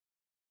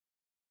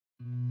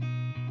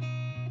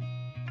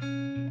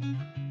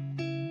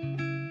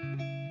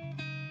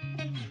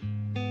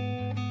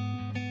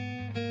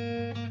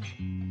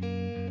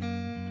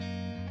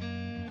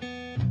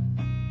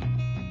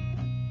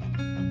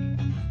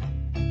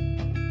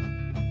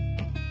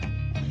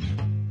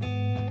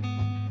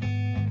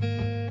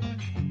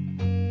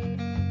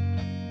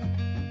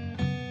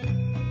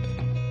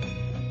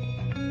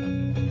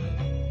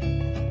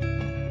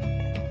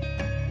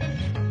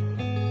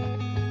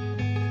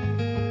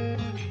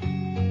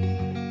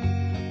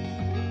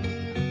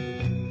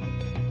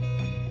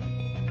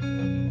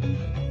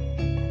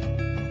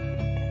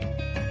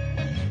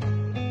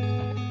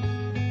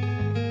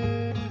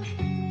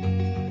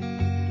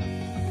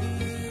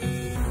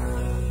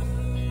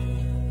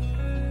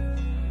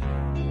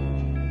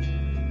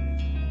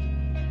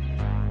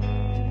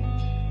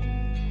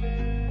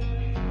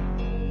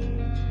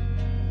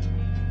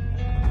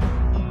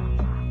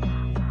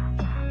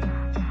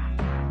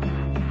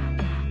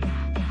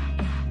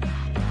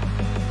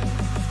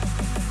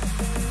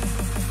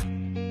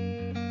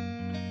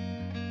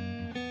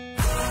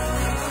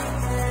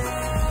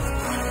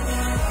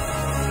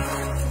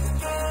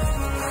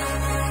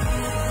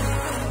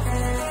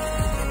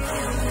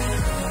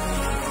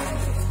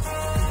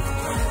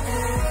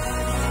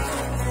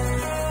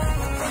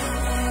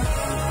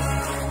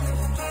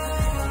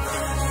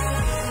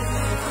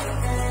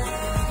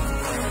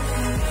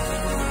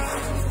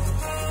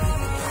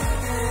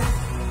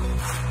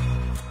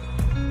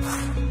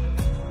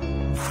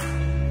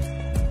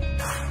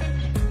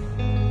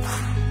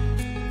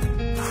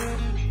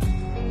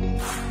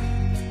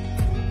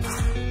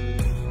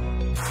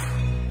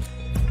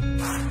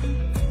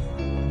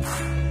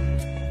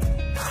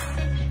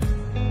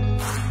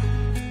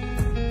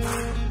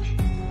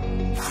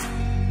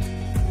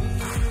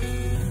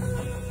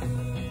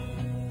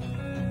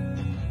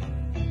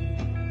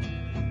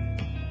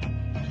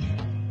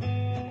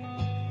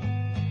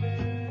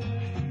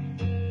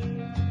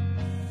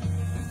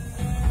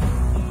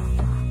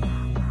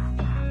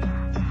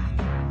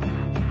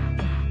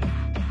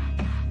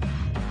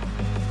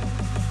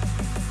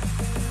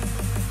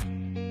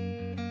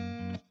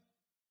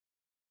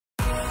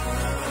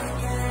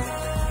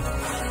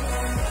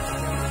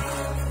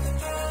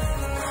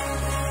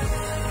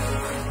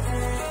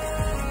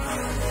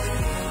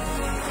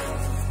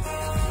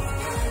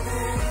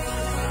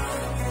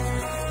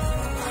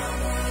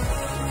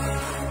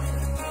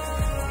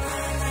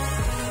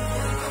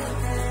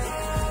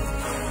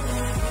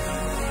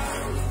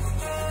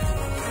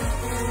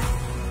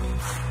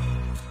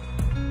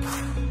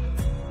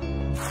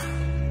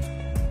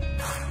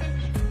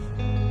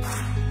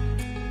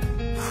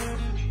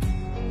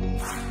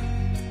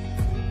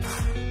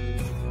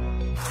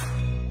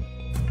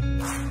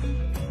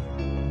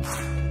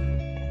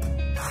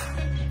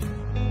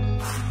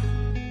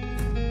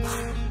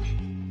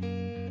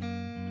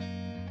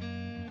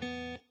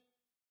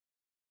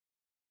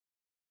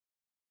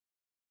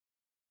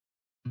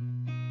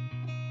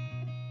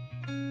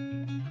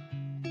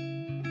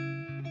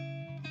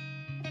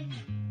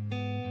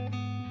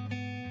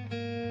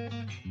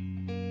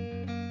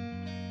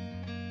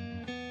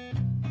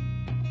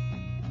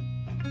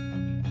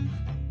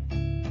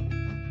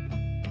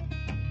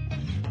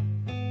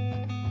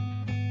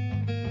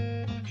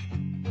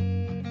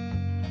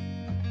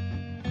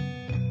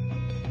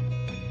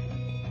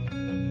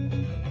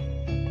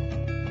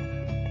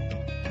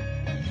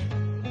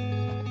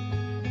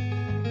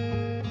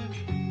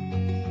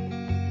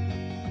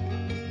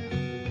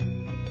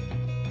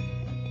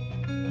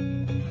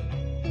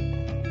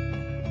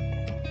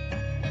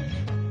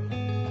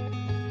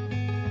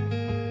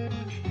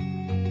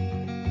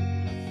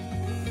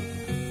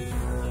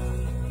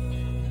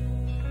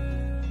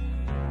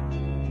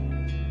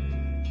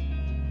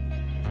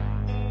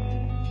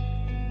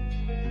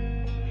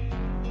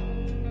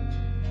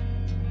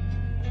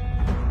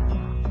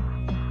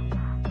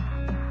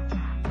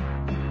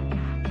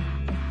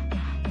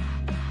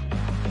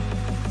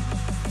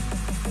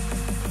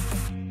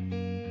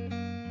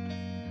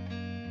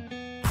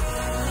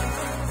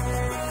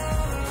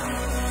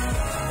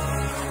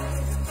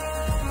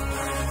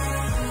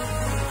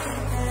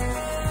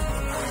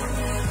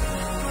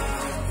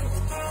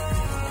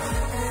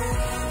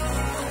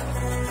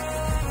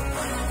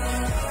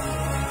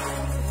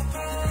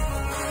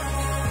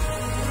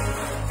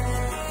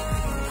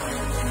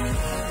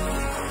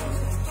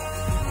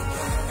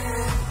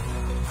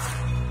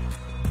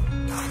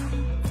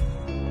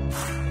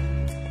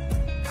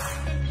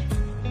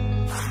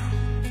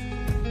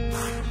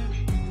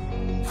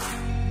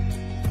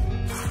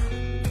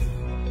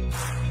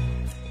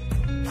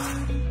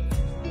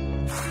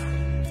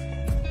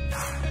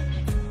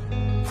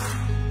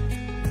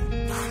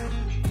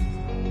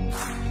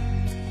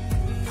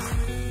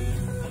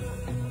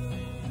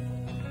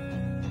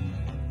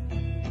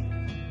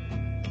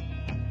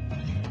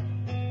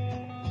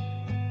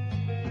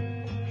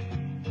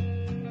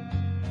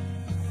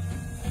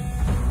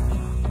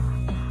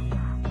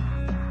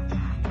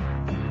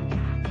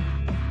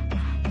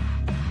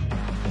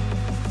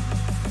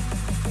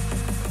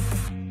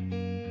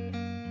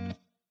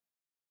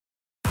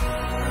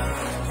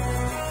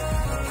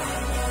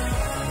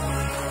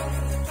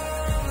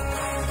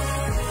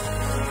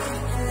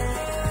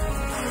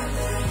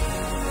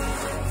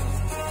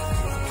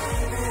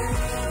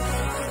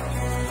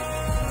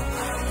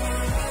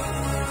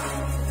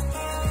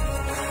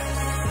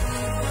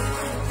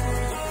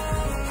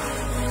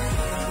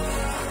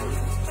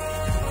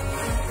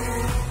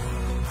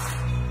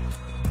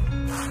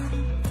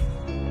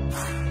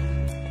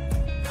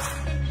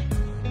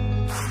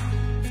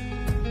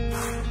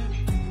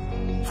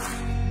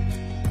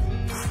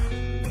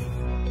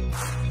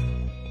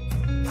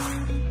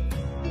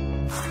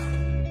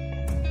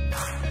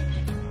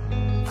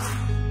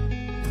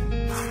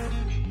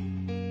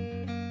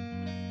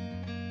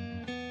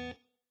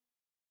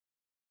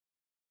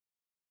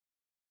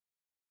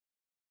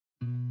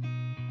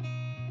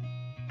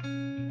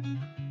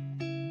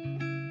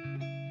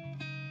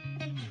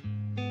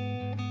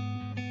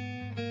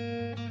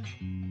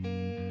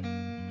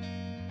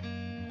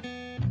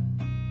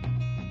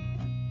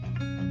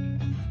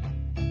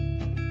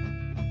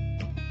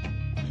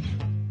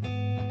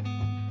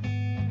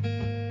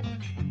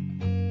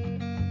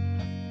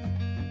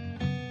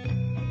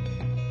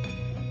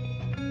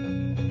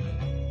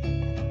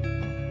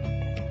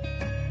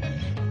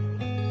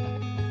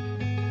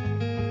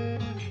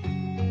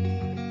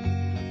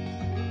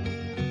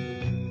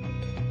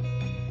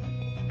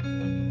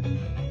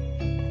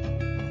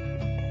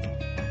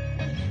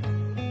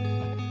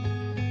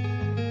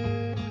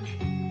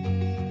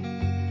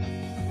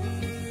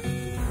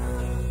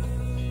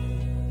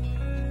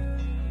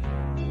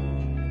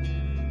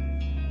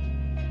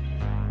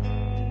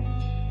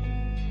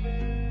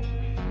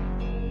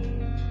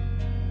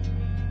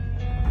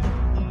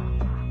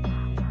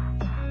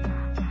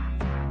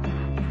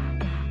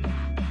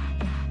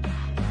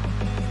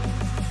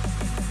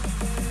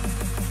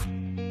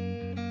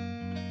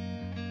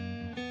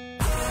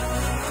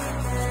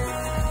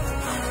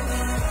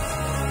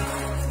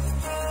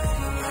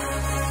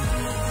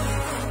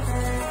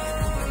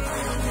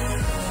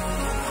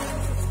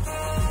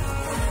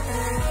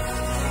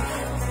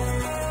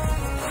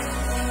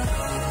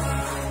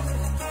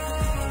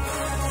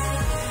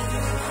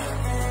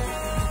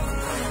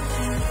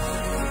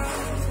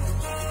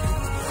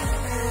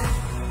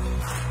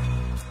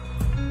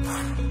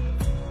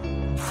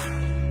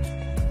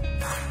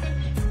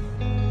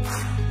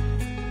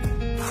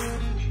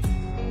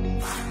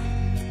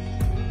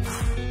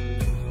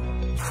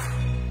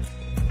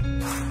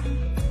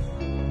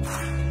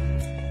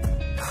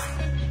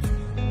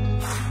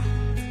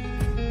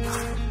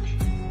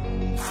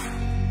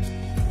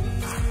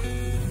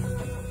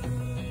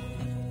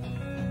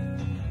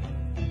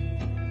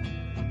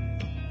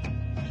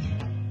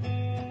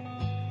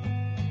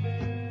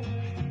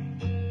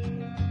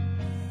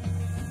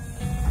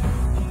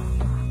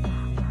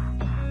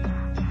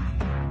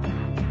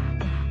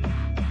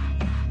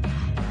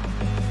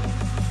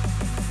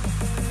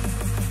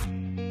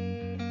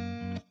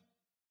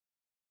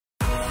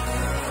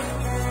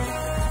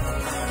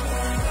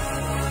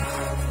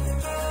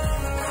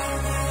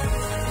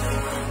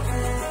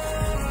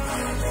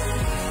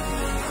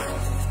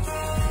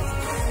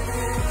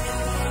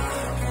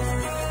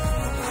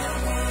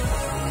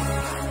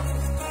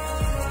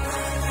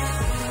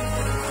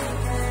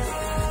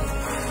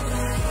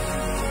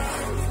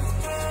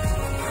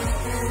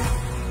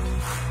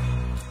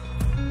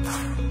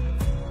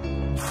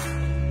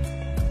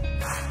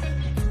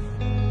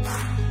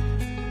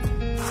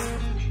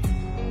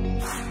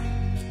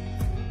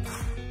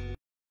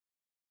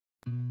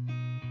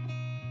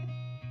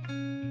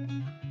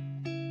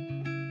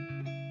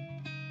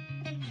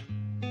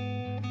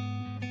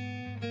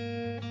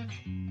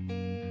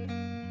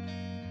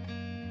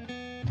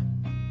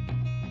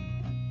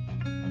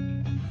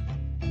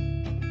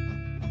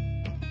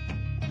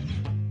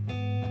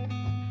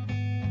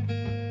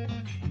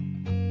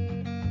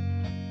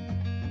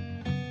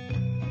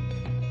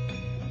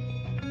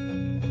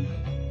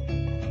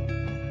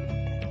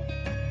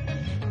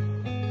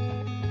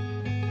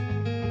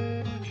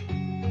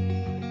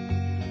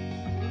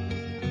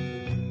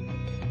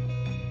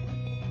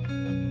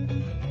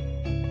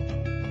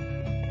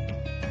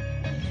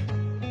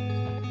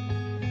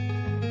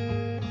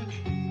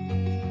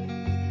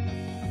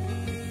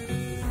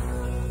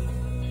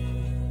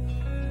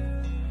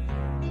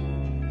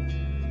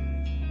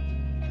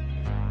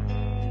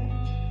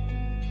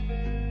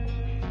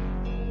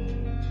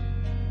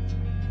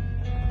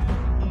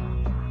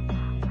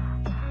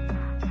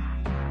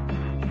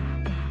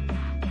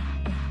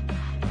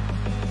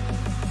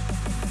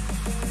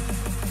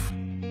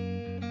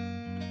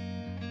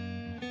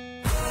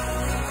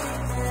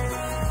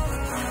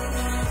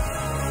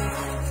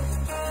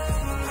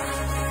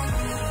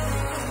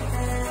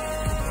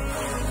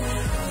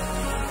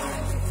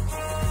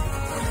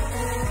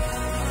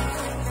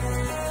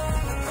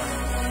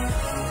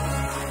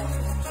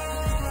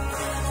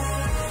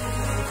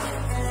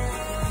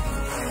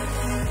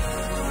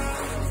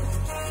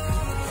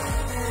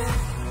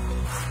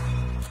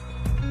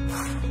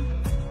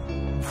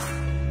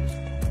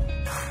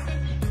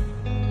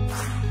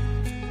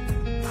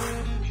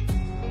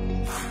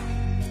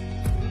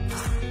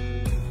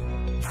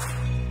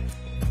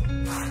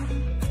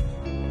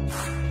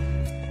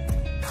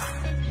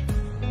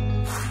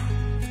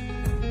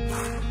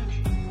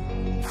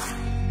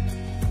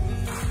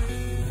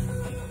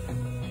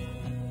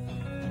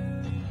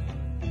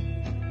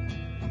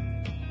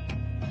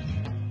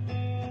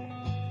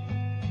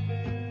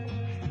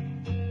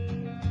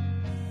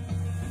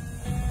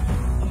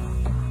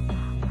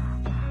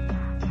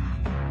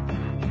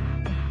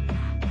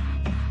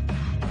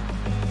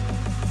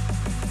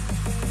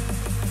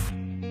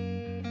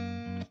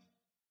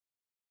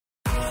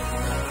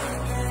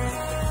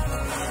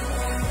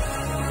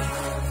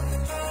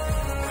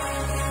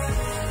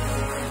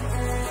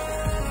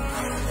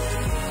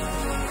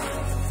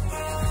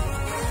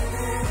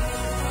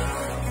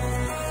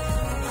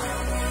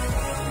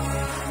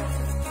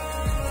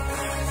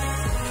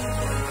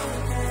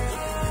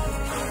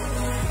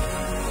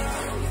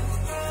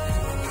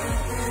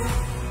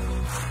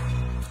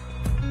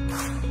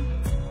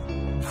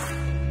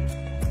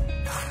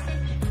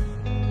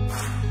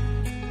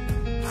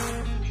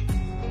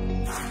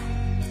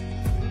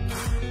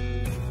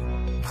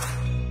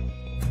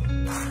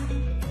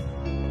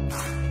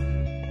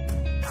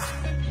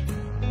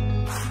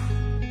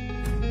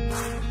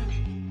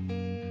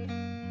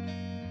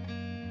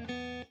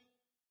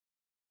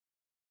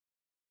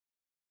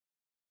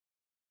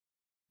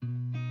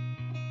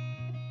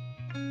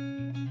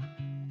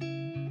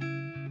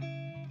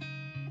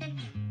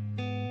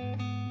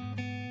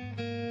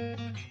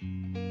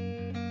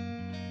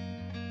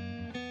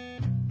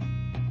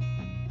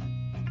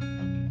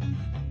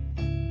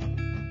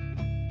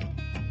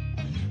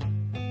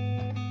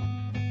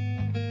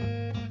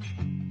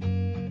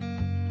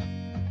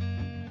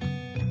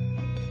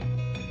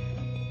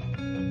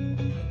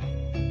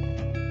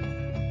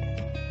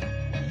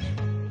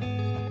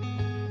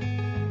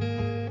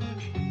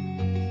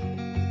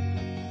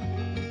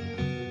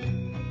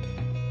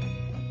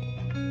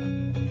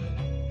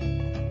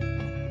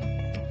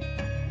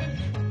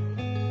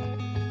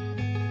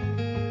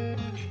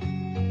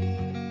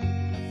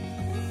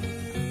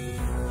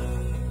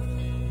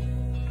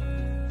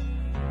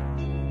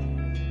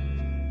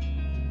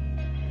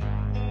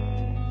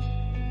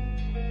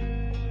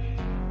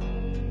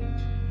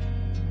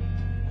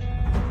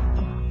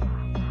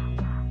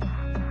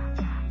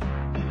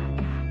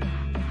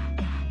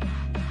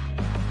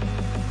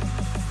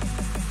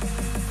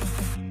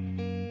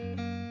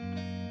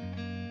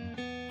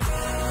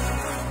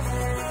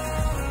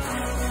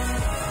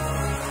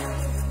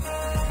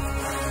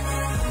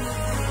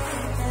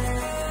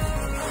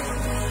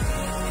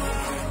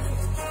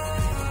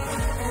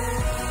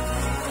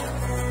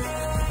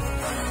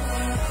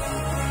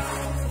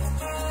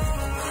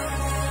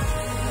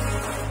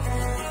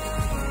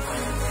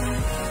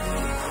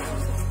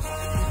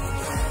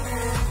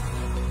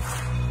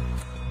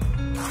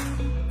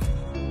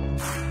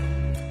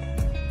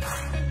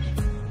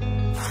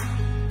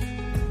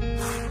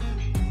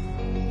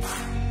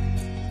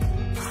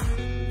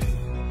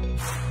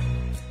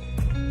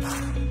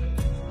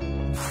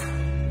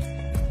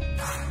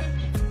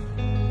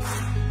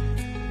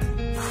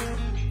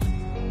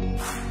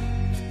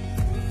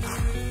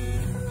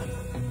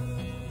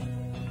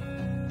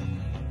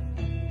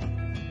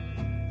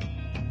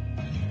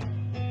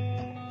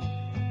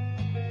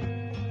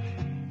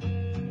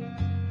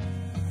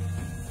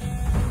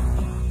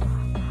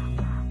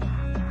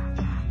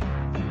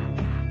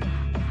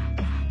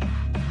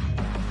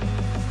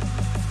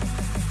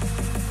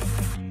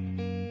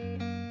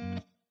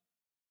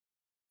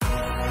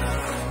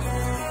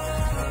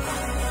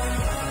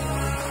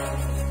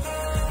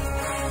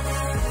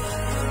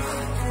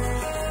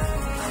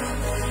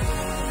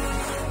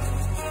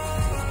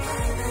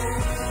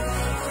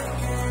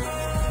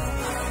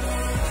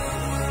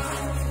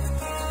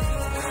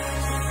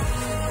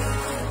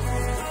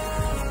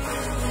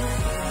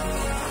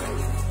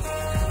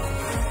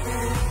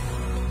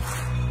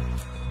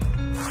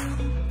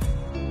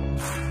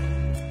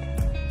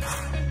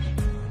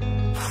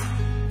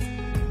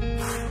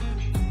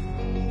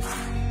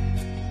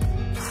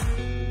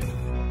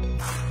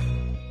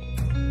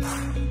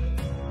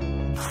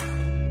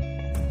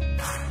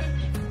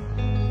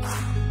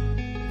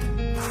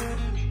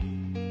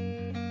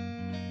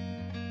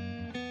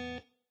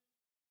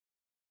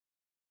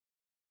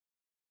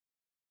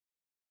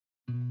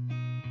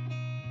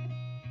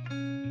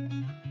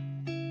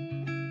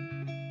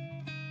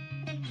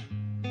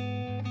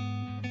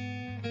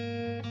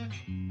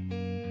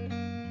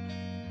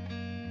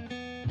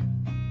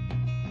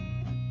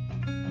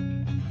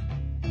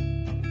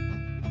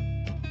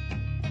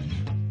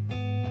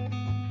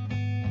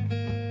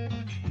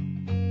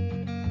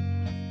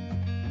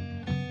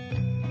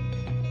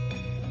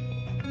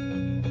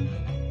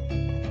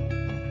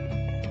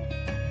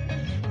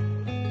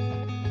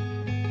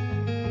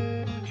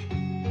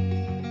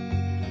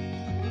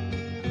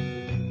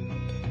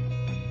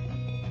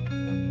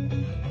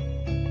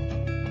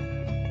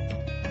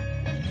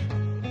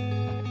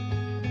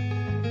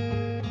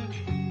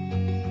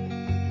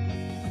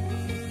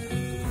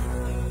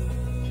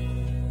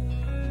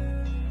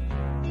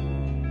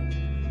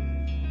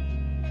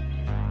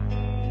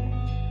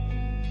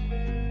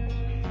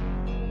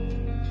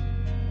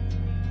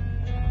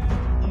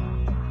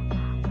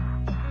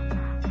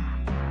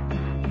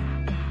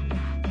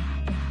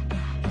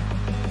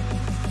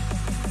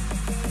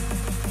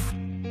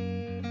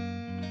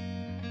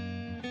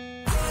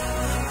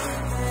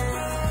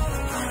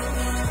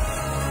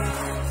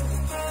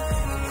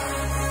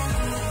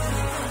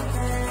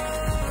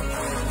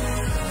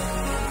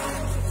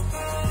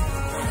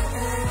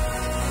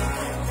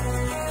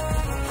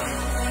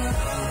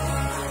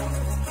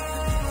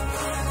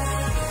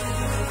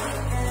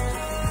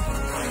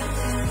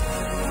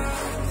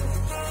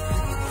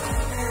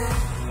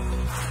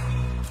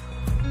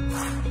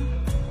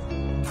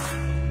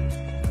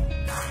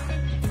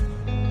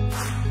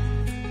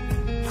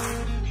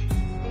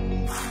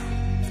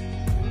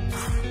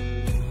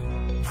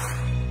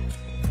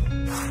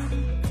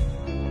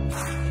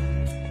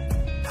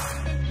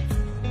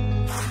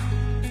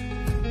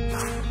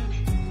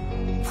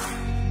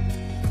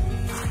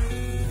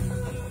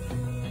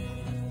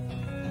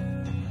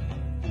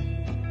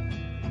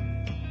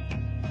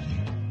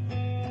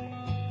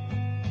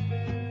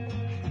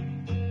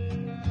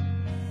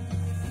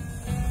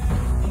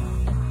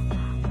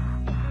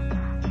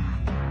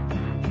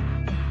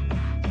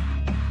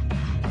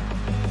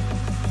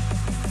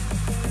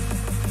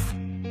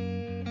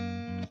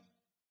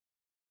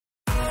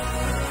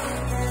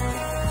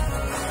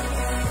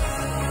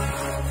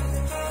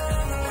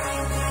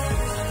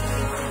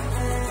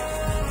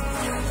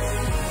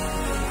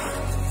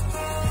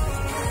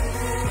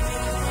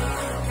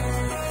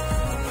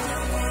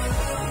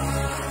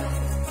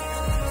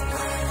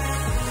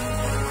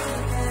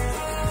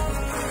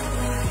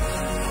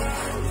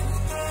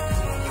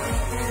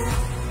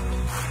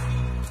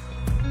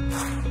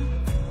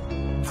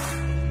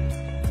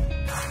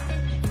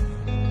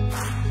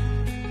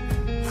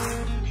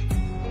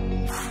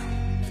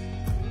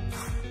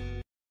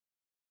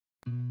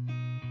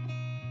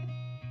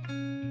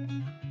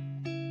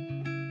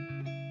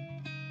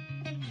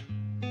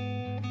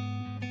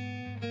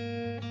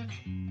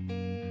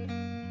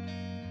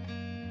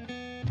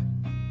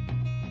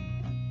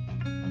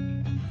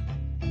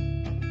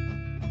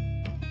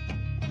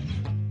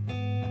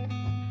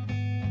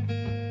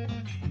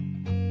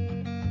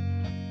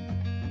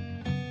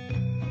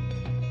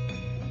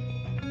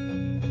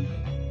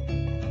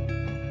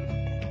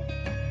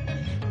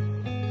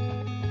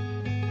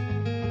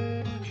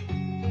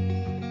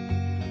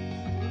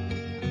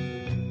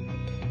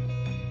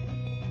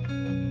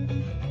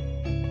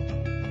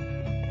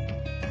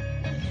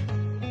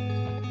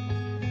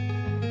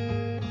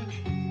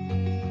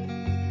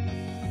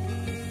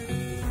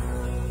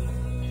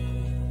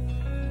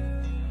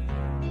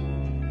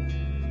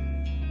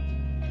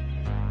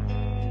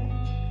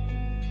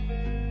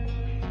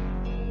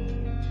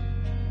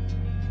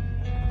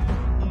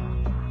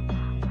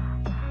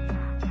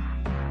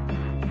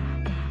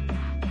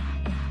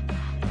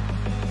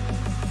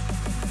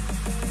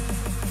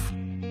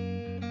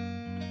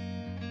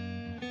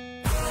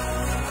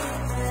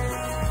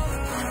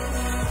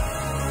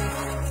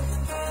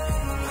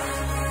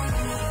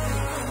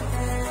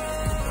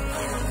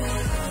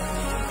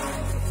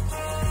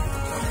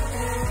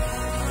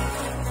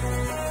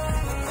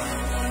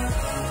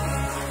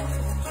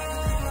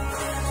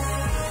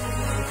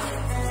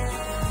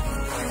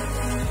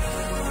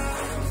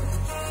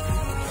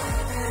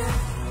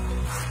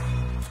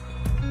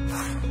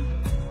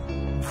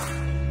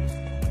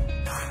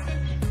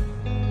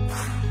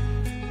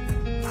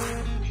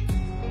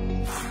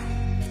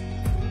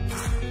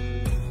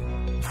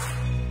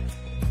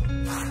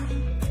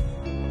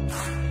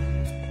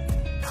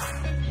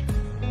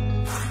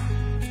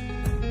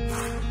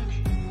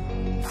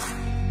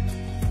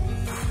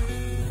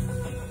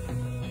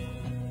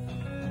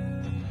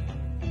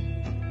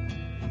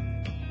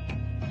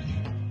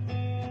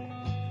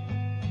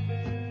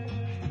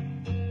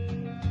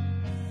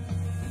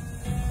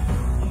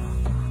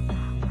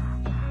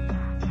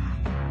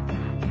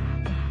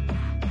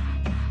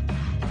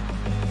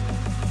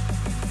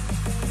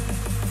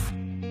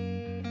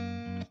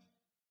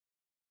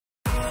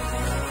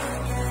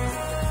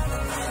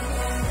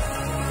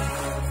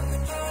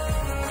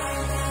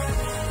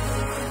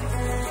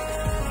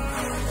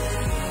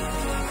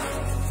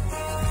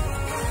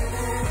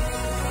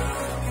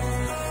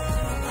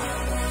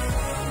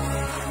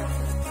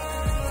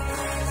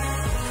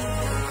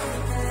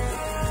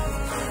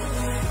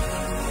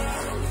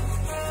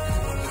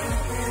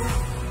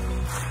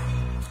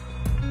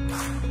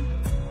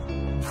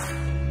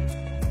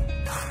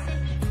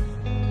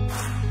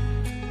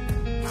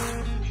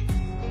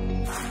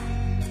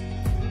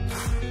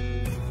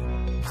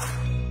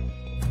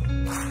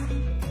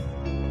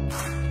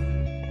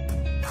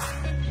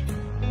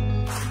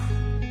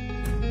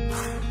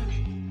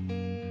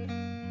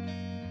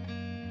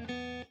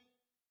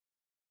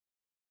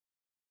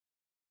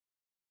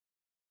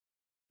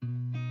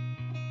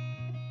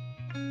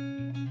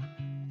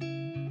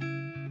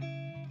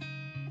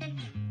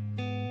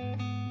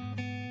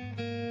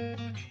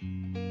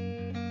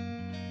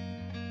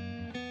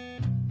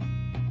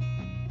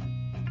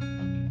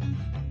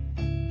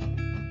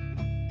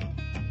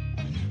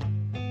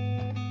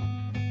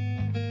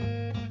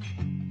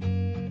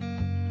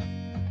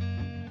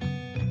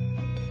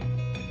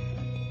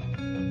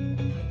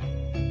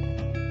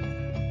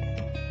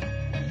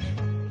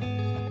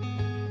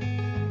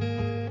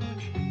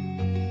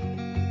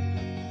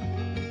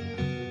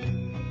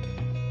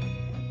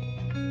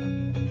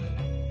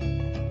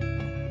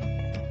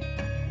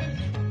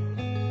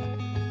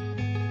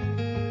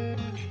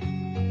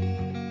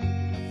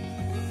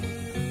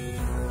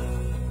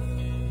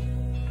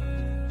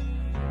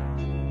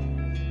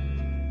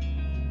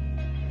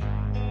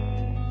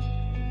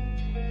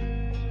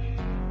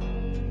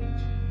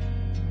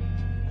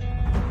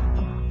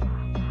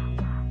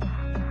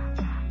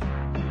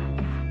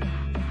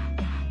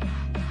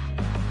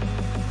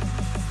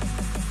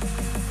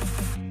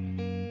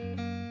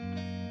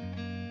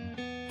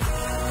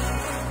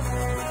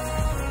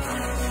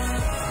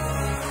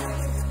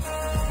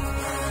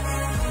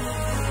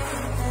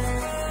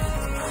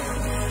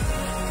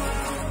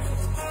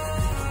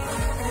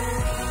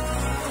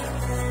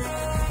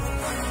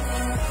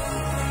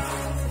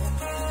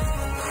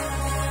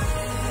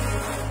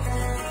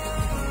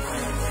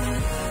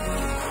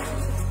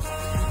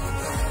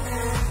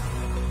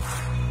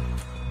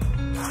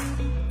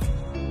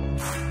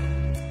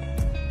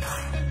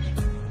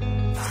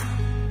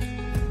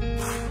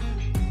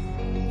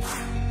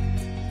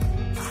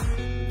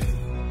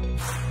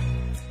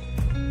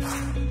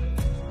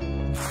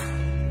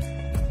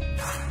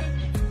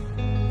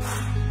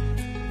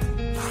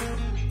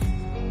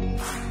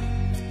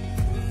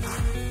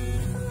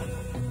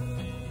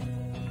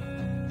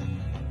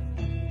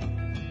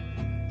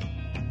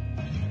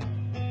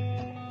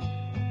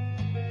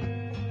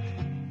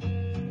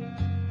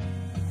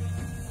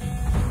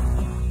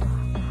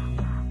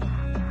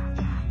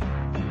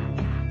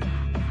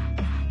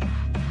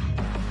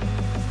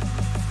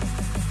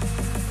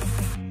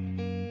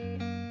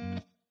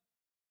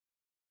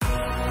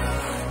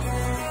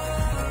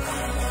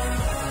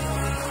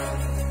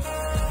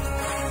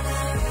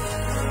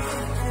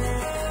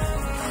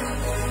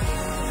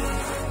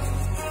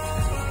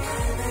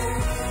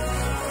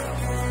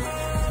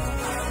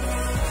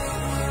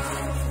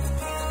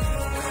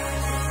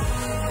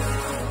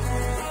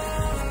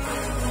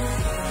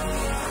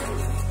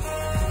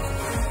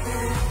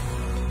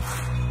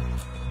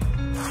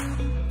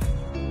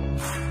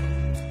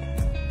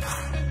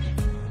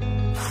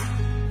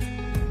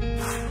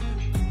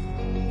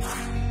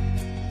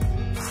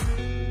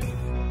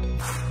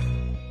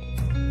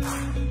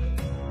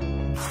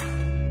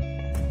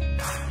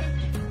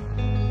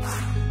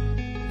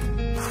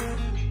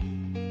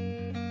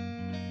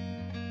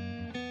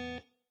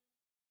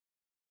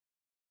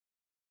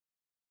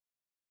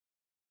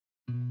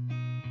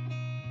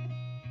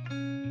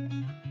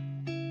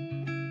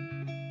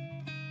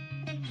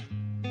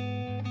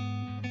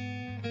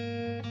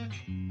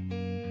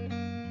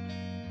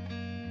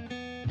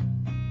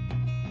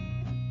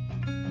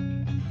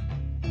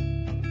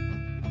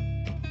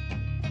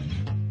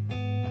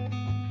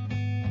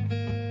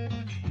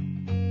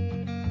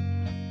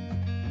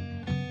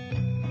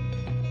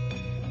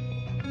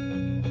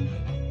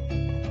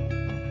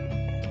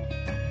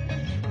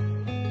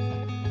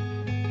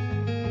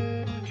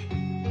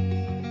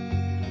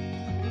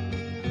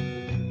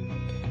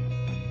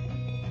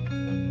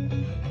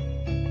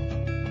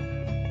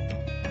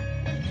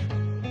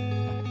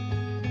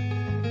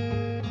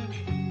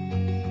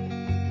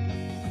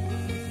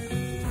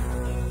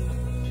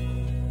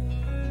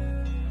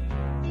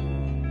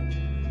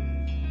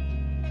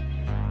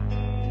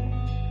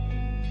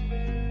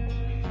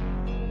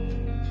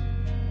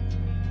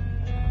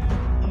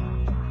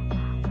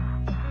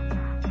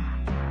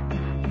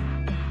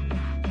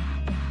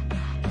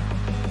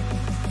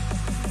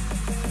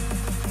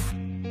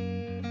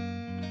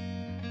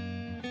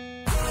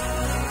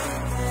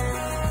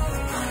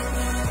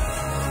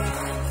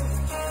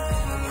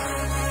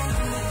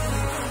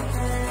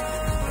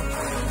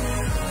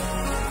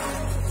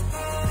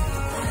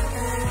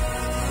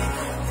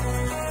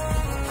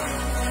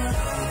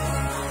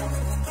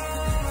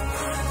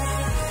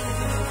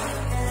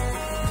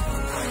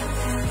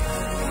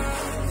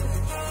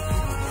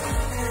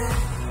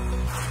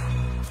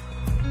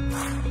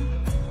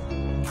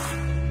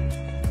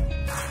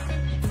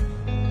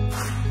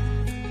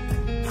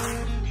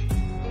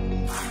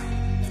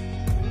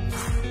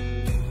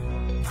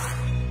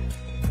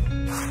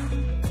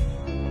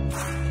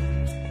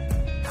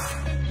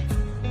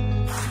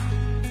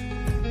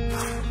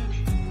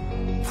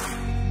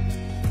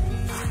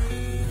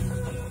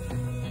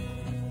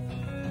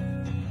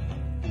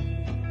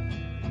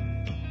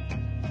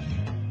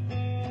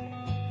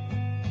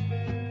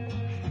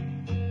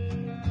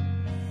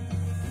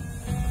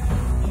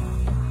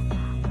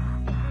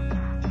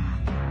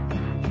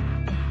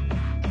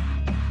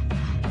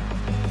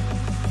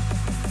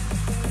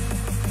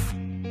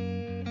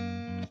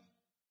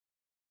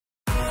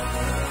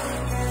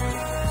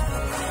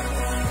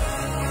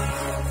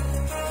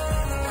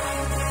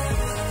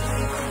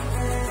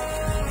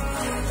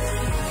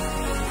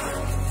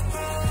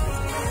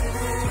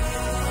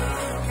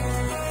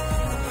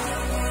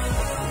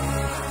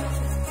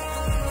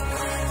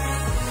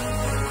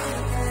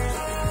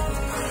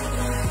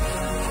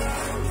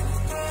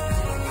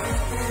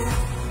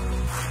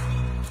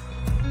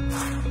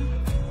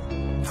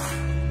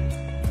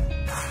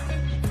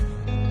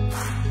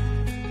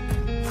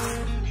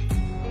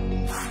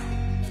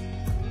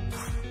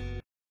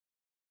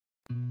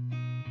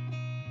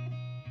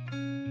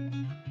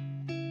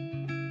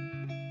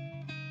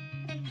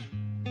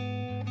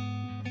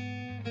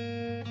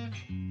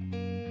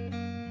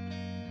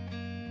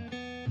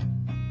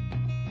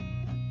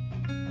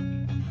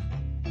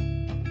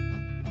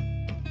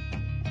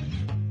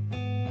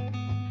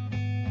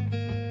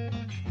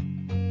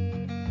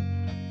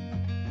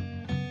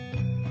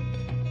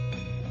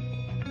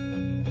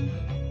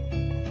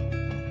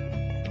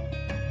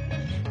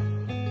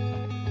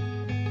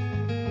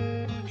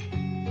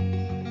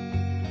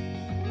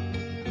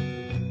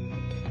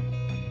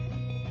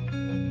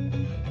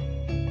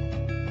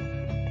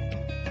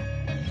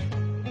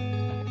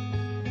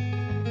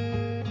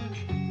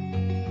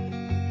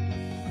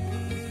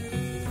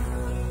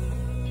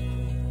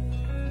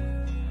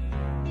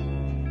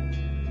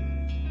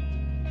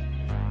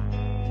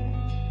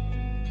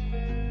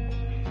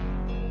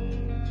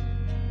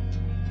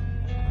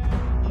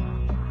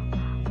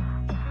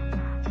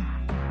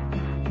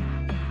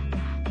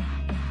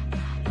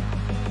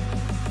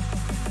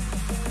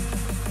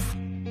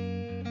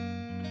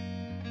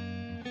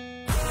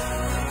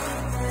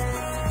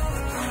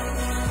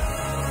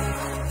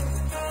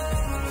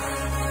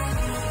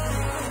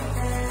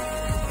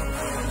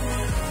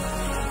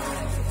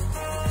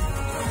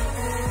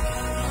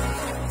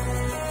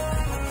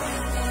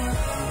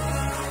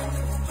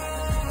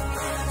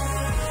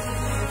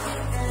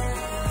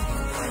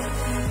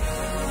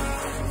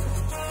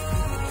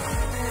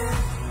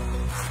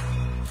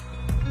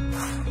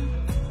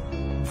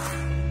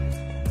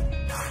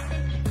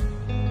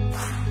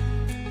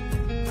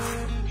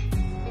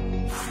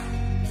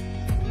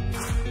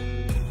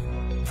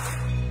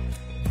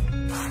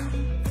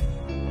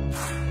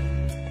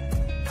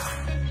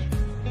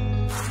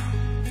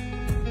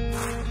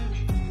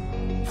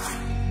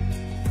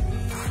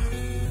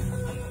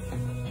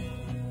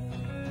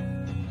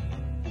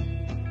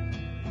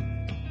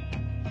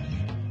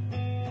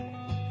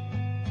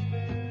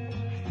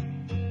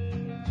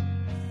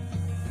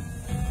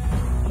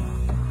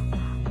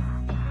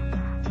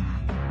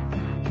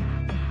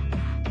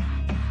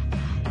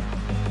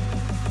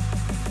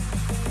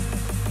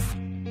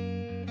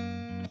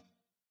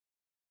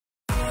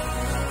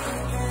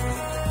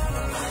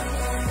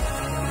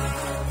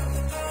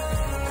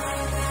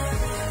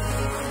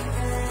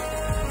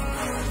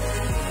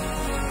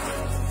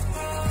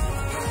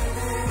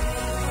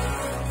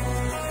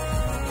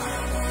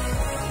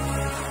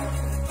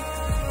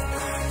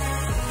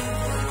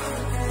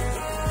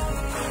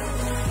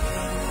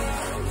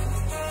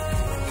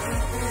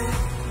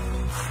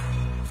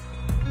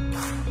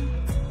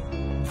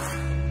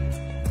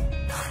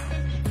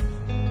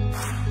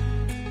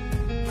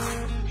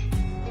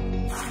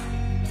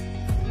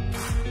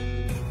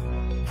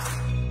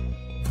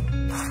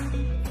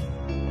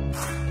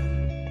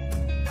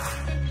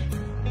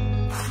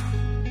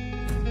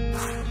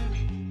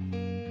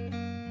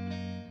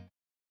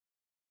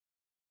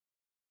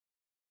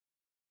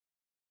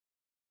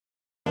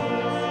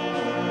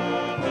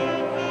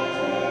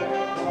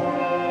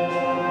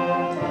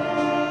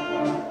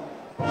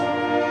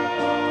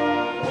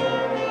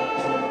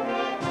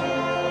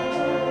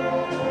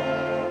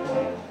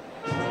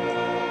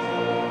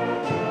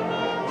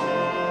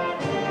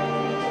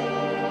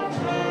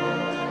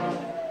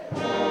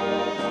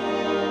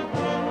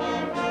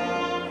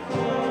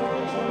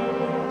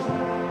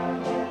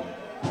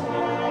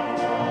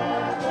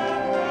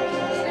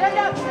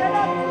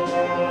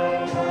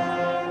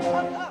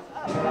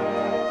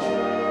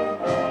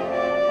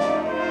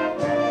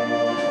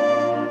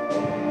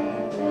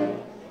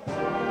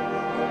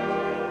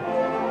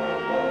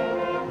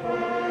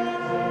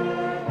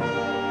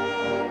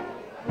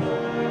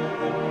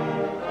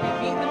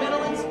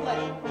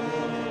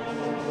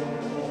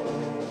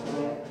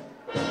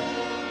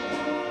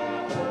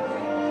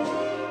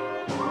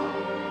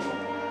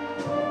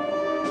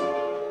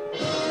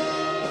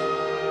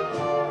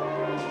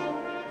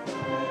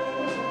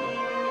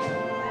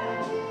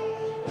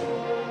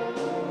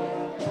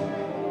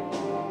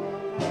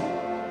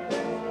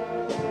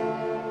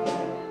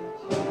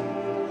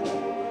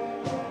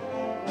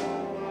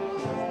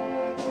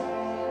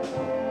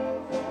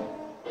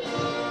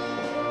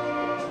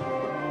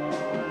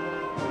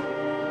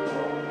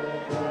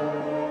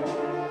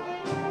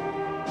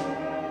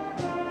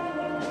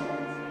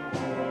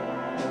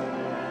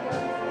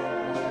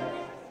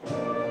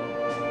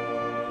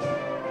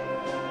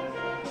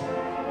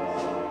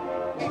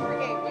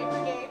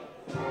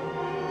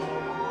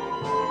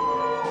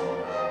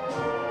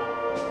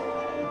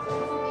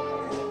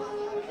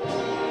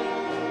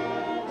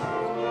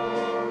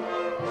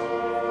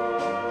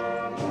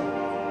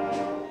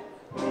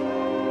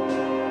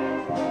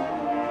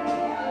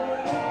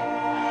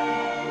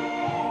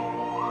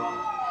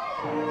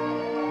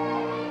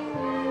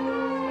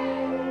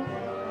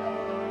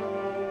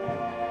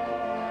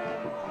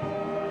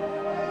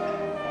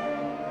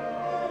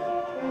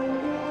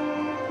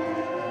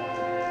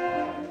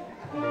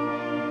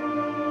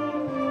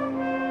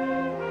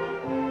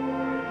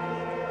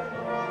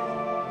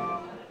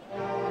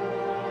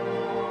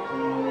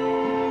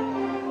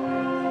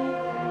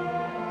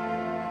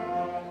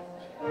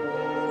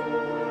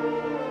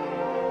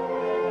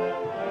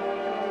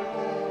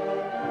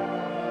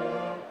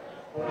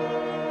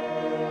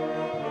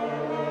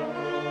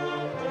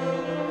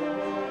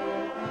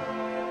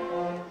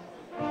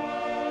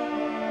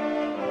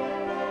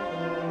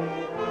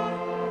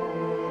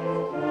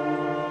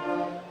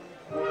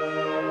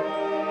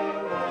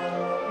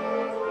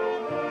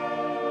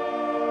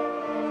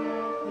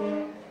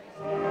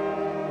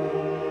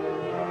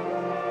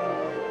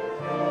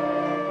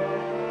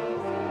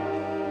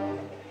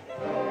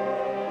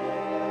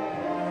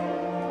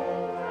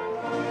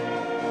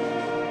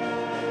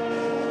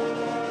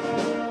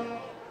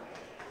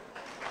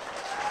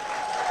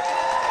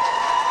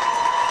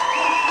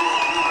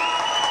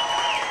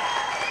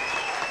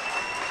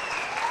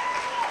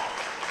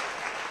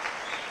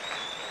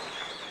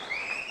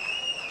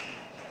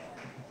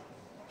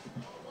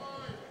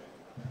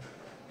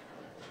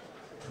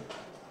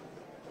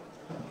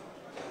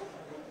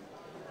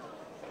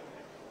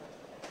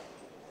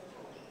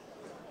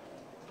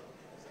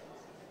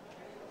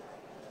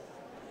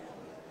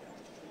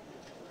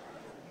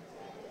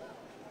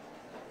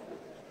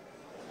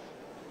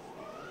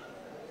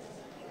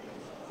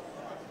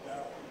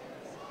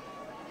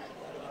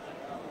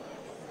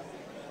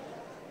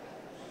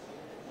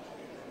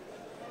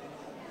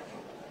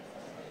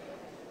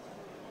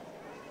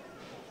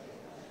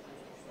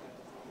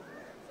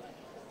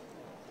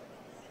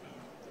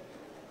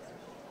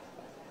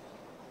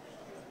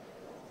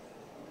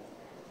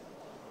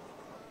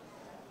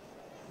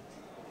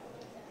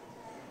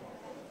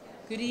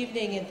Good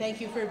evening, and thank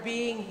you for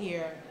being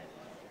here.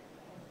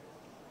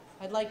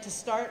 I'd like to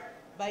start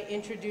by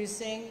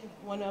introducing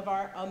one of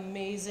our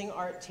amazing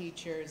art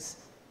teachers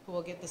who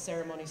will get the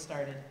ceremony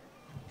started.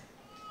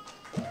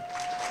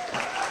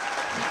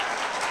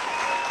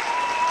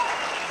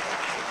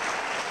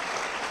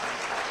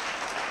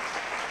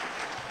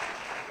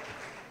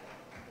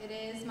 It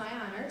is my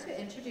honor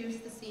to introduce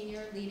the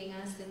senior leading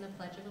us in the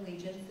Pledge of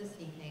Allegiance this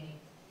evening.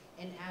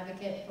 An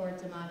advocate for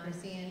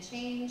democracy and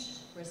change,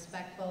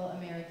 respectful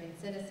American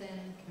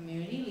citizen,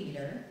 community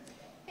leader,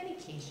 and in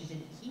case you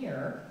didn't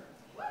hear,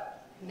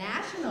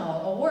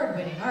 national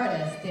award-winning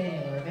artist,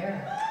 Daniel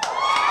Rivera.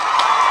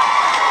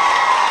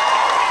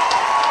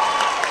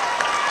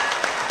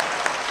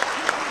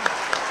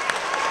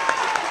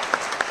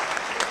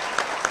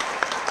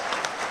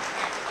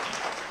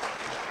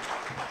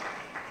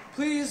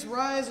 Please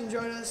rise and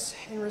join us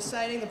in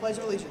reciting the Pledge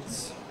of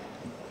Allegiance.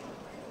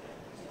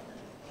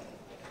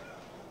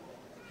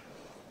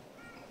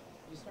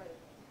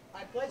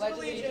 I pledge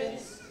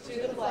allegiance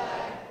to the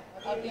flag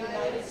of the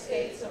United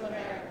States of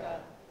America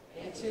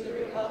and to the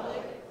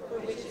republic for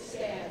which it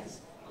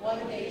stands,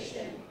 one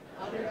nation,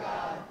 under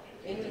God,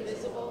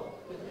 indivisible,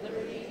 with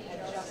liberty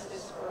and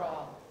justice for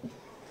all.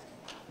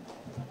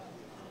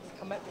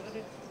 Come back with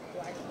it.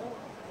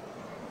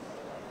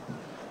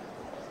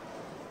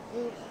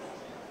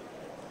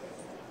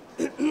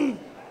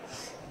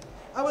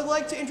 I would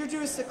like to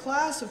introduce the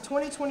class of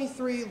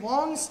 2023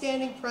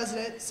 long-standing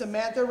president,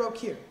 Samantha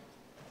Rokier.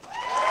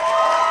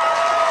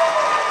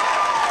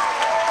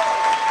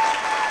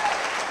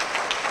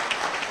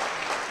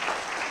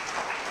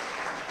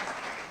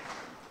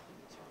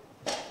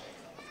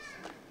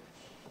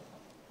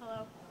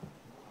 Hello.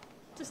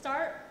 To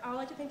start, I would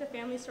like to thank the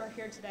families who are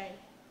here today,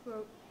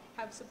 who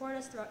have supported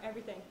us throughout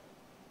everything.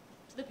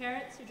 To the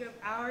parents who drove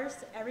hours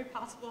to every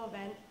possible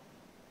event,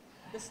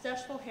 the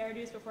stressful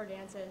hairdos before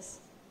dances,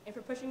 and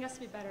for pushing us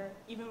to be better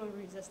even when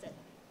we resisted.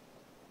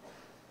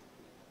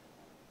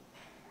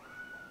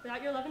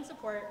 Without your love and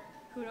support,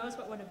 who knows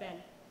what would have been.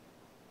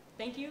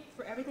 Thank you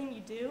for everything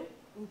you do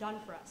and done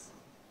for us.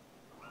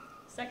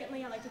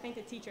 Secondly, I'd like to thank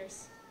the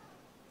teachers.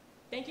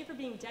 Thank you for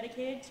being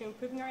dedicated to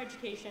improving our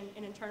education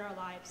and in turn our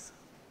lives.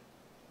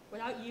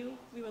 Without you,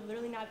 we would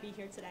literally not be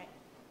here today.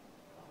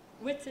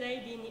 With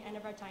today being the end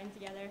of our time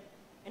together,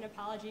 an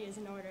apology is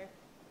in order.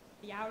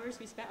 The hours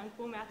we spent on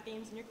cool math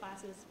games in your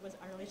classes was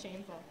utterly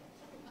shameful.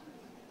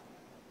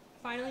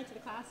 Finally, to the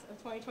class of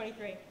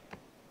 2023,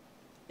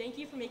 thank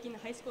you for making the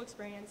high school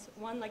experience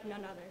one like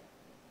none other.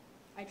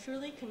 I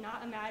truly could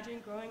not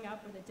imagine growing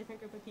up with a different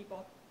group of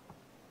people,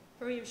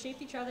 for we have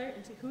shaped each other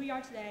into who we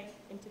are today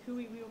and to who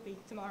we will be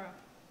tomorrow.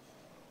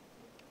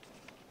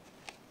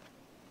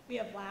 We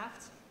have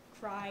laughed,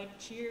 cried,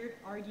 cheered,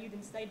 argued,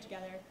 and studied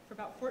together for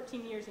about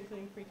 14 years,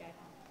 including pre-K.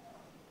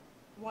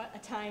 What a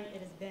time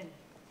it has been.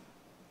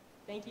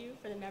 Thank you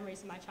for the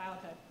memories of my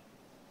childhood.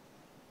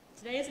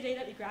 Today is the day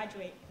that we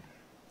graduate.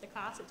 The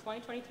class of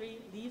 2023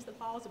 leaves the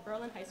halls of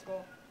Berlin High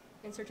School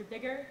in search of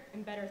bigger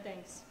and better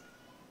things,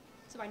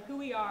 to find who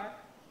we are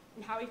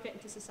and how we fit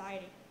into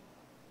society,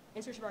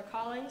 in search of our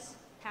callings,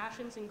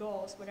 passions, and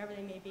goals, whatever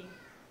they may be.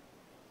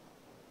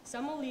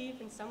 Some will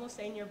leave and some will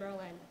stay near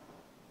Berlin,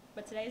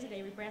 but today is the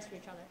day we branch from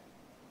each other.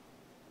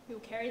 We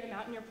will carry the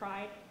Mountaineer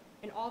pride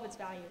in all of its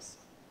values: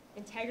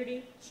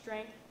 integrity,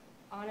 strength,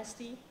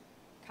 honesty,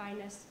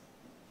 kindness,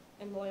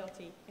 and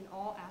loyalty in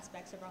all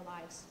aspects of our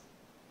lives.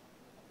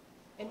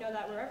 And know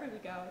that wherever we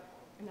go,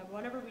 and that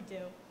whatever we do,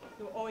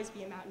 we will always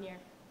be a Mountaineer.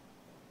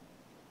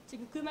 To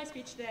conclude my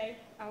speech today,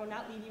 I will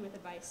not leave you with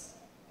advice,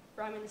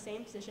 for I'm in the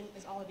same position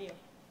as all of you.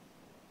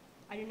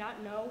 I do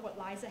not know what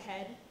lies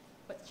ahead,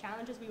 what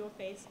challenges we will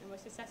face, and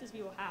what successes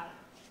we will have.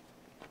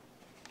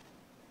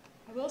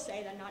 I will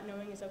say that not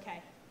knowing is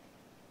okay,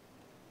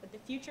 but the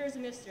future is a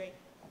mystery,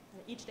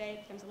 and each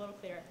day becomes a little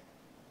clearer.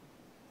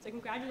 So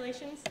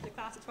congratulations to the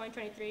class of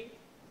 2023,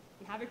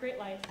 and have a great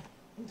life,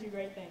 and do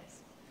great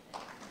things.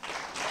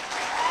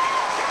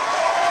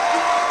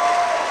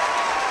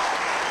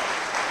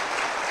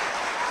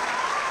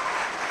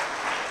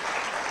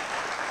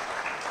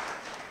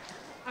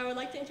 I would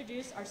like to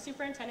introduce our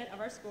superintendent of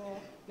our school,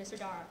 Mr.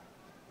 Dara.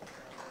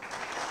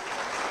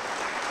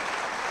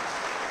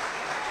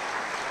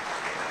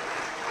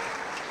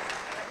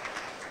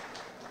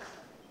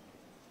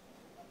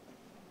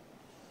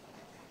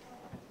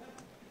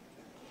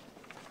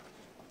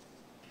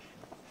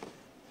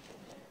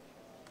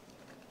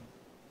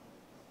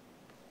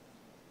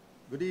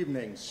 Good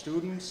evening,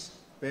 students,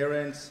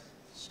 parents,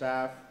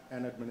 staff,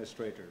 and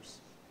administrators.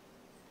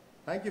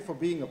 Thank you for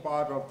being a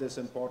part of this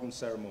important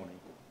ceremony.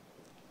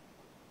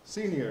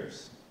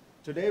 Seniors,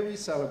 today we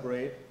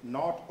celebrate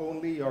not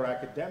only your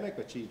academic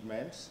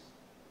achievements,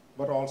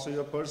 but also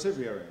your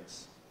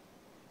perseverance.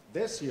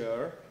 This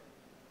year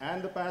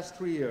and the past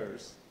 3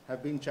 years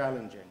have been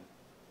challenging,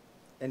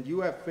 and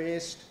you have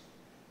faced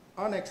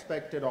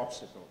unexpected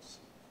obstacles.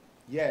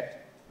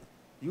 Yet,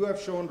 you have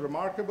shown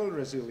remarkable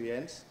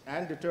resilience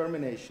and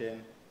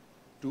determination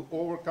to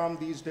overcome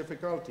these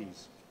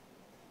difficulties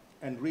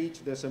and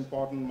reach this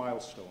important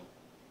milestone.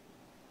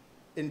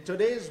 In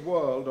today's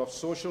world of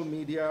social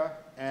media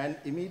and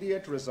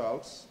immediate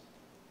results,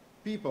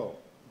 people,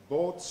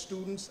 both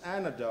students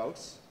and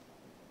adults,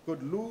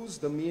 could lose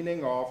the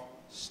meaning of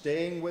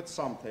staying with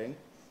something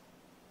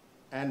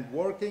and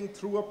working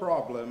through a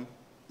problem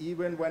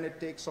even when it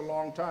takes a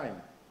long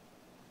time.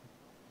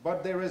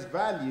 But there is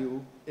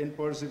value in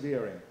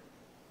persevering.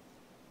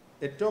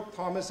 It took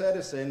Thomas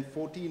Edison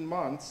 14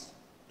 months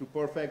to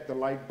perfect the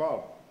light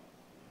bulb.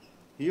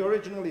 He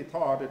originally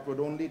thought it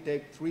would only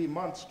take 3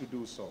 months to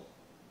do so.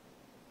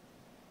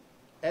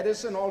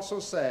 Edison also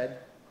said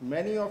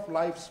many of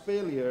life's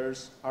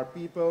failures are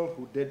people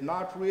who did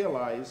not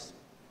realize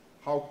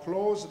how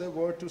close they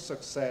were to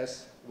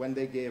success when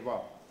they gave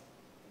up.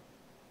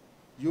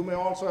 You may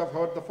also have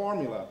heard the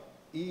formula,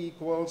 E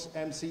equals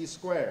mc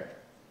squared.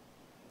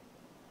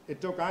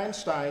 It took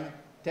Einstein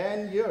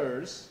 10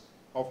 years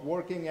of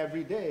working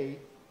every day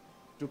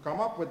to come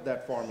up with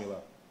that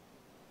formula.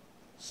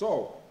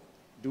 So,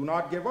 do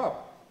not give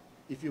up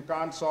if you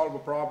can't solve a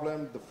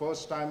problem the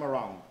first time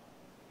around,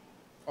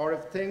 or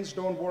if things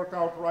don't work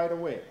out right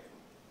away.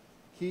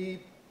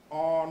 Keep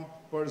on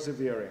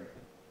persevering.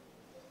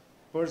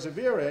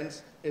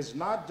 Perseverance is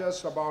not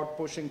just about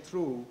pushing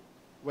through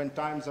when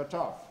times are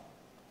tough.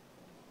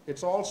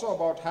 It's also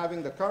about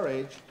having the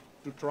courage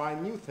to try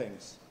new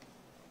things,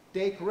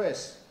 take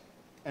risks,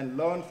 and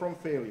learn from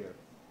failure.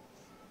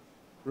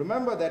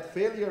 Remember that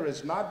failure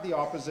is not the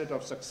opposite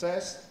of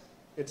success,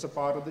 it's a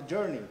part of the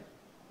journey.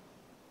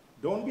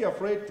 Don't be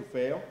afraid to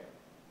fail,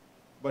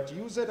 but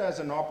use it as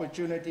an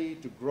opportunity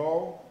to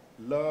grow,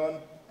 learn,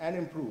 and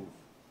improve.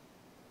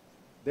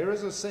 There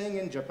is a saying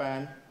in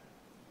Japan,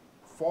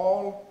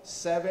 fall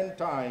 7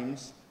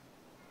 times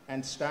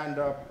and stand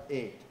up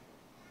 8.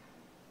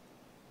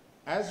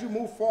 As you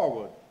move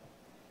forward,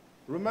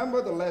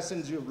 remember the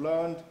lessons you've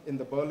learned in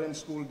the Berlin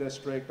School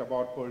District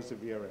about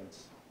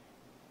perseverance.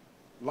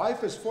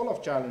 Life is full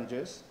of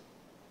challenges,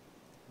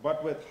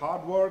 but with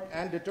hard work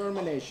and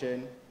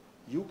determination,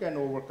 you can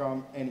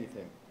overcome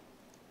anything.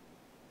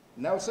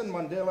 Nelson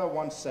Mandela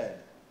once said,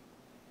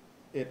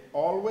 "It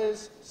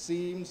always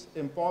seems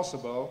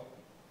impossible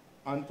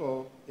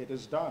until it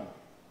is done."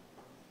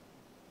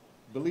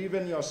 Believe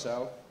in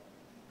yourself,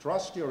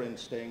 trust your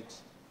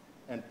instincts,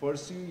 and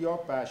pursue your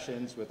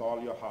passions with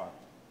all your heart.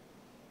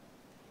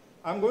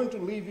 I'm going to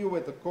leave you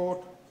with a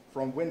quote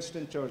from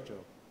Winston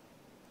Churchill.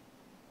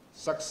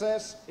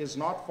 "Success is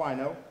not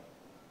final.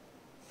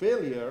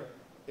 Failure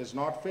is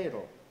not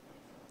fatal.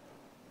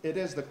 It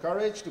is the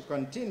courage to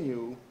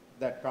continue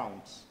that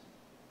counts.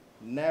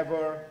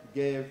 Never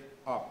give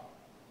up."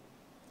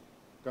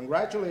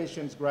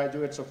 Congratulations,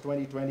 graduates of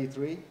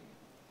 2023.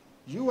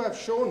 You have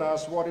shown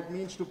us what it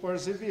means to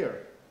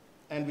persevere,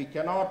 and we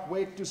cannot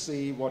wait to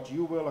see what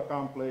you will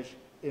accomplish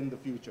in the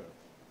future.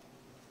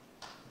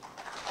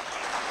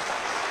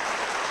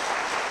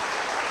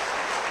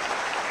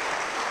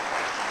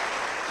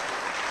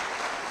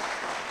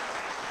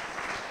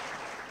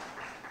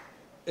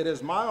 It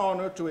is my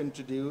honor to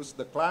introduce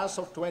the class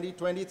of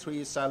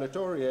 2023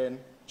 salutatorian,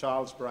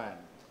 Charles Brand.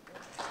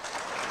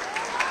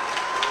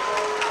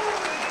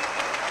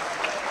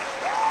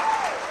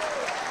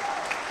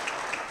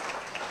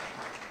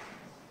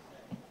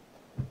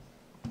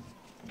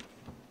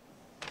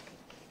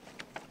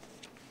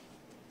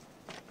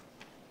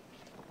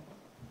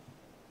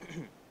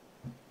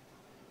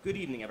 Good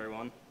evening,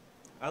 everyone.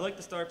 I'd like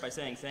to start by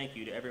saying thank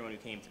you to everyone who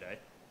came today.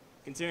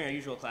 Considering our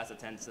usual class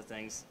attendance of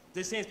things,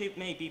 this seeing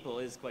many people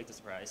is quite a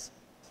surprise.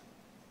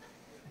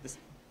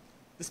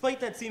 Despite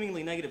that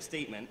seemingly negative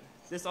statement,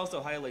 this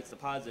also highlights the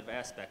positive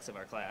aspects of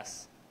our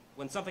class.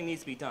 When something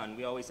needs to be done,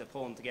 we always have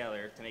pulled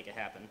together to make it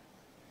happen.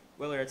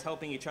 Whether it's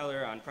helping each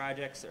other on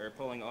projects or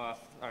pulling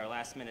off our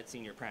last-minute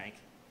senior prank,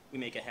 we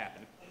make it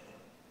happen.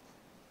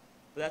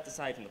 But that's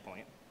aside from the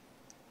point.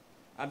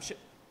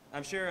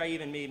 I'm sure I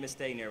even made Miss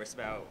Day nervous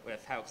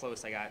with how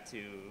close I got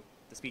to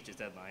the speech's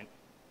deadline.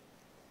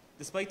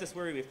 Despite this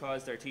worry we've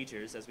caused our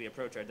teachers as we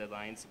approach our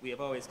deadlines, we have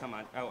always come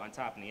out on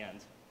top in the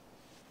end.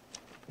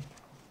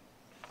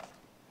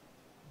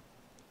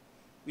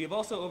 We have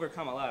also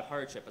overcome a lot of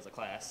hardship as a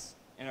class.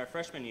 In our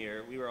freshman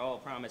year, we were all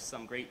promised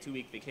some great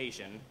 2-week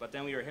vacation, but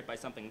then we were hit by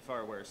something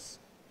far worse.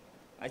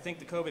 I think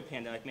the COVID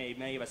pandemic made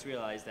many of us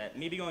realize that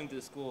maybe going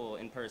to school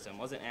in person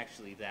wasn't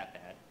actually that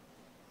bad.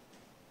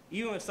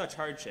 Even with such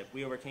hardship,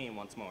 we overcame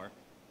once more.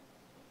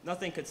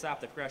 Nothing could stop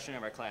the progression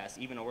of our class,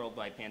 even a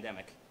worldwide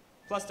pandemic.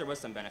 Plus, there was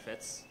some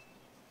benefits.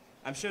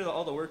 I'm sure that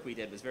all the work we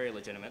did was very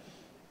legitimate.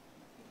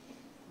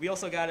 We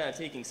also got out of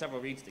taking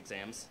several Regents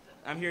exams.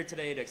 I'm here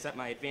today to accept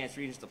my advanced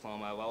Regents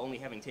diploma while only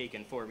having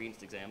taken 4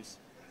 Regents exams.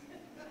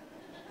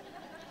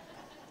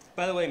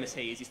 By the way, Miss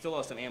Hayes, you still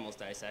owe some animals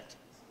to dissect.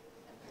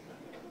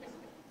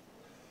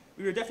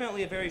 We were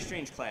definitely a very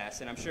strange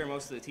class, and I'm sure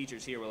most of the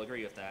teachers here will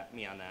agree with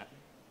me on that.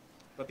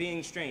 But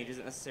being strange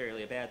isn't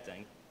necessarily a bad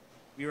thing.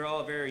 We were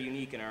all very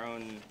unique in our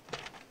own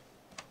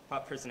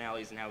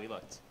personalities and how we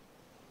looked.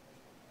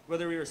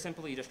 Whether we were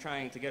simply just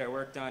trying to get our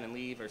work done and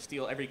leave or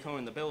steal every cone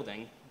in the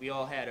building, we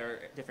all had our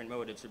different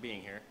motives for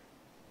being here.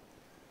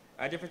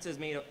 Our differences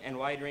and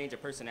wide range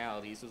of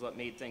personalities was what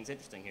made things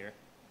interesting here.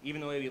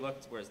 Even the way we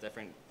looked was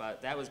different,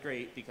 but that was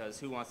great because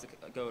who wants to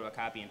go to a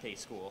copy and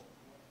paste school?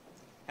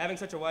 Having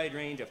such a wide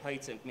range of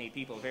heights made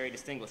people very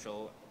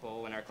distinguishable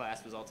when our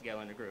class was all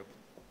together in a group.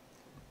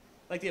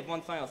 I'd like to give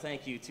one final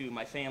thank you to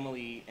my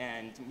family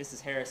and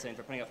Mrs. Harrison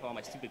for putting up all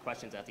my stupid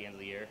questions at the end of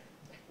the year.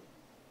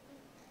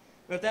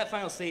 With that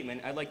final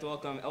statement, I'd like to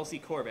welcome Elsie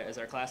Corbett as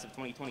our class of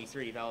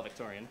 2023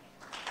 valedictorian.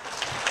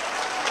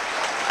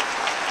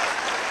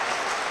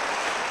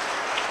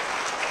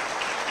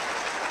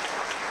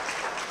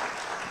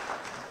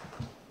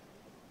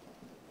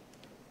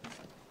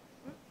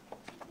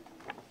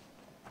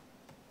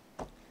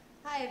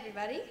 Hi,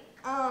 everybody.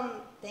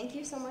 Thank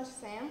you so much,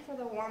 Sam, for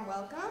the warm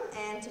welcome,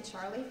 and to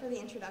Charlie for the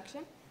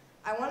introduction.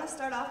 I want to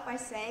start off by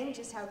saying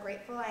just how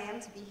grateful I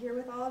am to be here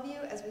with all of you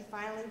as we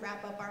finally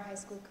wrap up our high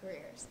school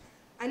careers.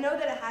 I know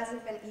that it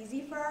hasn't been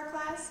easy for our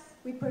class.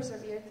 We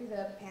persevered through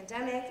the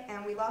pandemic,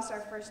 and we lost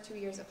our first 2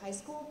 years of high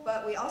school,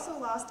 but we also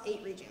lost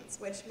 8 regions,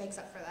 which makes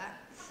up for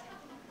that.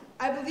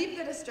 I believe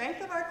that a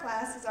strength of our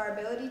class is our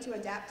ability to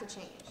adapt to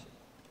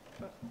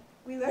change.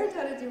 We learned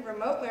how to do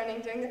remote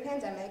learning during the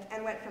pandemic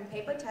and went from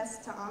paper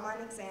tests to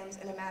online exams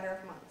in a matter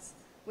of months.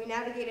 We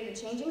navigated a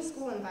changing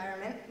school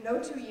environment.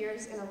 No 2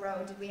 years in a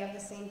row did we have the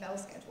same bell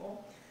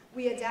schedule.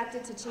 We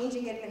adapted to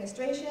changing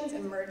administrations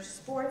and merged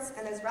sports,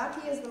 and as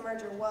rocky as the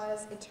merger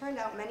was, it turned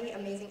out many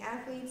amazing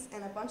athletes,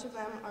 and a bunch of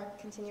them are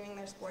continuing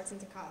their sports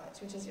into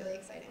college, which is really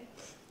exciting.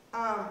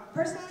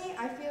 Personally,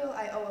 I feel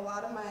I owe a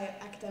lot of my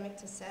academic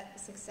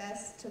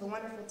success to the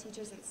wonderful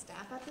teachers and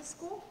staff at this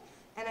school,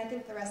 and I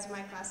think the rest of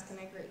my class can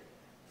agree.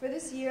 For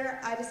this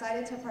year, I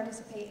decided to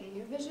participate in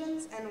New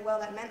Visions, and while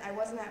that meant I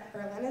wasn't at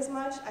Berlin as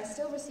much, I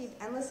still received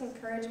endless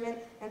encouragement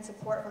and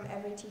support from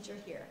every teacher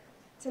here.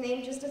 To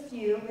name just a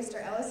few,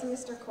 Mr. Ellis and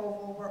Mr.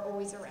 Koval were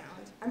always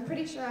around. I'm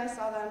pretty sure I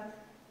saw them,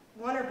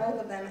 one or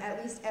both of them,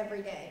 at least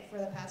every day for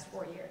the past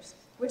 4 years,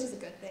 which is a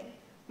good thing.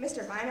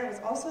 Mr. Viner was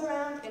also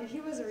around, and he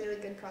was a really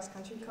good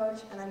cross-country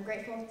coach, and I'm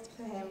grateful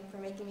to him for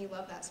making me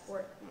love that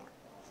sport more.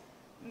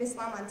 Miss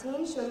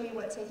LaMontagne showed me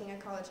what taking a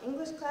college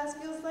English class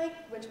feels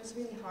like, which was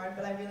really hard,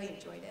 but I really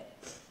enjoyed it.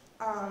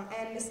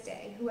 And Miss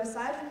Day, who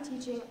aside from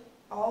teaching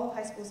all of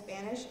high school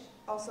Spanish,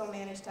 also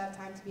managed to have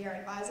time to be our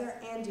advisor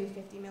and do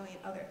 50 million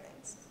other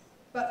things.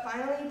 But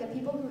finally, the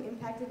people who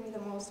impacted me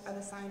the most are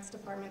the science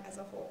department as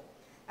a whole.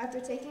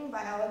 After taking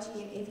biology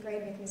in 8th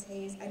grade with Miss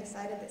Hayes, I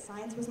decided that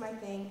science was my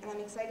thing, and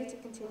I'm excited to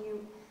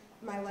continue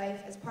my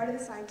life as part of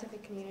the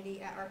scientific community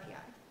at RPI.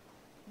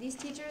 These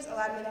teachers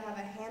allowed me to have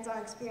a hands-on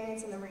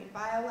experience in the marine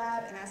bio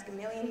lab and ask a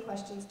million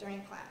questions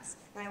during class,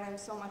 and I learned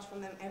so much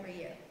from them every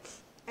year.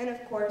 And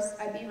of course,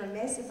 I'd be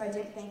remiss if I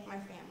didn't thank my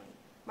family.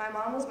 My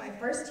mom was my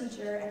first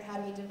teacher and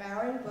had me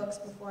devouring books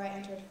before I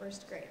entered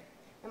 1st grade.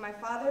 And my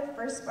father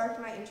first sparked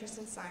my interest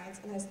in science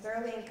and has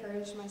thoroughly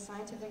encouraged my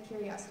scientific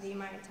curiosity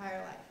my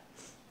entire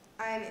life.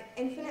 I am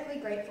infinitely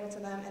grateful to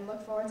them and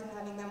look forward to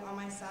having them on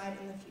my side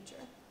in the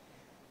future.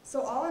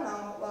 So all in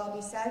all, while I'll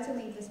be sad to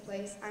leave this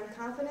place, I'm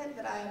confident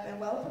that I have been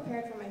well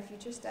prepared for my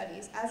future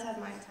studies, as have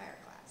my entire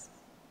class.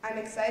 I'm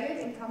excited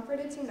and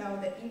comforted to know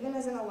that even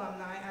as an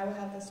alumni, I will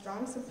have the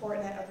strong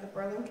support net of the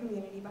Berlin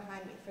community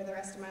behind me for the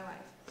rest of my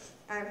life.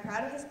 I am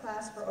proud of this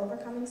class for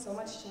overcoming so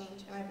much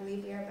change, and I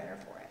believe we are better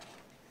for it.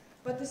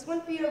 But this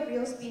wouldn't be a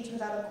real speech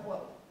without a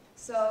quote.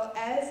 So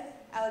as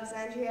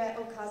Alexandria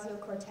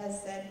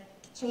Ocasio-Cortez said,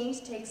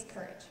 change takes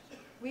courage.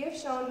 We have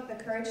shown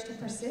the courage to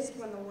persist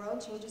when the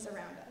world changes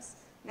around us.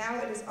 Now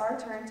it is our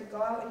turn to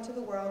go out into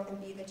the world and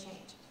be the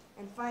change.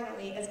 And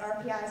finally, as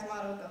RPI's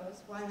motto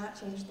goes, why not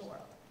change the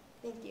world?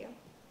 Thank you.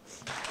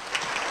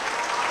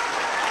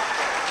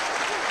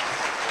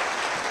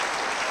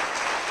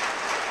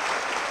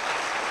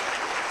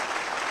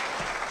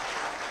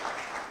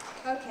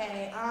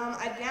 Okay,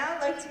 I'd now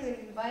like to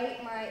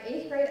invite my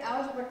 8th grade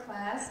algebra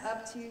class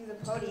up to the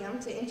podium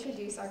to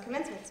introduce our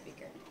commencement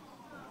speaker.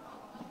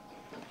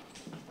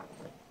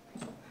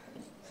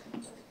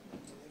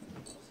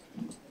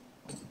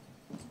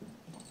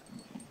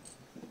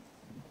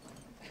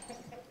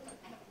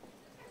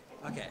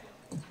 Okay,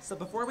 so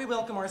before we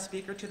welcome our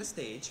speaker to the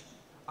stage,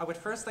 I would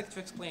first like to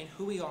explain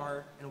who we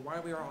are and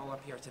why we are all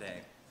up here today.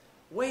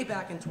 Way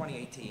back in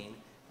 2018,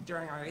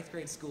 during our 8th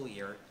grade school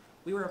year,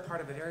 we were a part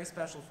of a very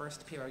special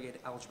first period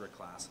algebra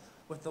class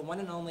with the one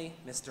and only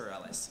Mr.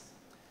 Ellis.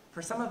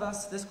 For some of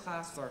us, this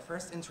class was our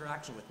first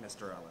interaction with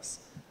Mr. Ellis.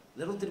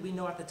 Little did we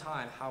know at the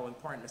time how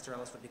important Mr.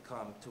 Ellis would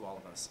become to all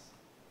of us.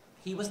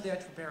 He was there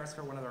to prepare us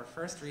for one of our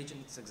first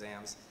Regents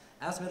exams.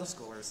 As middle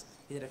schoolers,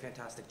 he did a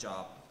fantastic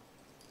job.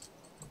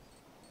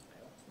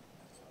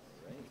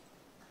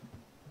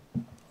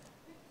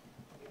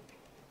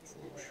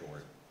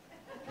 Short.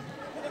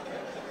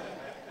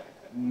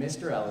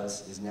 Mr.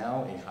 Ellis is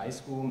now a high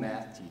school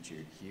math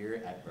teacher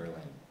here at Berlin.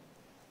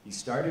 He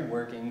started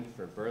working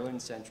for Berlin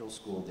Central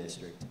School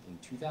District in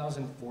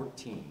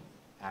 2014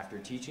 after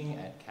teaching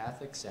at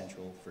Catholic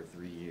Central for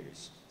 3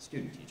 years,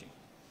 student teaching.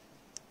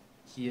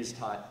 He has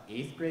taught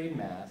 8th grade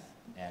math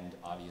and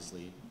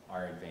obviously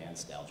our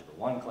advanced Algebra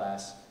 1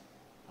 class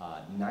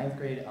ninth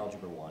grade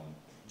Algebra 1,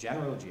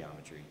 General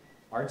Geometry,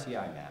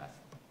 RTI Math,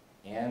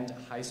 and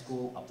high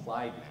school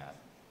applied math,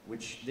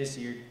 which this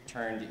year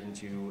turned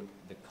into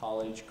the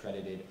college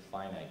credited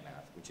finite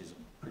math, which is a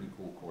pretty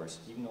cool course,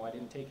 even though I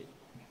didn't take it.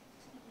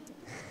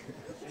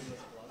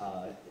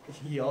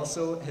 He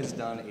also has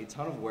done a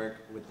ton of work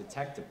with the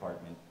tech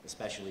department,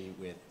 especially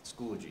with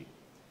Schoology.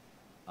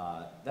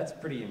 That's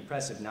pretty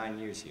impressive 9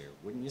 years here,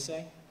 wouldn't you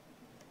say?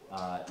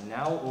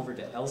 Now over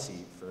to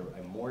Elsie for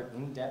a more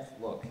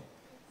in-depth look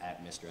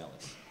at Mr.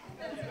 Ellis.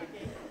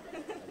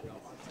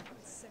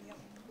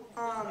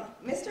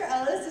 Mr.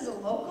 Ellis is a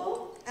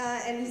local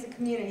and he's a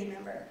community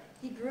member.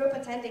 He grew up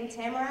attending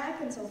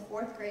Tamarack until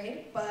 4th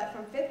grade, but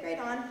from 5th grade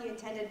on he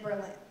attended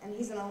Berlin, and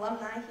he's an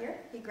alumni here.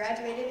 He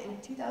graduated in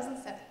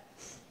 2007.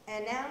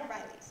 And now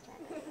Riley's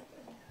turn.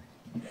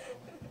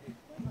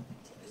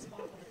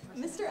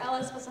 Mr.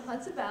 Ellis was at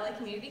Hudson Valley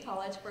Community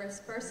College for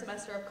his first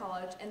semester of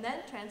college and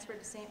then transferred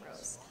to St.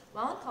 Rose.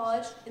 While in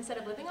college, instead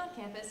of living on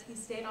campus, he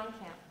stayed on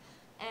camp.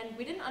 And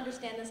we didn't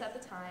understand this at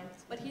the time,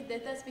 but he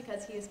did this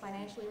because he is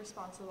financially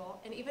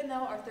responsible. And even though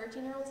our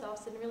 13-year-old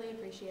selves didn't really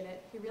appreciate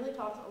it, he really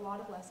taught a lot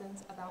of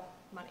lessons about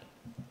money.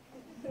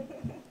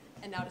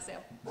 And now to Sam.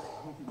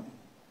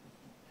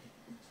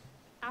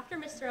 After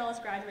Mr. Ellis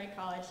graduated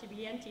college, he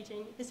began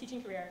his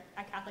teaching career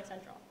at Catholic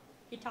Central.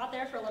 He taught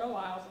there for a little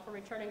while before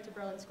returning to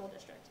Berlin School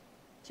District.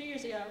 2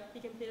 years ago,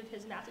 he completed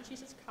his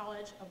Massachusetts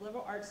College of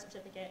Liberal Arts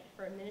Certificate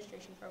for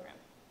Administration program.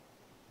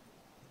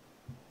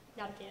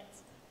 Now to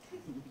Cadence.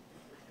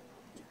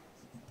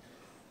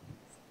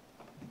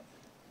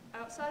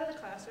 Outside of the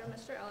classroom,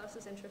 Mr. Ellis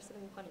is interested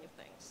in plenty of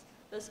things.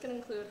 This can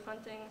include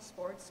hunting,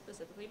 sports,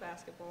 specifically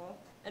basketball,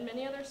 and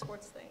many other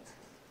sports things.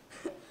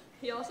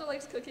 He also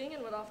likes cooking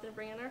and would often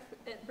bring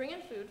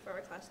in food for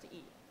our class to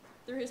eat.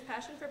 Through his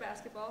passion for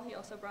basketball, he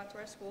also brought to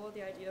our school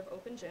the idea of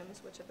open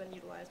gyms, which have been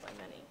utilized by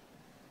many.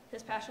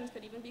 His passions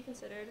could even be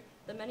considered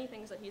the many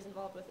things that he's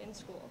involved with in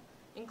school,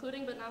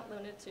 including but not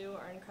limited to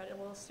our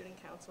incredible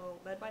student council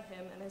led by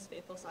him and his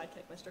faithful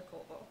sidekick, Mr.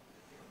 Colville.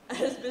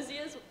 As busy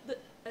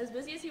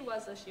as he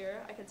was this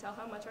year, I could tell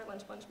how much our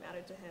lunch bunch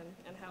mattered to him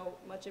and how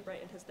much it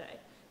brightened his day.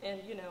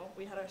 And, you know,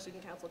 we had our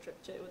student council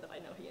trip, too, that I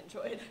know he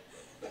enjoyed.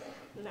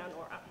 Now,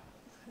 Nora.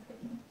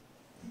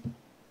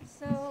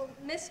 So,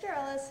 Mr.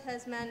 Ellis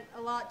has meant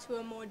a lot to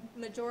a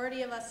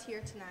majority of us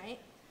here tonight.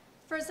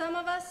 For some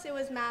of us, it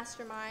was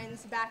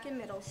masterminds back in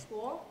middle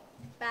school,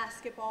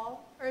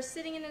 basketball, or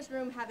sitting in his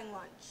room having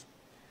lunch.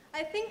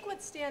 I think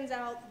what stands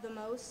out the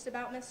most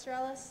about Mr.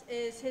 Ellis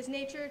is his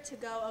nature to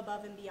go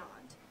above and beyond.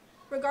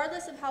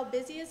 Regardless of how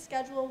busy his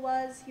schedule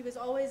was, he was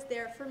always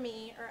there for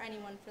me, or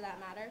anyone for that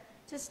matter,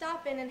 to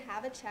stop in and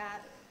have a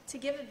chat, to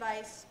give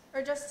advice,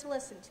 or just to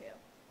listen to.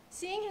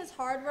 Seeing his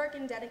hard work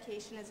and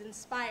dedication is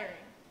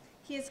inspiring.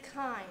 He is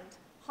kind,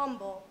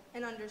 humble,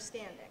 and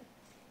understanding.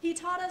 He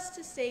taught us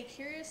to stay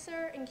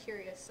curiouser and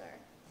curiouser,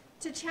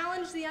 to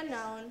challenge the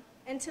unknown,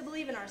 and to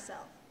believe in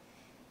ourselves.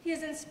 He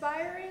is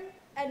inspiring,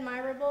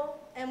 admirable,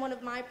 and one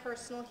of my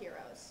personal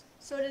heroes.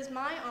 So it is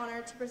my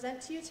honor to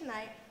present to you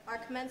tonight our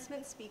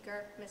commencement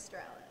speaker, Mr.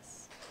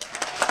 Ellis.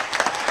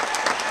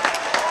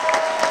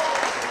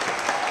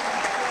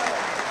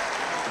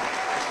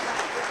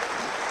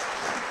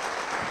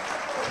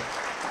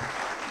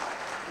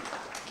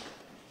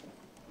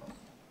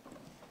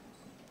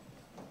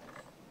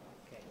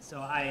 Okay, so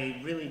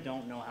I really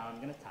don't know how I'm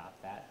going to top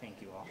that.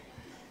 Thank you all.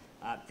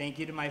 Thank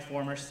you to my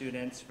former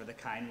students for the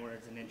kind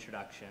words and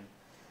introduction.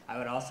 I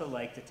would also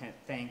like to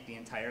thank the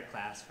entire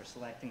class for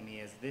selecting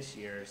me as this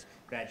year's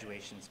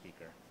graduation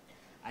speaker.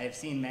 I have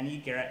seen many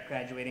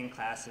graduating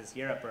classes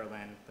here at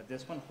Berlin, but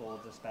this one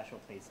holds a special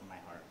place in my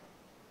heart.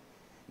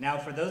 Now,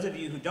 for those of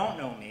you who don't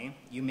know me,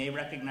 you may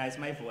recognize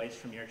my voice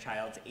from your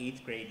child's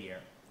 8th grade year.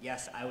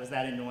 Yes, I was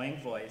that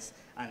annoying voice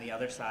on the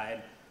other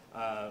side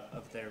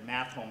of their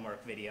math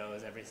homework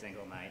videos every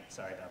single night.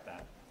 Sorry about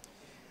that.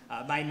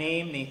 My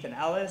name, Nathan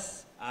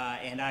Ellis,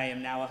 and I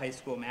am now a high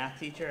school math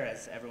teacher,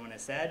 as everyone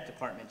has said,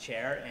 department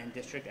chair, and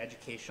district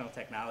educational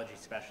technology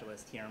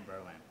specialist here in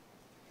Berlin.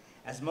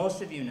 As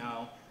most of you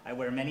know, I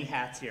wear many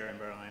hats here in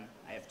Berlin.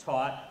 I have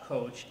taught,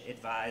 coached,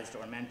 advised,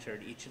 or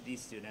mentored each of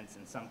these students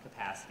in some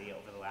capacity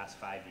over the last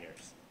 5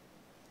 years.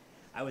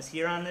 I was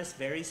here on this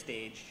very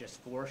stage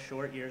just 4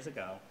 short years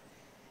ago,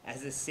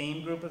 as this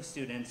same group of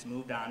students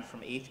moved on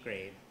from 8th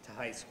grade to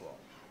high school.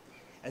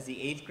 As the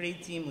 8th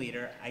grade team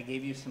leader, I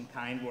gave you some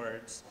kind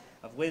words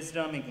of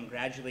wisdom and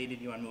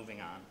congratulated you on moving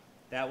on.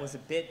 That was a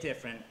bit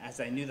different, as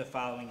I knew the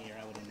following year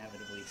I would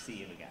inevitably see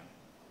you again.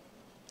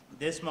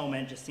 This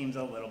moment just seems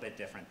a little bit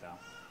different, though.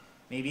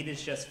 Maybe it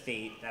is just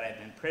fate that I've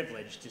been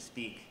privileged to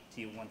speak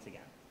to you once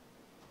again.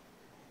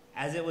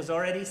 As it was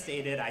already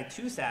stated, I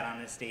too sat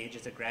on this stage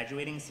as a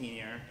graduating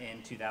senior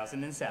in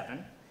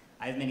 2007.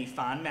 I have many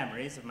fond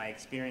memories of my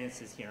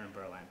experiences here in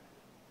Berlin.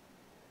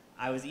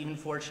 I was even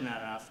fortunate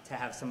enough to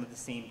have some of the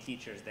same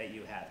teachers that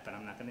you had, but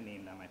I'm not going to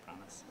name them, I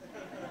promise.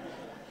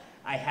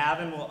 I have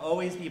and will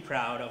always be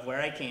proud of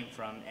where I came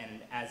from,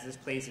 and as this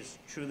place has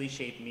truly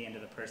shaped me into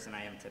the person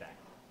I am today.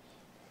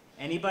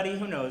 Anybody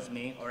who knows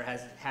me or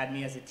has had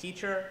me as a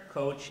teacher,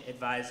 coach,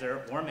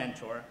 advisor, or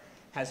mentor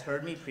has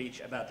heard me preach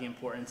about the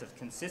importance of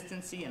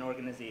consistency and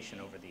organization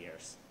over the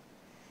years.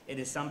 It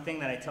is something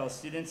that I tell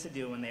students to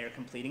do when they are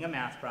completing a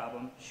math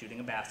problem,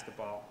 shooting a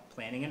basketball,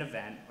 planning an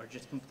event, or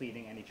just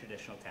completing any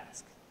traditional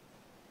task.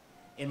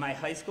 In my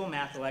high school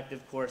math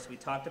elective course, we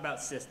talked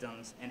about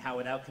systems and how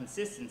without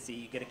consistency,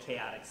 you get a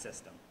chaotic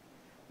system.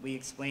 We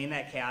explained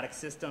that chaotic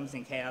systems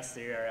and chaos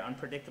theory are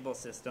unpredictable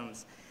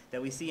systems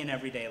that we see in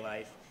everyday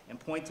life and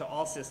point to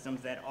all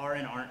systems that are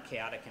and aren't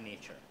chaotic in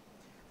nature.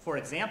 For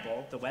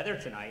example, the weather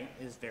tonight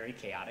is very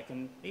chaotic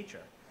in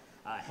nature.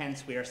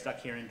 Hence, we are stuck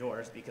here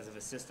indoors because of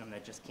a system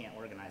that just can't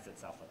organize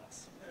itself with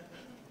us.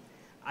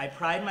 I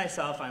pride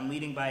myself on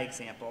leading by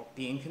example,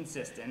 being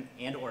consistent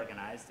and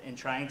organized, and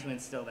trying to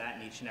instill that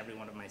in each and every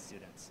one of my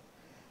students.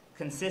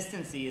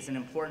 Consistency is an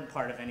important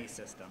part of any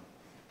system.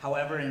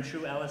 However, in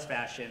true Ellis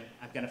fashion,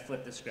 I'm going to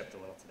flip the script a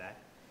little today.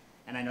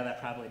 And I know that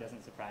probably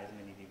doesn't surprise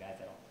many of you guys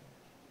at all.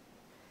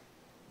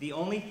 The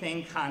only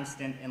thing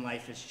constant in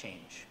life is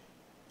change.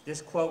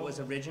 This quote was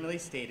originally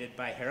stated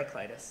by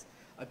Heraclitus,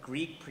 a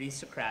Greek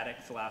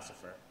pre-Socratic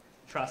philosopher.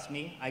 Trust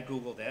me, I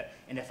Googled it,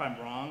 and if I'm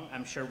wrong,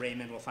 I'm sure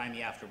Raymond will find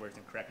me afterwards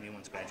and correct me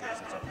once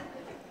graduation's over.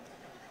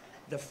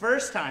 The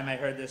first time I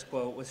heard this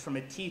quote was from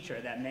a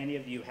teacher that many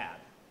of you had,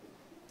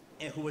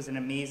 and who was an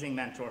amazing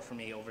mentor for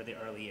me over the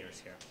early years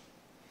here.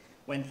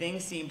 When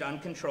things seemed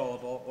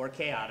uncontrollable or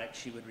chaotic,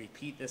 she would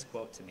repeat this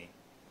quote to me.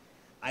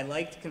 I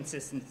liked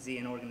consistency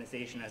and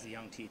organization as a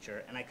young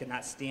teacher, and I could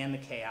not stand the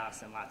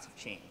chaos and lots of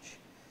change.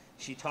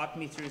 She talked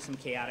me through some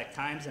chaotic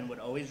times and would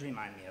always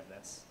remind me of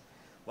this.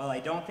 While I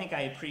don't think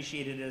I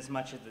appreciated it as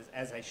much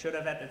as I should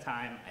have at the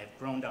time, I've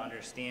grown to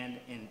understand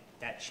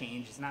that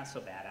change is not so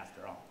bad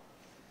after all.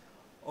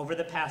 Over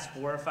the past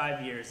 4 or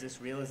 5 years, this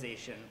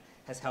realization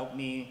has helped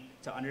me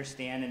to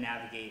understand and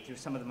navigate through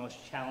some of the most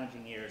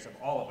challenging years of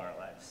all of our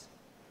lives.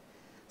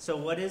 So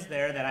what is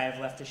there that I have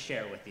left to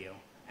share with you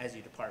as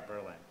you depart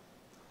Berlin?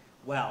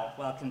 Well,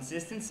 while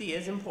consistency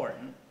is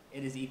important,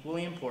 it is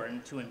equally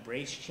important to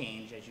embrace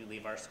change as you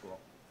leave our school.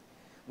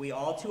 We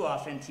all too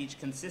often teach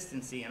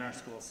consistency in our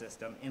school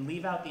system and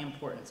leave out the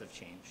importance of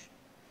change.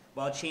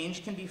 While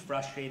change can be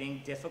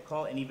frustrating,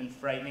 difficult, and even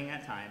frightening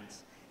at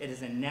times, it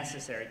is a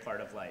necessary part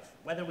of life,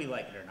 whether we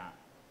like it or not.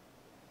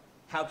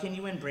 How can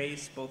you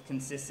embrace both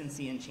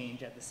consistency and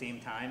change at the same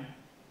time?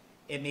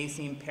 It may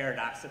seem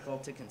paradoxical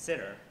to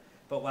consider,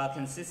 but while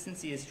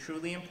consistency is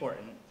truly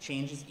important,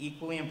 change is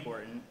equally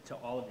important to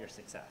all of your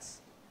success.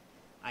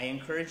 I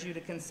encourage you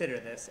to consider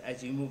this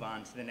as you move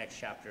on to the next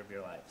chapter of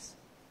your lives.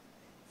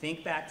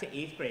 Think back to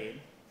 8th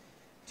grade,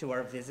 to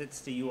our visits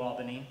to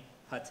UAlbany,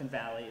 Hudson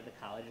Valley, the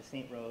College of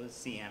St. Rose,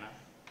 Siena,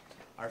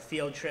 our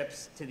field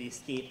trips to the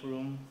escape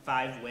room,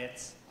 5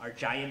 Wits, our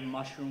giant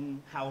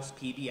mushroom house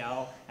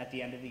PBL at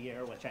the end of the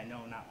year, which I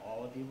know not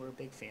all of you were a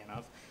big fan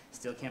of.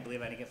 Still can't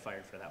believe I didn't get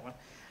fired for that one.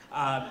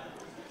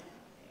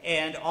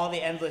 And all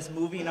the endless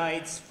movie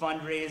nights,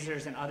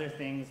 fundraisers, and other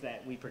things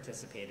that we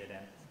participated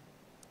in.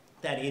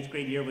 That 8th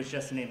grade year was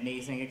just an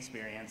amazing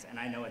experience, and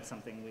I know it's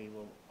something we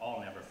will all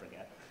never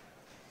forget.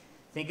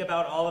 Think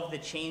about all of the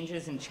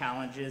changes and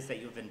challenges that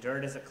you've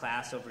endured as a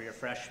class over your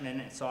freshman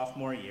and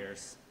sophomore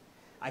years.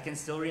 I can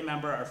still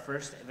remember our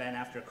first event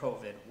after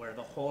COVID, where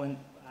the whole,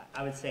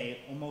 I would say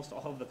almost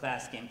all of the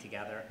class came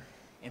together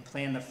and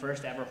planned the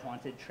first ever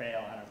haunted trail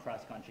on our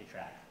cross-country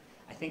track.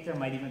 I think there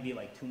might even be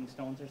like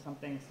tombstones or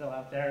something still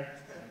out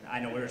there. I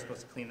know we were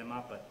supposed to clean them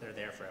up, but they're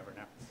there forever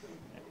now.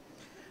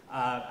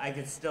 I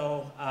could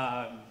still,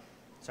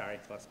 sorry,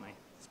 lost my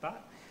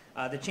spot.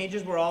 The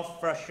changes were all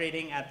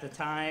frustrating at the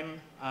time,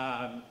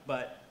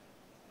 but,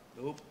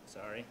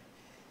 sorry.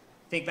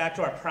 Think back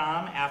to our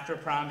prom, after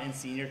prom, and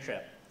senior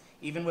trip.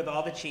 Even with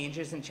all the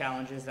changes and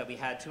challenges that we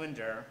had to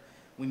endure,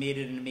 we made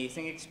it an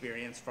amazing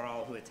experience for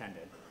all who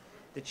attended.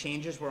 The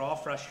changes were all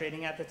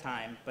frustrating at the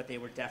time, but they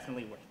were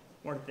definitely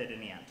worth it in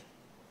the end.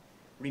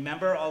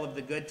 Remember all of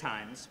the good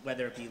times,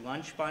 whether it be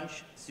lunch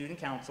bunch, student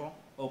council,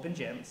 open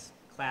gyms,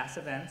 class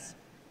events,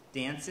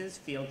 dances,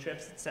 field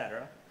trips,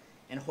 etc.,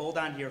 and hold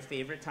on to your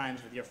favorite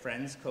times with your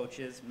friends,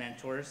 coaches,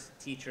 mentors,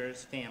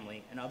 teachers,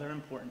 family, and other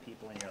important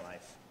people in your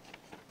life.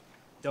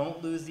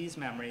 Don't lose these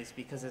memories,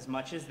 because as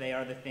much as they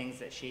are the things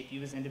that shape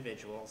you as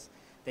individuals,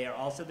 they are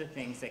also the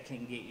things that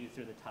can get you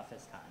through the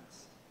toughest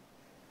times.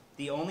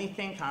 The only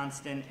thing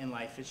constant in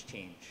life is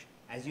change.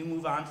 As you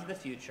move on to the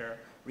future,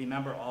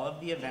 remember all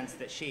of the events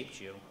that shaped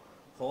you,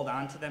 hold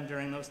on to them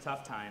during those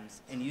tough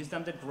times, and use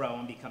them to grow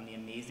and become the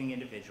amazing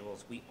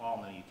individuals we all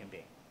know you can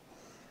be.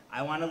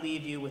 I want to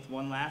leave you with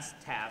one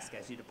last task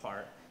as you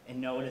depart,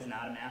 and no, it is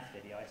not a math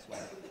video, I swear,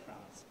 I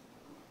promise.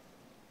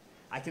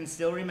 I can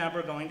still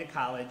remember going to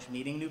college,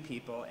 meeting new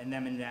people, and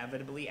them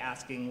inevitably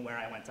asking where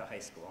I went to high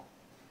school.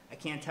 I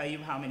can't tell you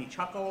how many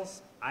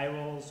chuckles, eye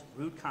rolls,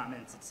 rude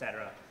comments,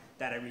 etc.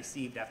 that I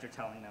received after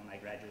telling them I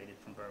graduated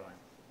from Berlin.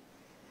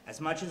 As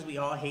much as we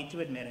all hate to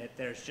admit it,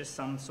 there's just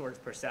some sort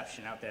of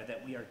perception out there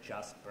that we are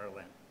just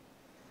Berlin.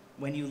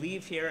 When you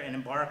leave here and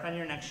embark on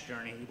your next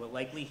journey, you will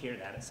likely hear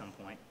that at some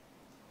point.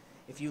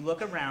 If you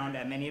look around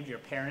at many of your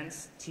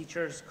parents,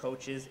 teachers,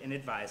 coaches, and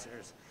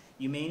advisors,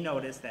 you may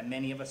notice that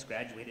many of us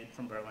graduated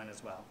from Berlin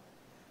as well.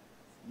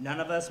 None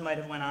of us might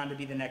have went on to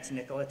be the next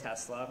Nikola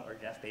Tesla or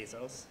Jeff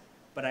Bezos,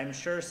 but I'm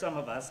sure some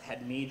of us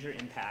had major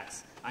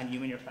impacts on you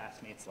and your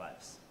classmates'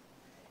 lives.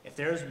 If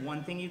there is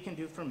one thing you can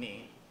do for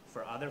me,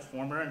 for other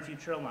former and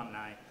future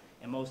alumni,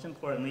 and most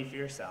importantly for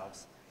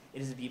yourselves,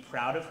 it is to be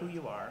proud of who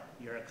you are,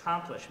 your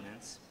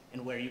accomplishments,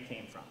 and where you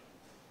came from.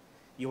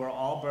 You are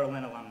all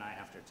Berlin alumni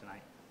after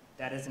tonight.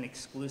 That is an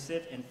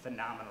exclusive and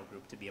phenomenal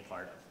group to be a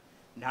part of.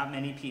 Not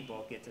many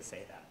people get to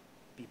say that.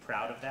 Be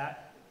proud of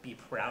that. Be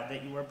proud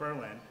that you are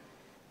Berlin.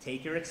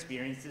 Take your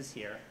experiences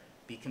here.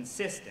 Be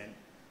consistent,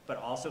 but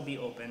also be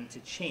open to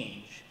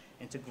change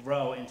and to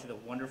grow into the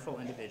wonderful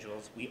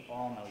individuals we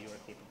all know you are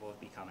capable of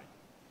becoming.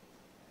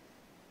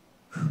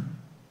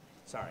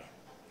 Sorry.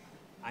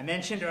 I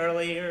mentioned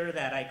earlier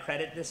that I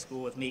credit this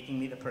school with making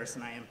me the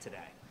person I am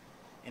today.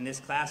 And this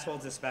class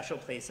holds a special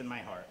place in my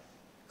heart.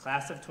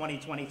 Class of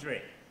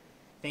 2023,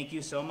 thank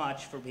you so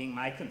much for being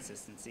my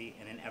consistency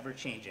in an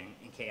ever-changing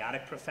and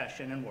chaotic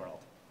profession and world.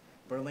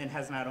 Berlin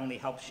has not only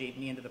helped shape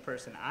me into the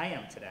person I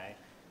am today,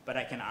 but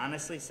I can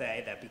honestly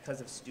say that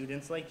because of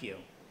students like you,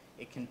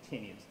 it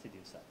continues to do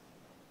so.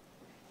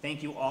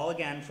 Thank you all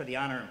again for the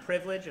honor and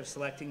privilege of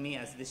selecting me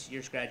as this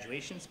year's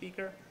graduation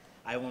speaker.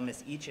 I will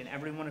miss each and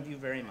every one of you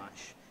very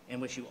much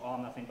and wish you all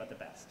nothing but the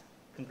best.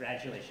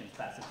 Congratulations,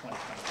 class of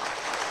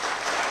 2023.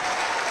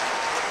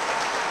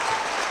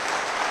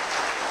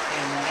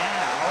 And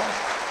now,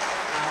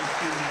 on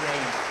to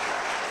Raymond.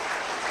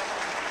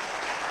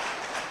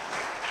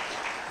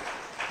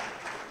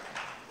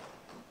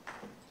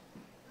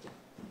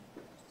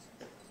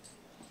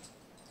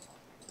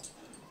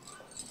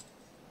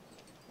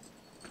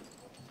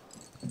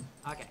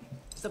 Okay,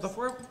 so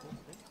before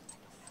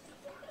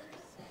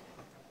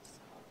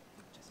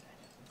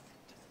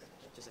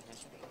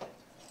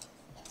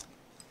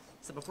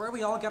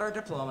we all get our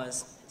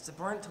diplomas, it's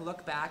important to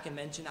look back and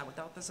mention that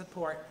without the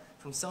support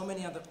from so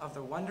many of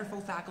the wonderful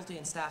faculty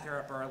and staff here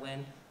at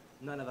Berlin,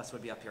 none of us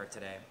would be up here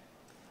today.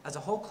 As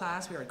a whole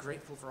class, we are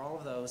grateful for all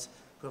of those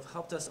who have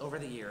helped us over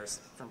the years,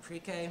 from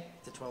pre-K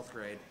to 12th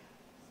grade.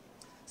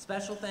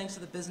 Special thanks to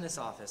the business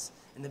office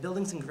and the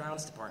buildings and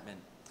grounds department,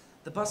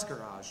 the bus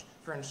garage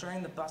for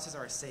ensuring the buses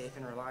are safe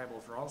and reliable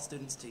for all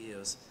students to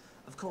use.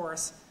 Of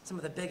course, some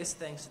of the biggest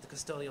thanks to the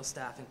custodial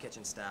staff and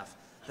kitchen staff.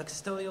 The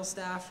custodial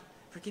staff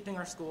for keeping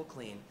our school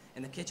clean,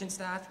 and the kitchen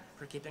staff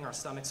for keeping our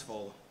stomachs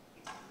full.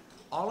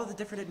 All of the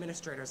different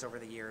administrators over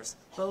the years,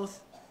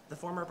 both the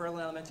former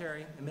Berlin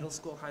Elementary and Middle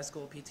School, High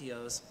School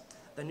PTOs,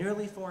 the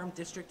newly formed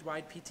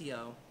district-wide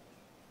PTO,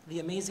 the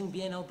amazing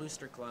BNL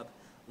Booster Club,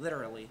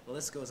 literally, the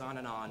list goes on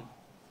and on.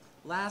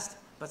 Last,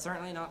 but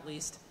certainly not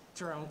least,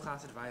 to our own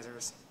class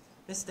advisors,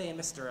 Miss Day and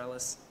Mr.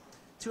 Ellis,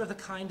 two of the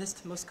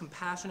kindest, most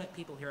compassionate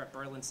people here at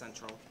Berlin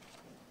Central.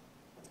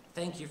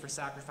 Thank you for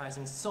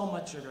sacrificing so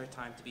much of your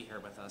time to be here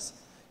with us.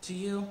 To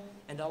you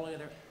and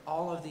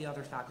all of the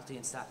other faculty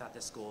and staff at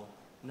this school,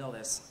 know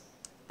this,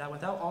 that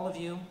without all of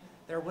you,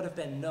 there would have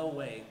been no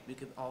way we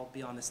could all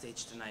be on the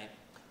stage tonight.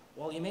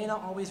 While you may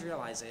not always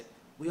realize it,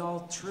 we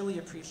all truly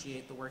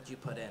appreciate the work you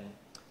put in.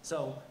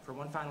 So, for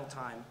one final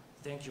time,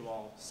 thank you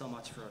all so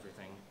much for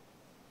everything.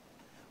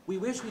 We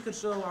wish we could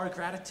show our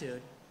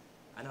gratitude.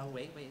 I know,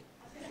 wait.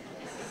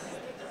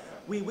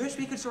 We wish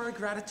we could show our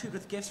gratitude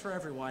with gifts for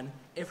everyone.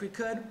 If we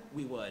could,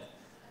 we would.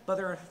 But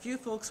there are a few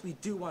folks we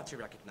do want to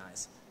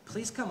recognize.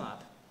 Please come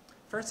up.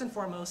 First and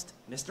foremost,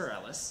 Mr.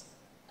 Ellis,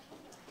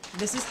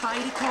 Mrs.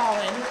 Heidi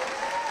Collin,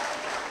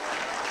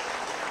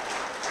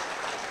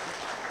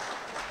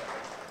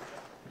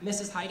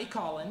 Mrs. Heidi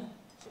Collin,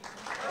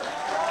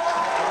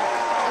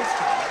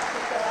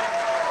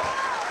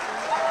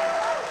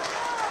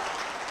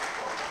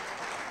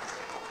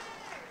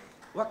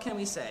 what can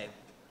we say?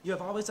 You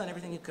have always done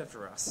everything you could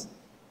for us.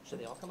 Should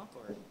they all come up,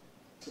 or?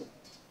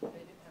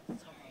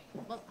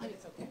 Well,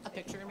 it's okay. A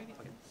picture, maybe?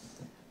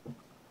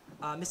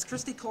 Okay. Miss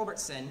Christy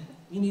Culbertson,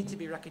 you need to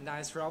be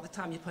recognized for all the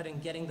time you put in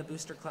getting the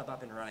Booster Club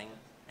up and running,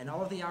 and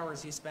all of the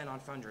hours you spent on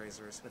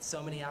fundraisers with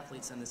so many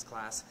athletes in this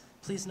class.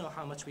 Please know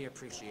how much we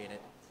appreciate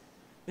it.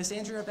 Miss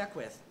Andrea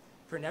Beckwith,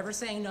 for never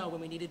saying no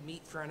when we needed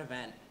meat for an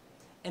event,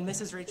 and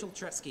Mrs. Rachel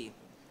Tretsky,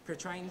 for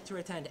trying to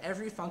attend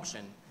every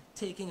function,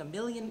 taking a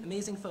million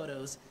amazing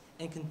photos,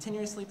 and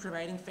continuously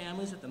providing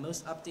families with the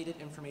most updated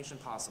information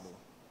possible.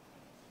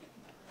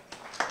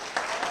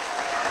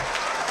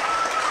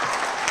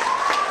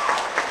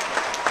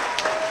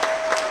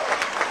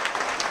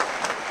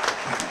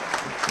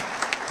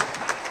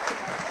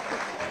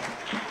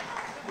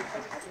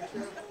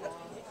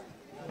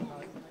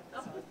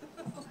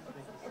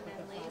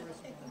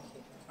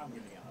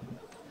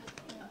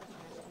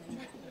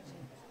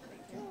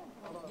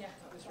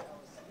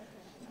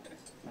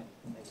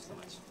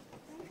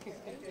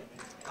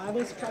 I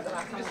was trying to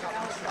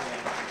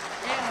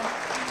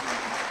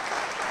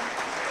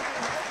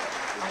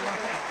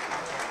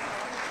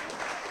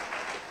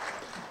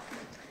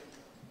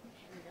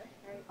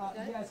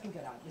you guys can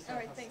get out. All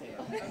right, thank you.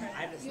 I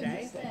have to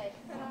stay? Stay.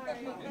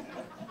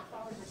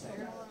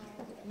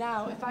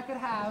 Now, if I could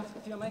have a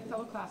few of my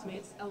fellow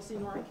classmates, Elsie,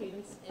 Nora,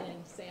 Cadence,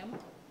 and Sam.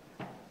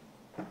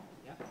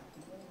 Yeah.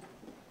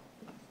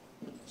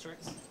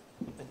 Shirts.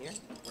 In here?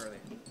 Where are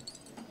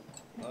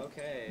they?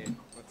 Okay,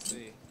 let's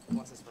see.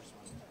 What's this first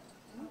one?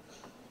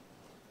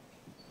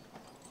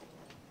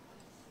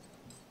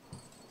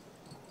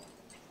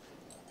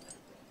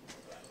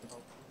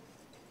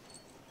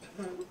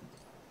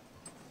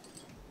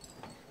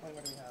 What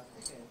do we have?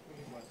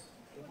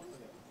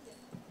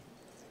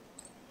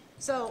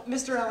 So,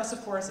 Mr. Ellis,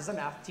 of course, is a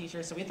math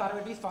teacher, so we thought it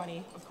would be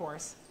funny, of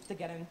course, to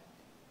get him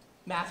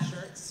math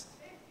shirts.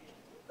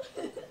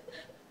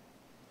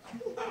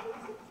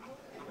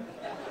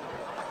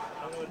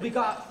 We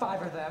got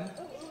 5 of them.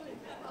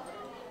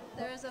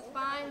 There is a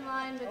fine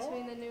line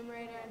between the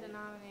numerator and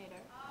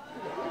denominator.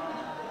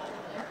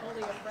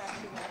 Only a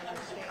fraction I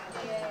understand.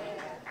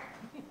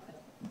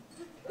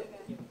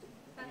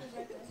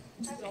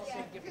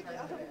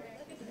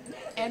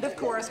 And of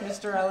course,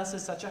 Mr. Ellis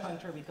is such a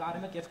hunter, we got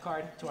him a gift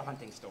card to a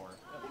hunting store.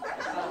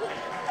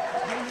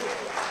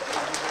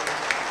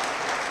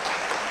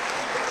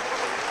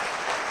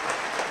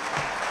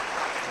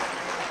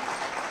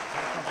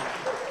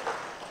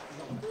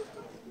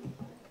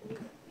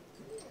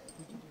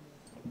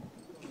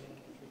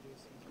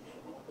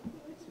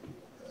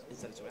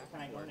 Can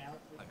I go now?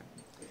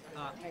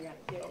 Hang on.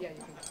 Yeah,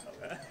 you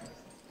can.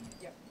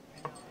 Yep.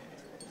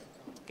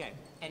 Okay,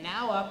 and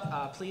now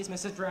up, please,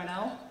 Mrs.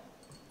 Brunel.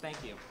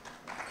 Thank you.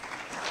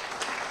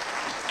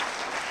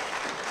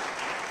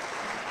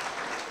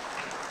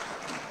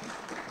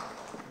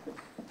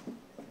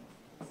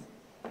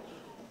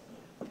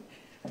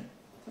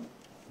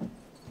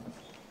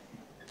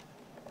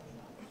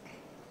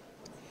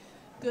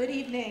 Good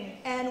evening,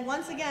 and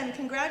once again,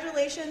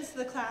 congratulations to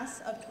the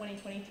class of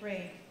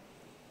 2023.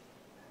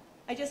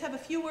 I just have a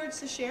few words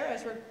to share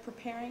as we're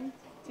preparing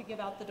to give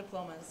out the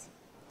diplomas.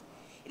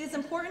 It is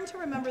important to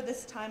remember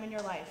this time in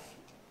your life,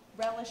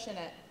 relish in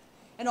it,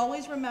 and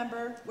always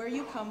remember where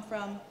you come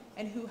from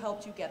and who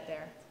helped you get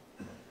there.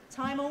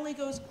 Time only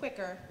goes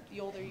quicker the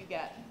older you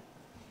get.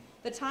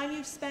 The time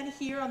you've spent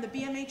here on the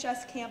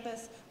BMHS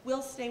campus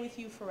will stay with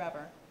you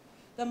forever.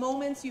 The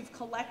moments you've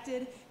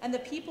collected and the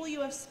people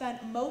you have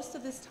spent most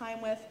of this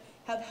time with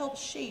have helped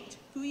shape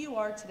who you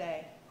are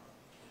today.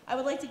 I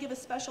would like to give a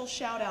special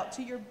shout out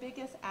to your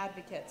biggest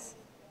advocates,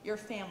 your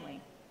family.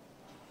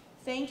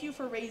 Thank you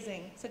for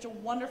raising such a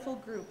wonderful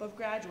group of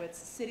graduates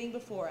sitting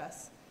before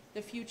us.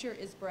 The future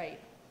is bright.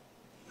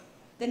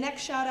 The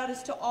next shout out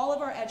is to all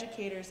of our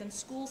educators and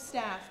school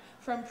staff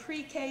from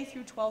pre-K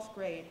through 12th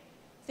grade.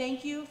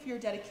 Thank you for your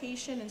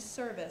dedication and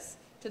service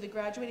to the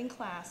graduating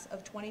class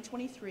of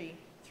 2023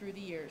 through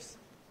the years.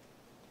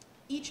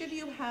 Each of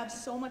you have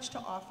so much to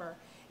offer,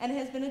 and it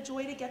has been a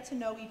joy to get to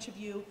know each of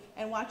you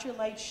and watch your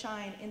light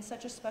shine in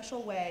such a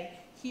special way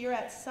here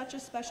at such a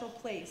special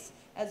place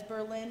as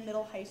Berlin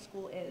Middle High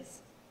School is.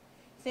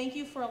 Thank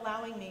you for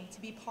allowing me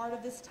to be part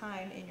of this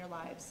time in your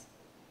lives.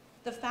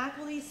 The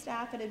faculty,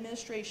 staff, and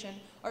administration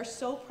are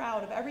so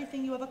proud of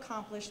everything you have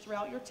accomplished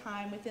throughout your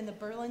time within the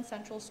Berlin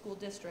Central School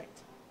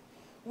District.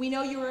 We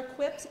know you are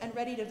equipped and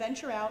ready to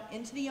venture out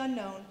into the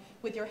unknown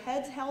with your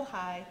heads held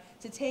high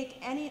to take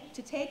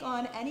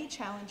on any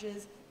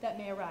challenges that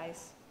may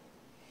arise.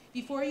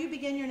 Before you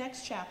begin your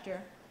next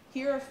chapter,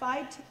 here are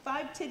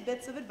five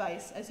tidbits of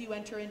advice as you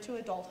enter into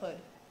adulthood.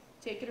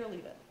 Take it or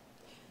leave it.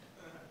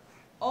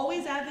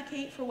 Always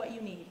advocate for what you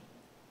need.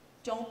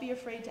 Don't be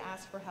afraid to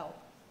ask for help.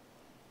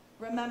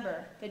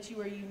 Remember that you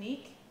are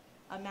unique,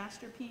 a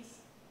masterpiece,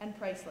 and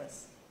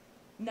priceless.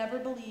 Never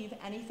believe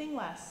anything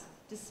less,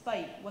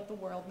 despite what the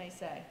world may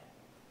say.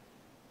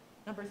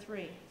 Number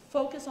 3,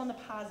 focus on the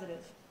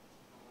positive.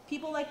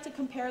 People like to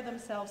compare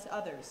themselves to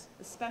others,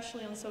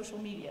 especially on social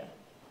media.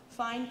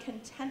 Find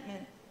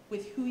contentment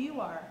with who you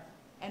are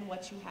and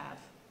what you have.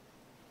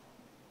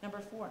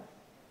 Number 4,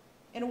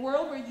 in a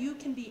world where you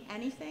can be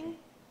anything,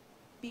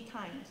 be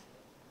kind.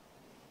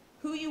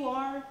 Who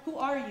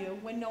are you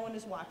when no one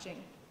is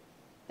watching?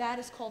 That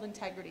is called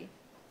integrity.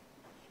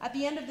 At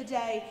the end of the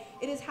day,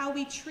 it is how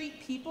we treat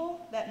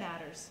people that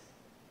matters.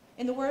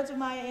 In the words of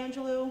Maya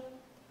Angelou,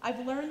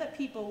 I've learned that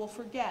people will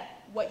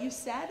forget what you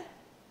said,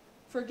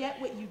 forget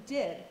what you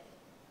did,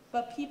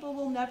 but people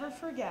will never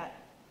forget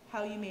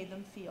how you made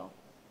them feel.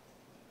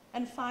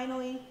 And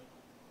finally,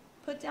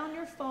 put down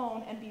your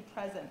phone and be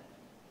present.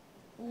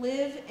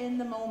 Live in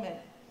the moment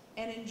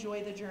and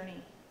enjoy the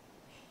journey.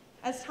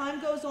 As time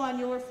goes on,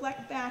 you'll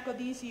reflect back on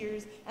these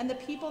years and the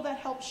people that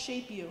helped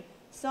shape you.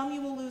 Some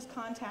you will lose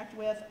contact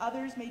with,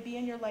 others may be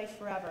in your life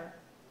forever.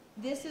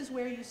 This is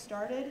where you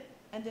started,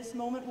 and this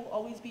moment will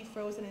always be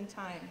frozen in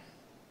time.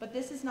 But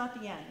this is not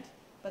the end,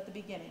 but the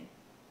beginning.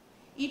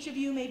 Each of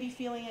you may be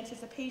feeling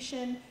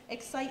anticipation,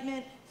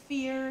 excitement,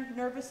 fear,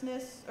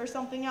 nervousness, or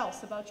something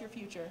else about your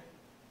future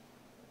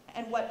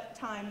and what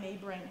time may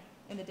bring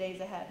in the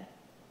days ahead.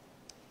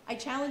 I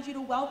challenge you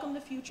to welcome the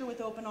future with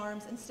open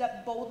arms and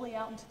step boldly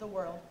out into the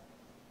world.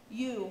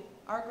 You,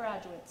 our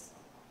graduates,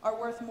 are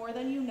worth more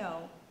than you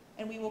know,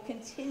 and we will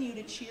continue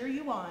to cheer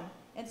you on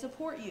and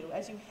support you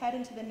as you head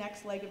into the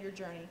next leg of your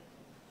journey.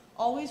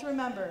 always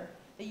remember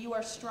that you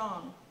are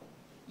strong,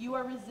 you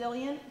are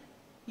resilient,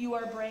 you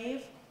are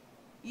brave,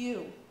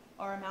 you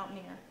are a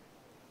mountaineer.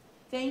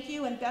 Thank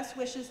you and best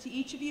wishes to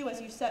each of you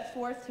as you set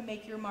forth to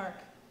make your mark.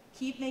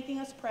 Keep making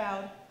us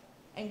proud,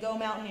 and go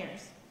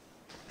Mountaineers.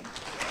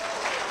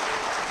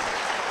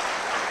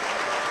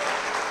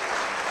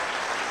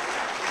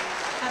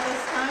 At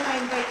this time, I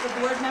invite the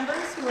board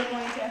members who are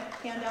going to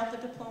hand out the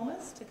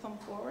diplomas to come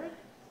forward.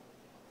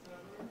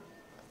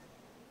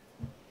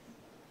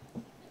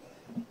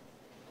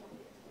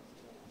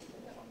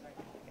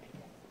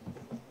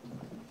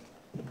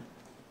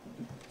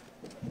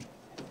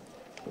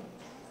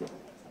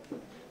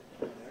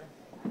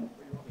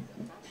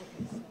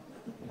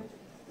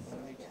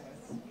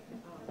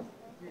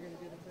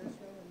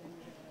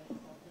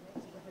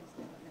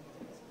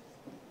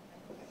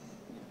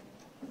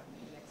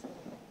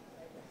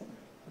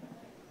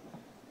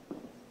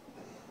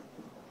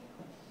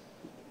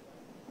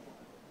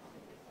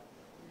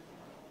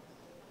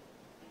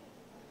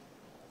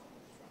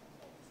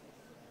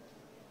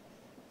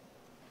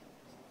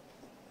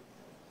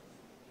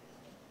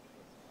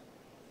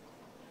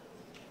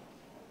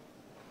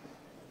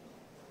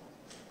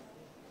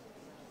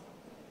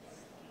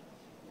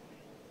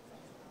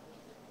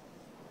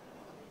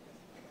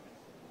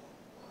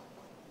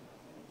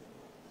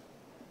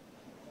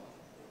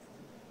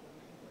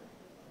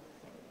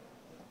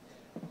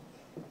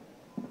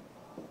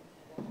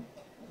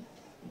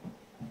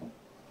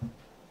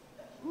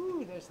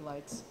 There's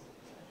lights.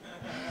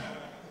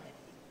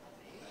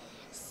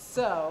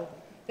 So,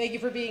 thank you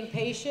for being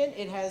patient.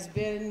 It has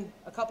been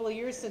a couple of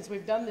years since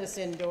we've done this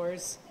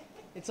indoors.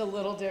 It's a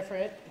little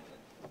different.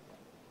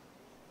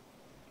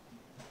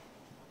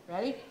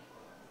 Ready?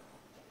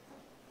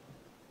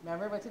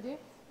 Remember what to do?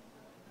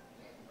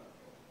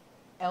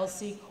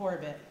 Elsie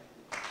Corbett.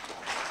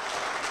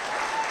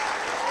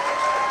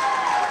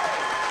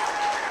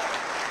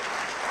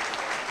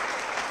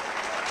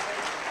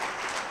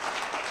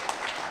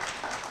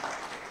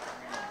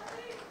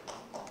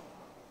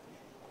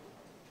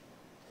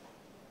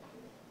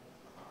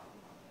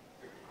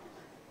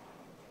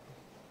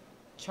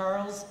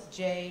 Charles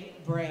J.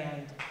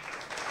 Brand.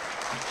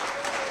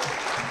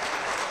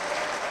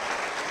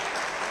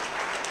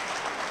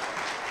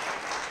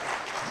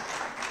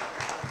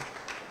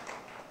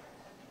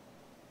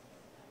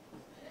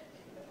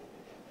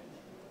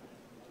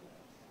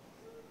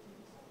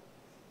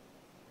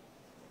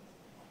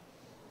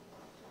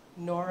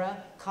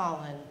 Nora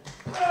Collin.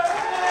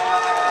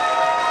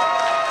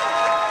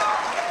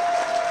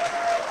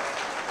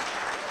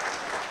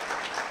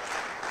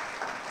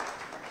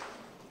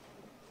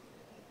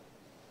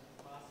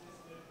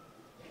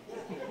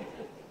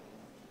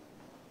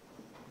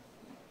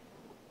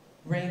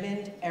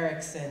 Raymond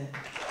Erickson.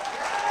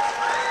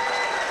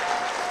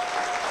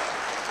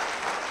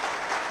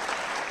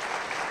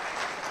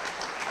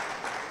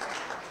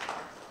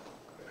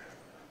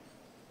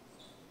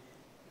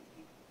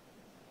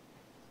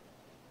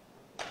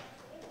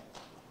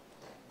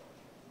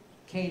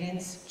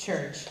 Cadence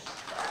Church.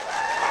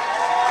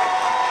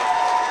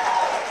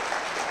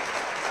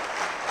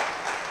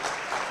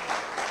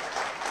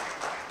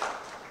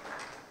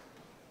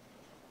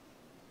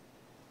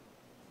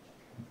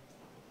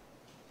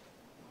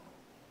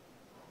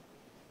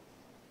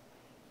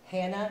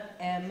 Hannah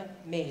M.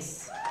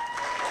 Mace.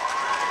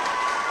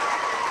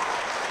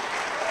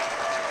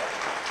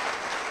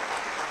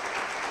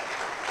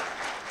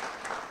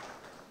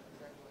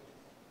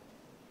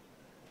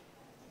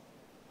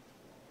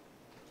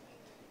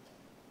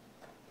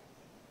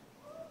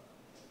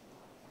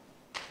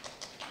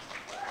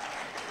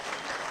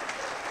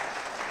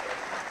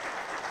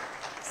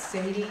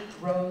 Sadie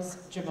Rose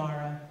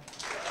Jamara.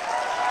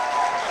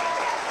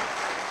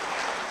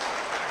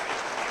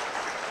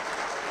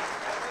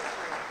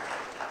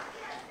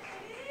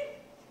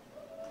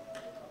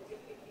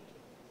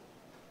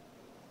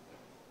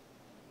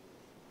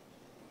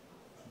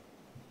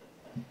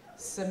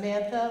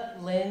 Samantha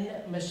Lynn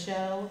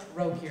Michelle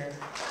Rokier.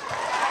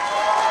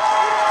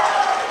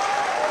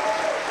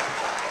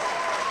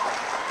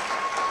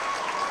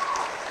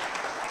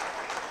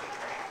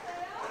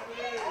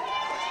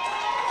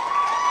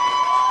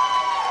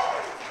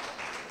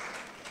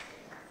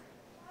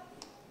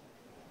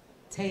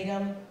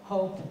 Tatum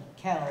Hope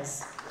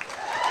Kells.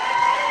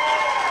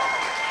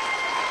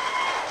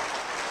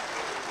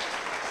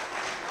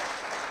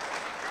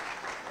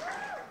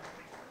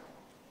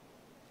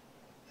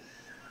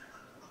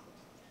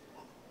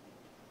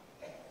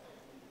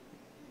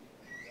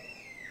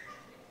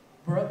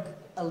 Brooke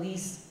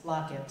Elise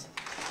Lockett.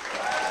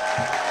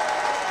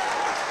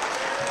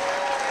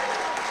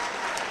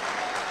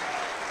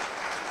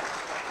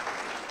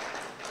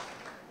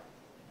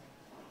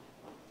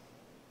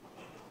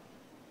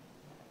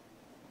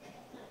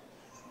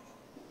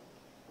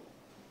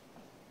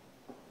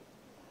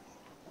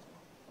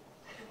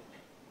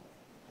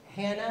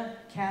 Hannah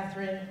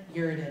Catherine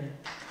Yurden.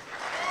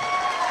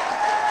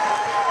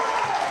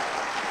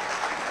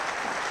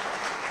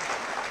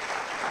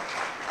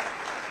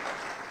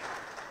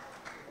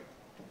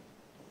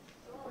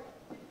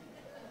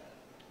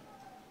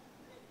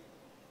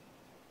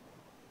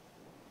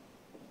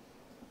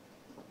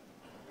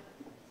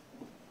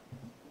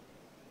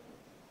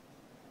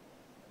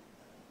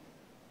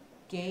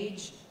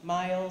 Gage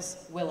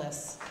Miles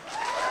Willis.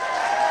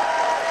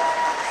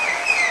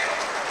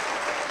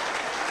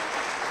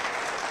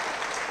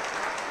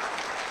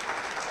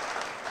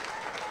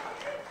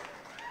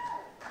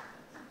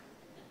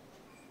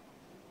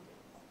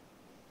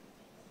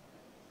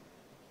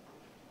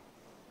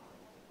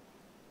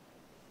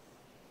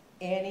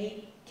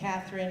 Annie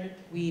Catherine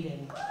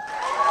Whedon.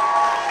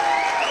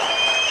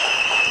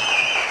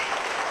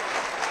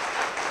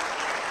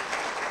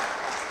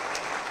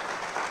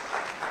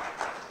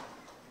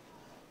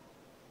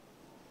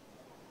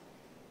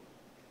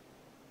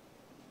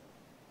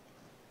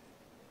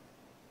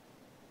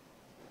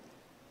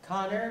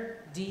 Connor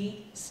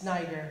D.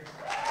 Snyder.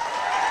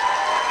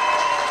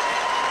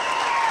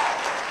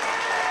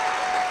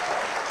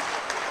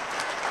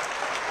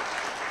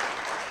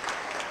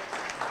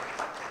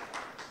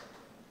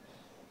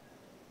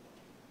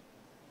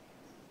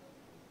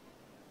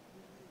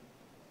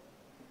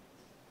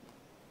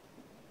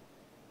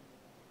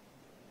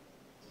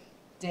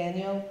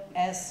 Daniel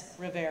S.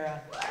 Rivera.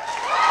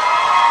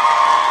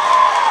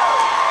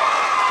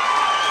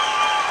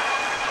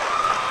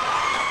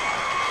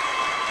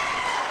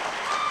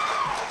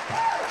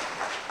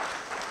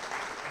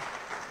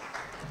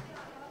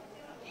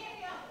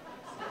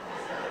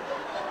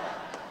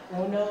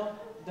 Uno,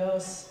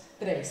 dos,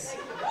 tres.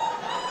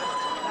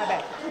 A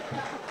ver.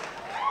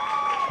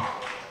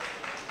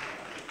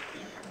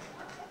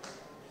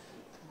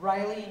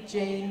 Riley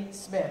Jane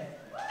Smith.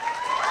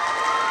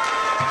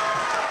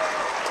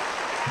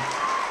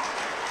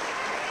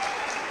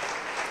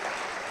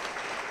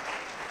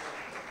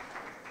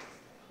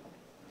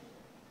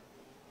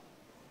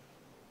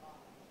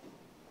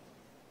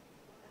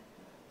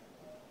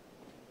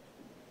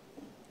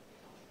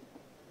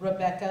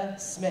 Rebecca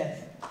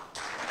Smith.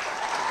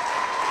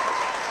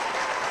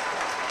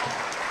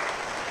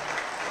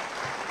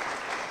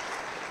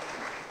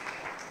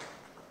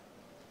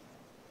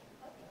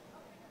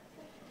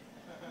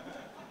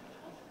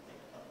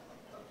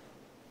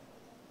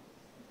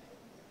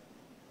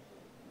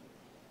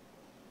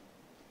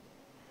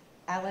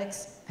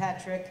 Alex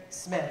Patrick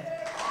Smith.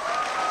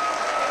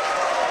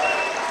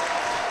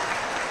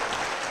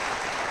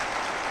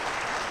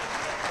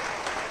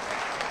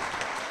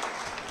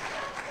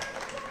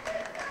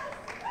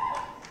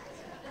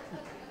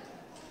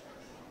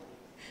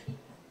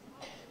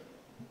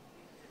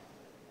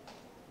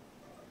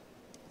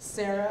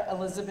 Sarah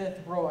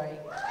Elizabeth Roy.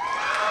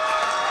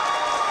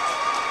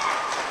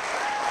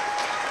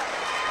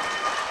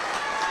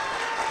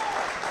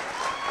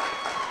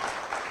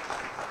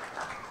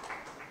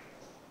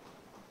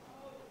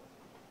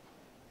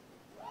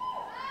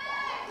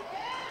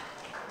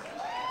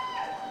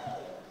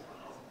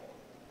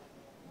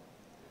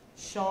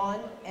 Sean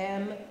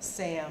M.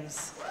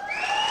 Sams.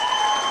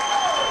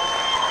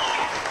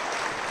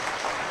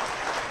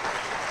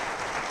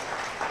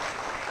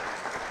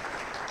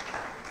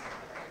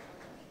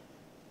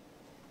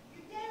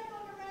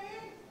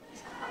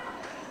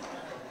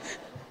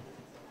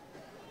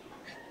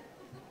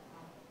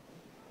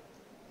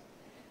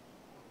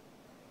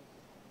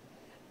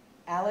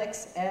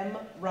 Alex M.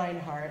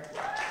 Reinhardt.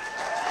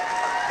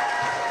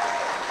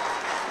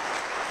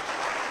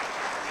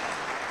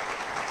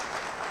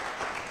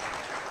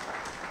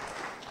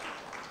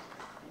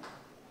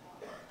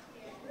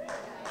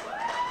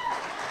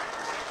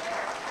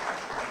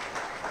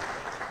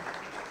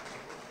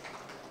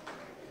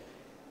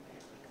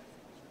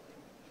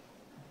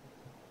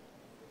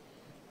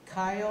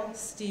 Kyle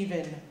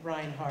Stephen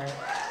Reinhardt.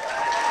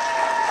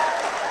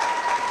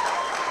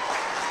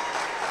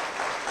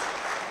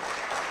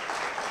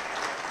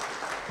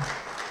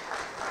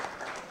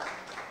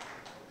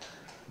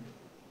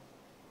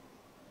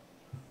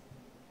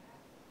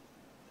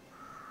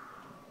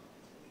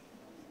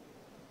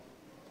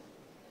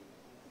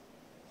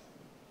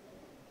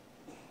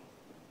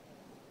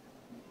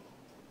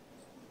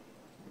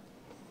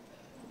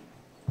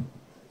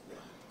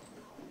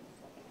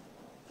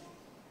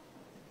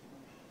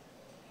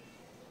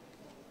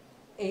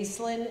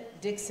 Aislinn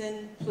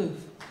Dixon Plouffe.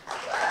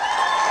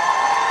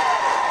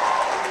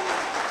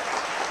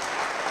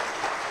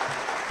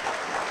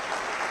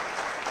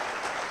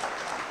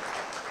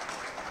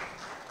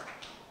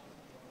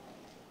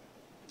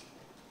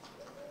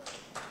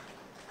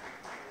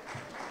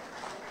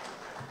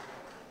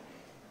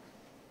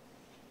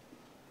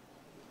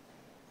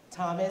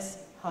 Thomas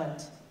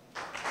Hunt.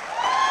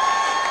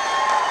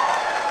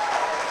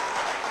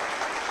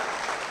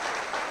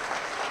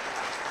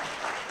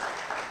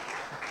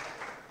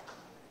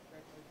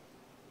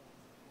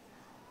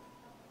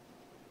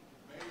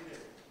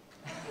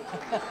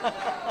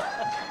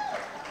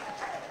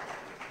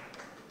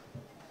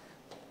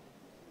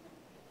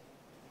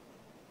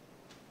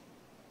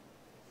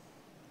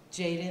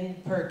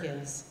 Jaden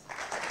Perkins.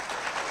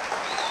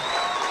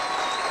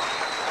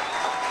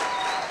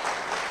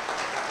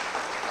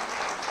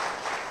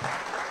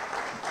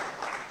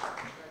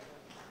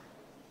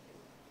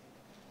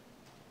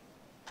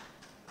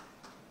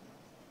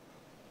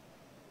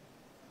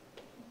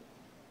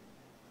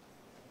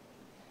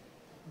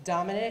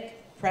 Dominic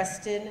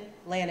Preston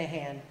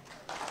Lanahan.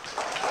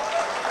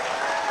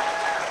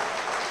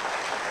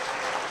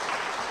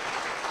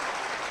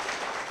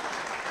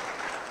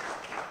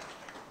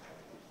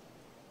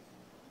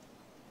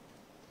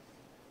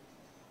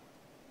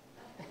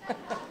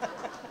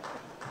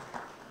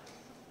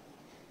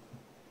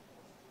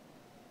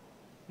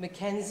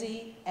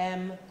 Mackenzie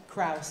M.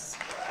 Kraus.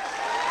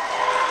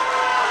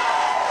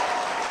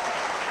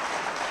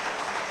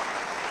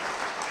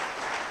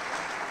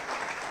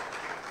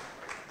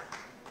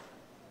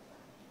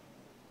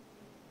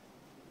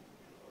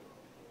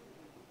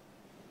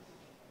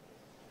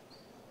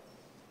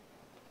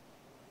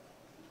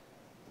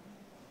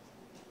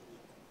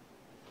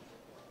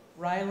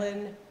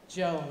 Rylan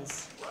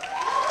Jones.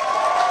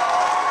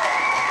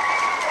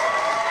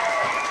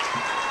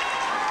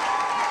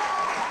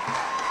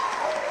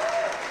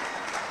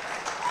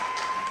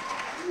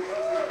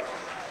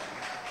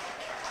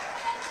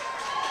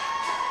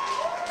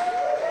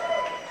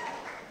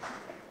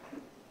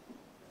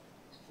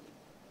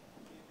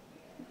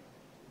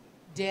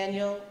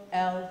 Daniel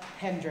L.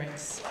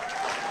 Hendricks.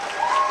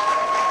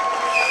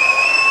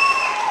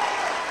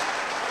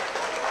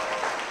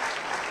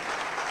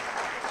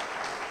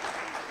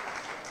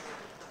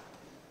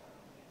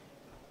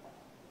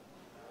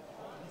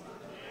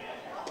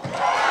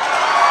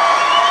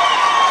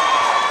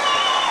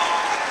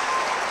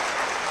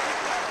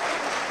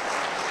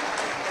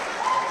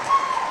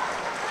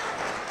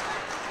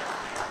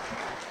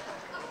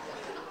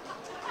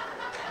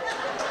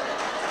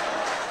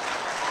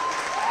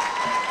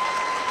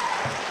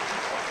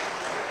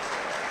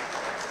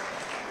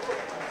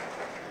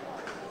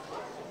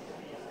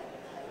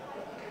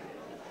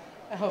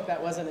 I hope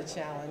that wasn't a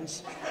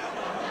challenge.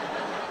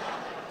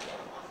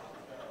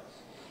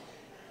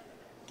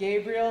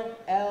 Gabriel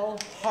L.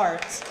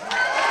 Hart.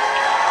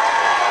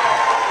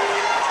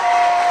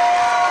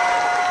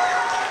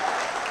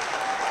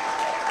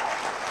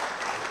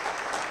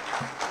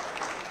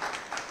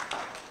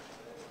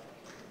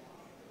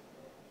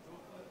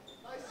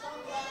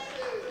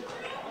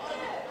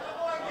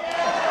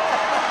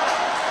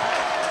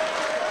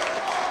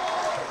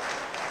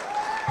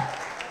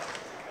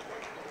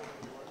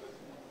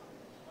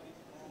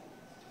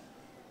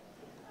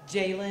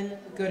 Jalen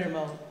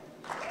Goodermo.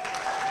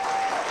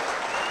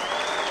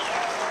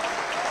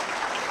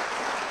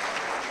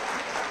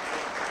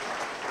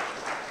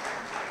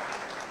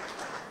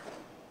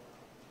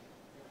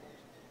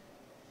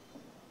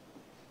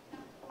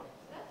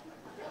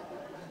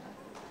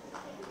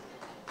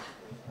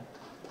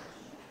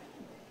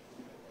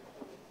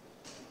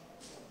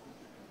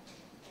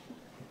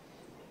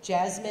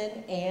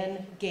 Jasmine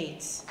Ann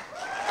Gates.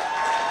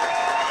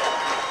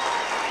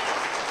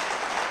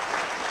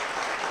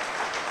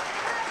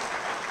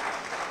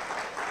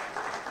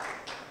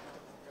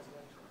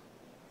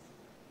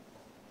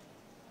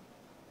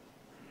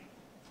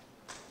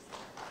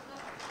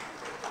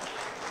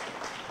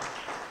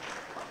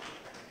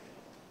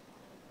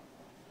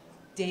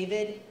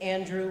 David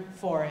Andrew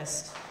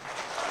Forrest.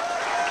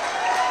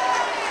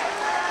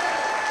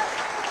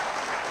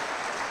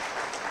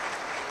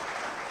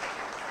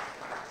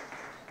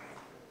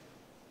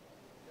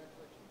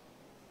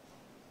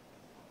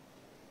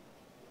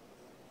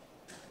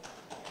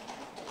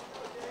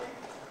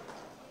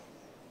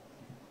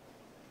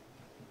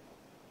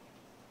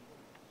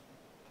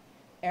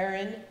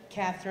 Erin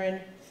Catherine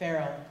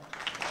Farrell.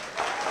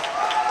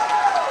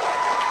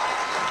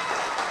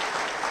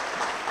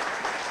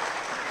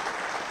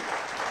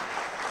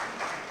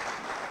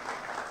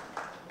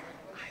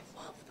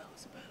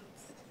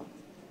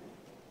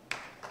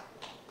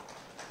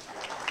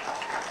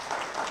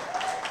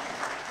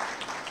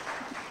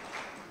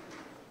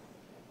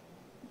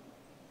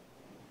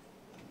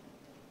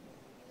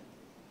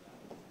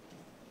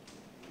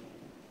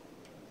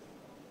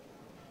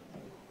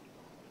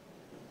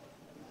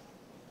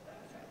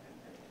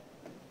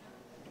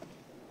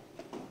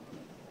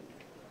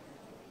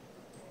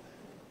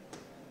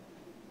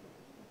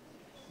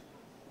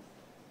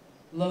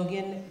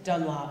 Logan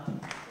Dunlop.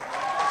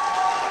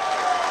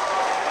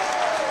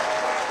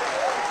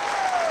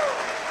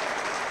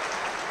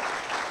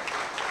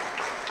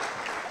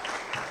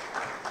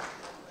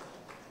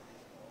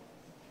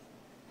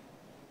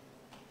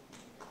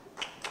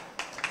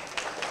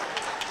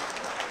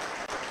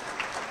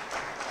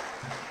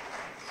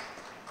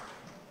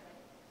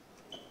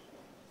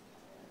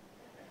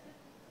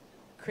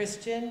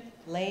 Christian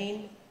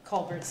Lane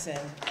Culbertson.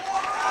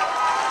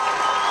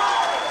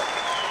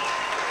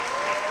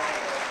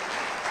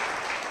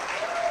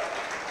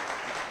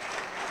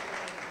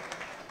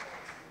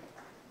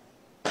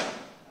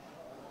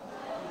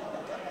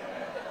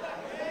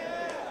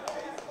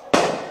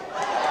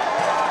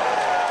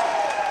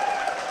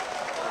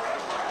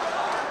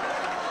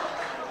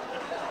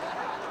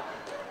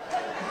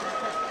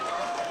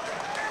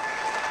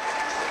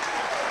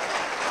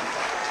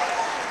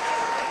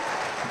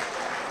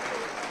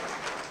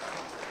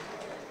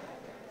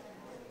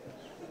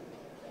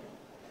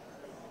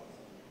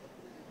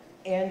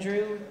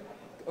 Andrew,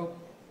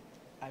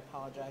 I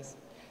apologize.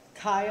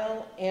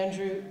 Kyle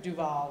Andrew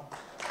Duval.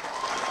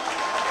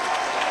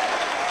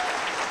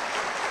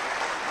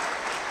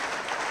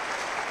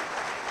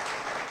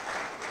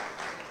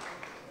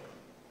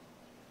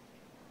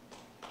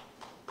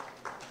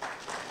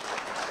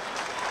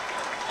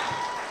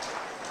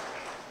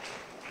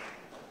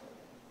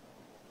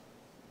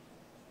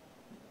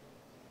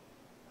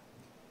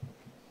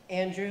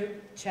 Andrew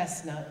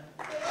Chestnut.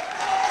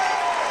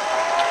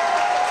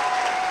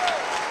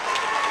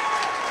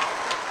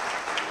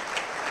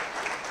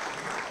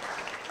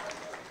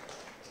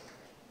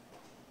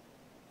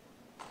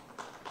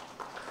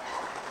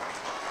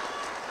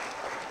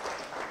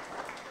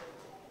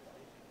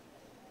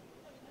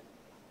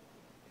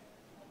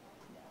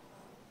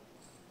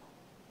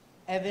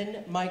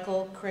 Evan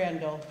Michael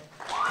Crandall.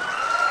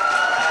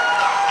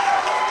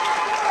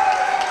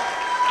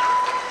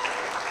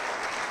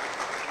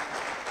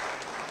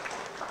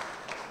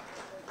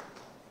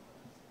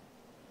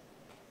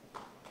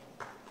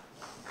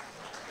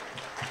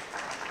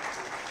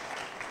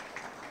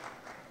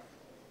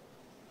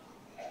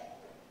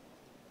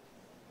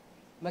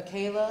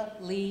 Michaela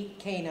Lee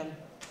Canum.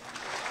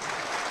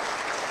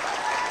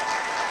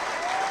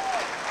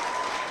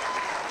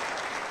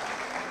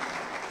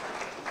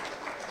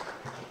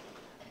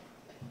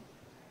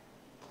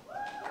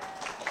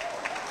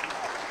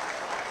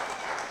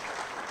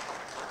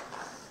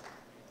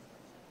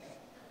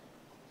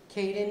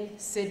 Caden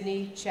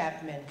Sidney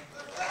Chapman.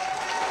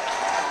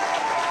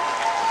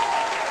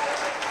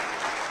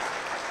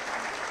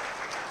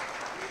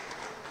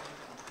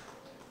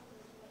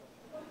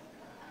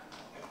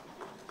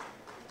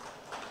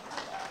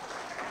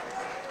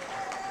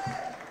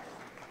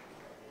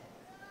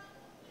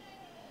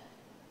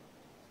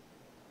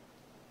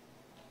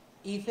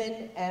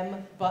 Ethan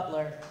M.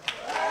 Butler.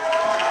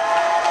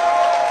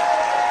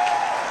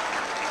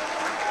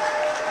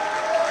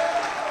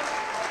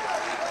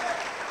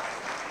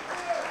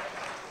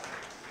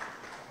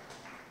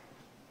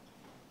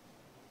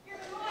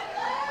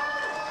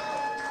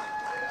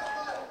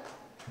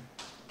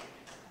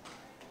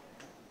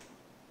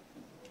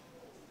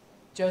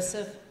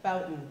 Joseph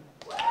Boughton.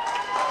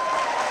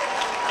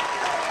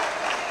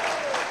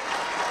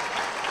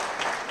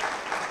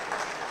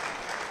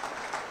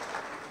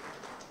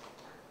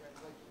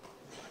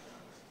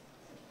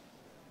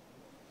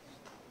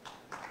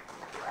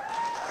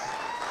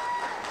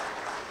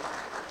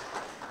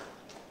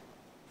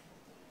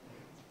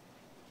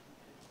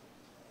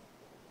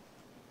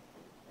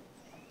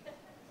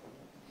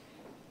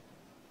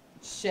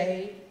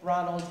 Shay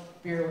Ronald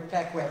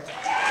Beckwith.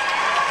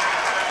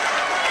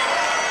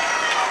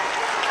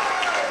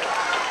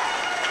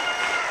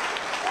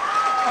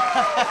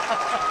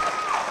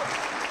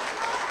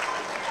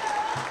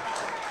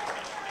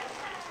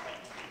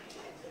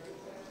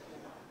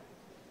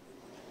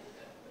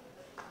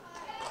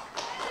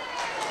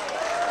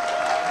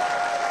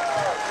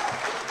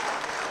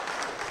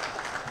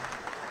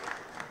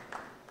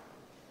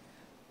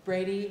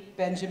 Brady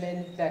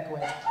Benjamin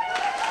Beckwith.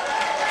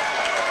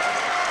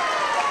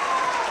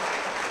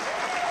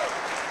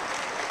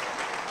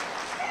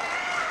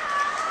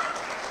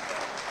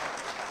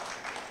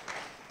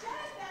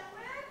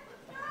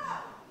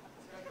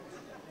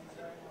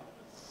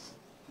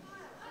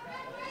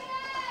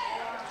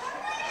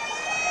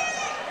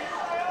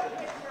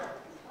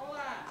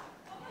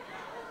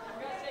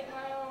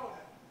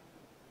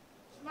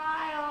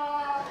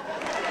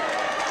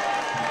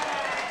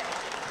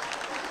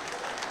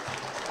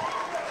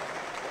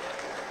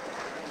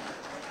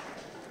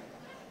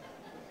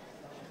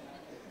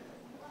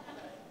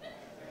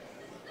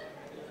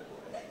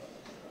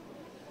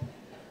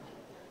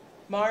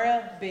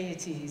 Mara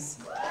Beaties.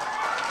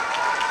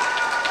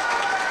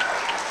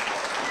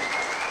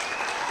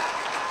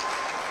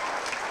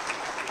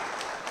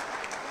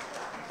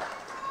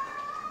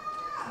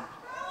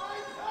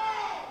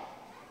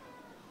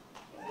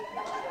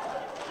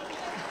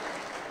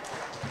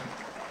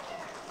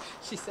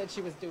 She said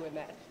she was doing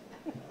that.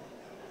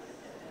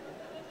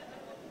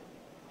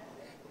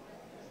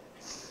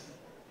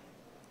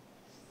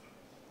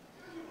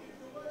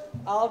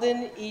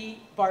 Alden E.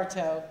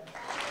 Bartow.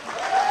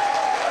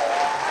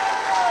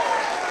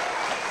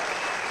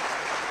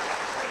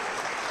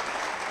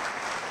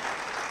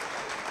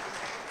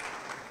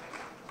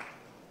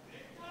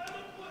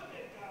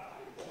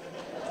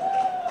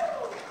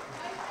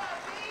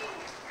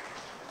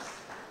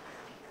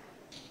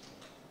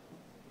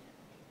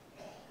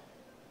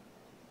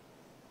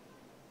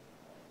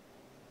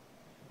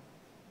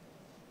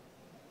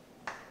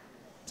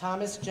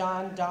 Thomas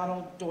John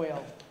Donald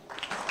Doyle.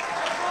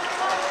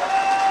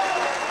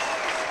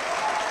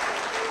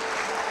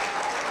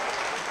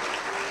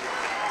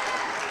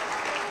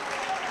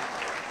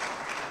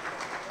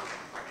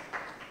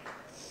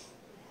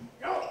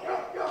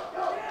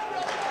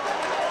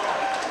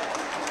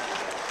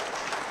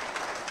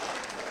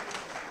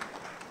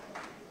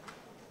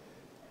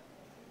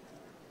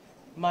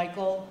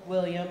 Michael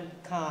William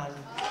Kahn.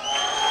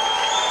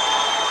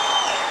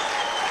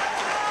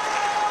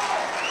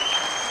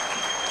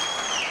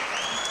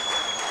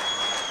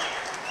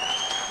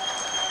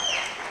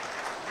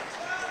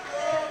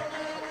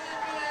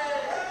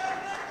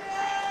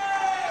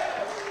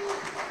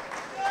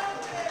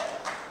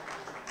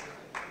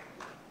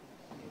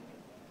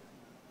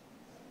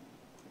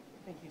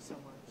 Thank you so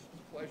much. It's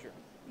a pleasure.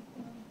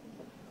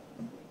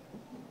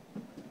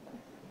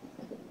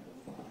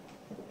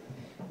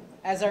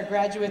 As our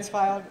graduates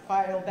file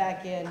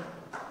back in,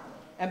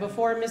 and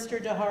before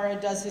Mr. Dahara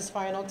does his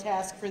final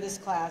task for this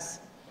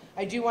class,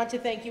 I do want to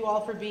thank you all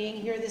for being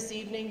here this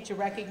evening to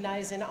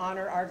recognize and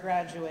honor our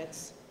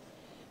graduates.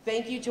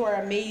 Thank you to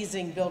our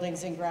amazing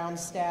buildings and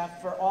grounds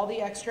staff for all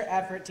the extra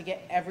effort to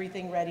get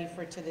everything ready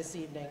for this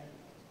evening.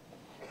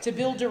 To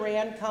Bill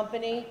Duran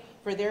Company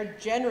for their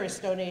generous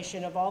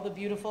donation of all the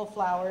beautiful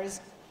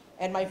flowers,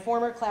 and my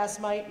former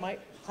classmate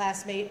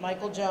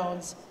Michael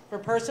Jones for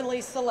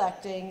personally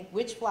selecting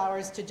which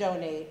flowers to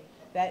donate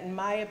that, in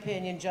my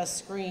opinion, just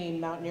scream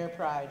Mountaineer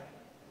pride.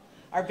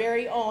 Our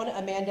very own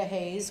Amanda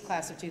Hayes,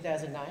 class of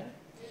 2009,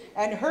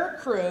 and her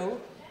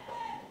crew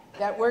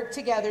that worked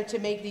together to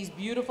make these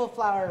beautiful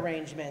flower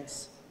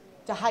arrangements.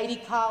 To Heidi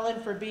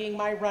Collin for being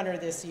my runner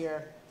this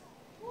year.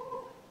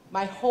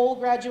 My whole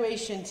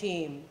graduation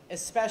team,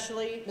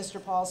 especially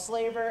Mr. Paul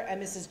Slaver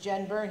and Mrs.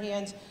 Jen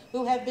Burhans,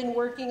 who have been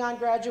working on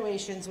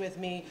graduations with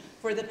me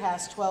for the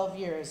past 12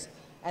 years,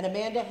 and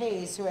Amanda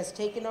Hayes, who has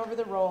taken over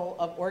the role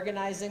of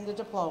organizing the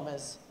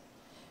diplomas.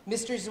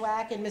 Mr.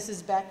 Zwack and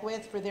Mrs.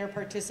 Beckwith for their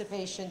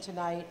participation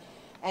tonight,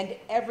 and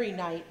every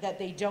night that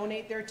they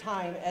donate their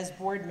time as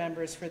board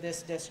members for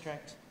this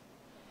district.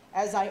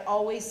 As I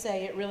always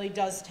say, it really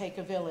does take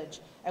a village,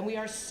 and we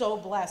are so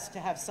blessed to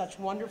have such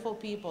wonderful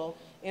people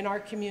in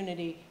our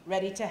community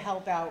ready to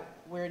help out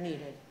where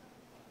needed.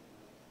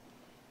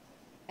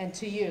 And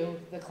to you,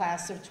 the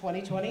class of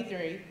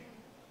 2023,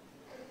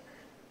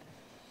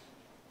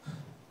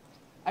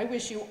 I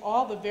wish you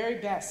all the very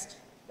best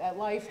that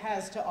life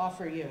has to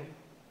offer you.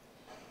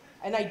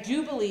 And I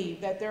do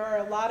believe that there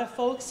are a lot of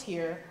folks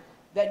here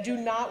that do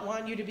not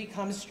want you to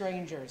become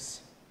strangers.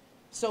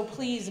 So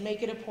please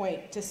make it a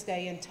point to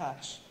stay in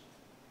touch.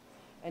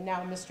 And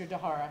now, Mr.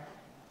 Dahara.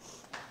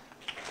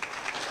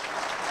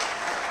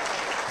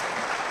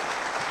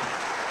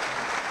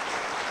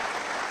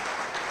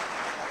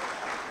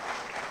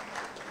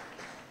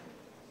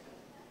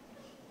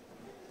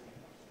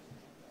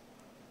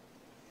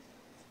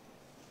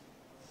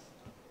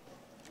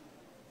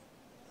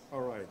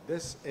 All right,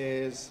 this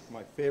is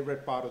my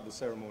favorite part of the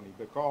ceremony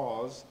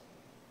because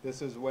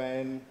this is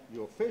when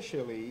you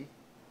officially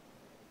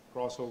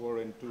cross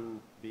over into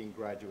being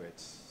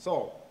graduates.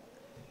 So,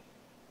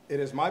 it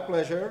is my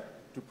pleasure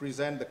to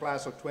present the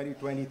class of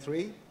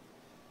 2023.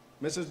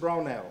 Mrs.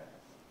 Brownell,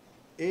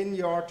 in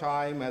your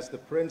time as the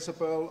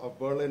principal of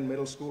Berlin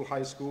Middle School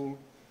High School,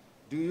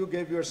 do you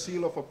give your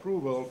seal of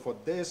approval for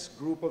this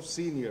group of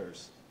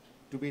seniors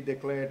to be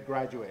declared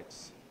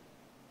graduates?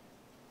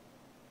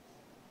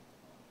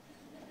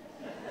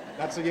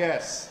 That's a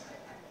yes.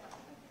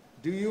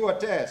 Do you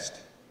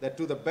attest that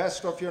to the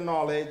best of your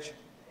knowledge,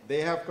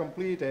 they have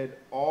completed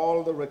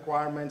all the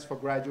requirements for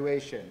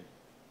graduation?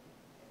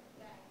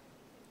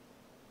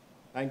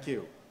 Thank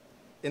you.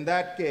 In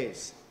that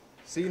case,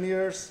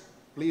 seniors,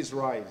 please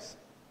rise.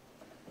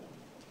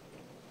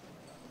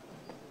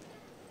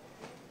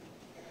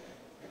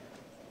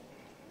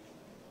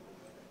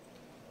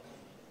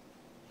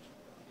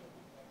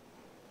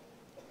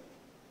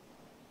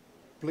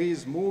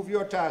 Please move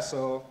your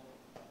tassel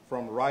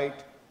from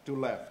right to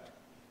left.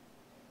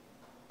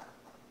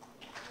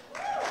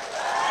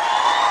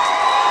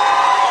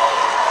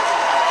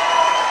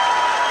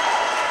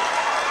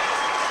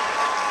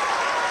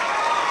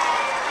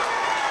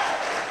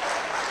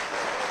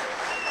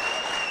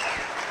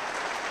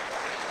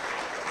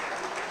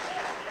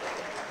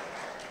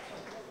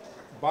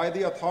 By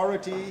the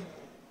authority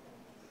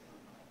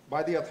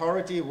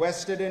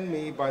vested in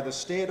me by the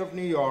State of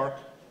New York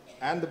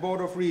and the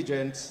Board of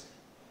Regents,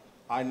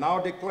 I now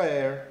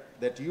declare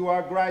that you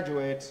are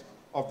graduates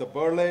of the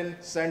Berlin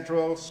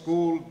Central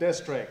School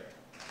District.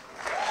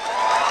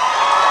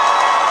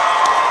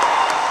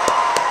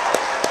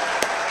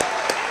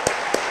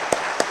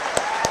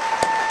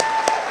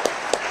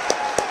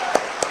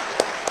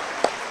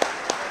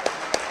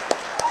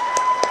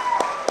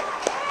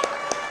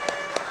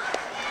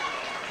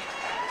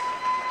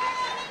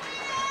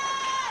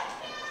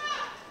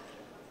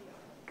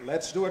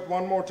 Let's do it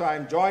one more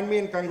time. Join me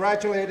in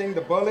congratulating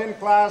the Berlin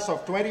class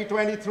of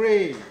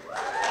 2023.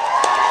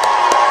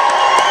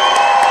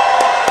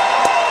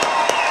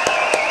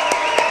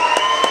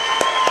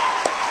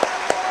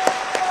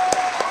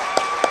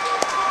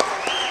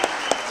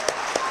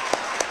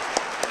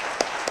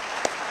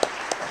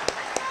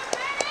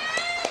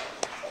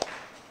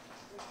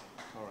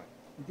 All right,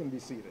 you can be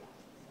seated.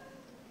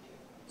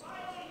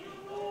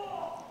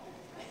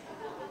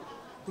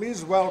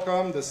 Please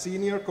welcome the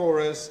senior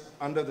chorus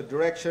under the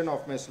direction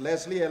of Ms.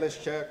 Leslie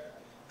Ellischuk,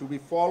 to be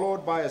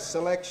followed by a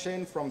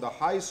selection from the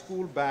high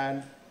school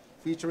band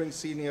featuring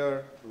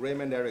senior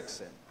Raymond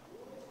Erickson.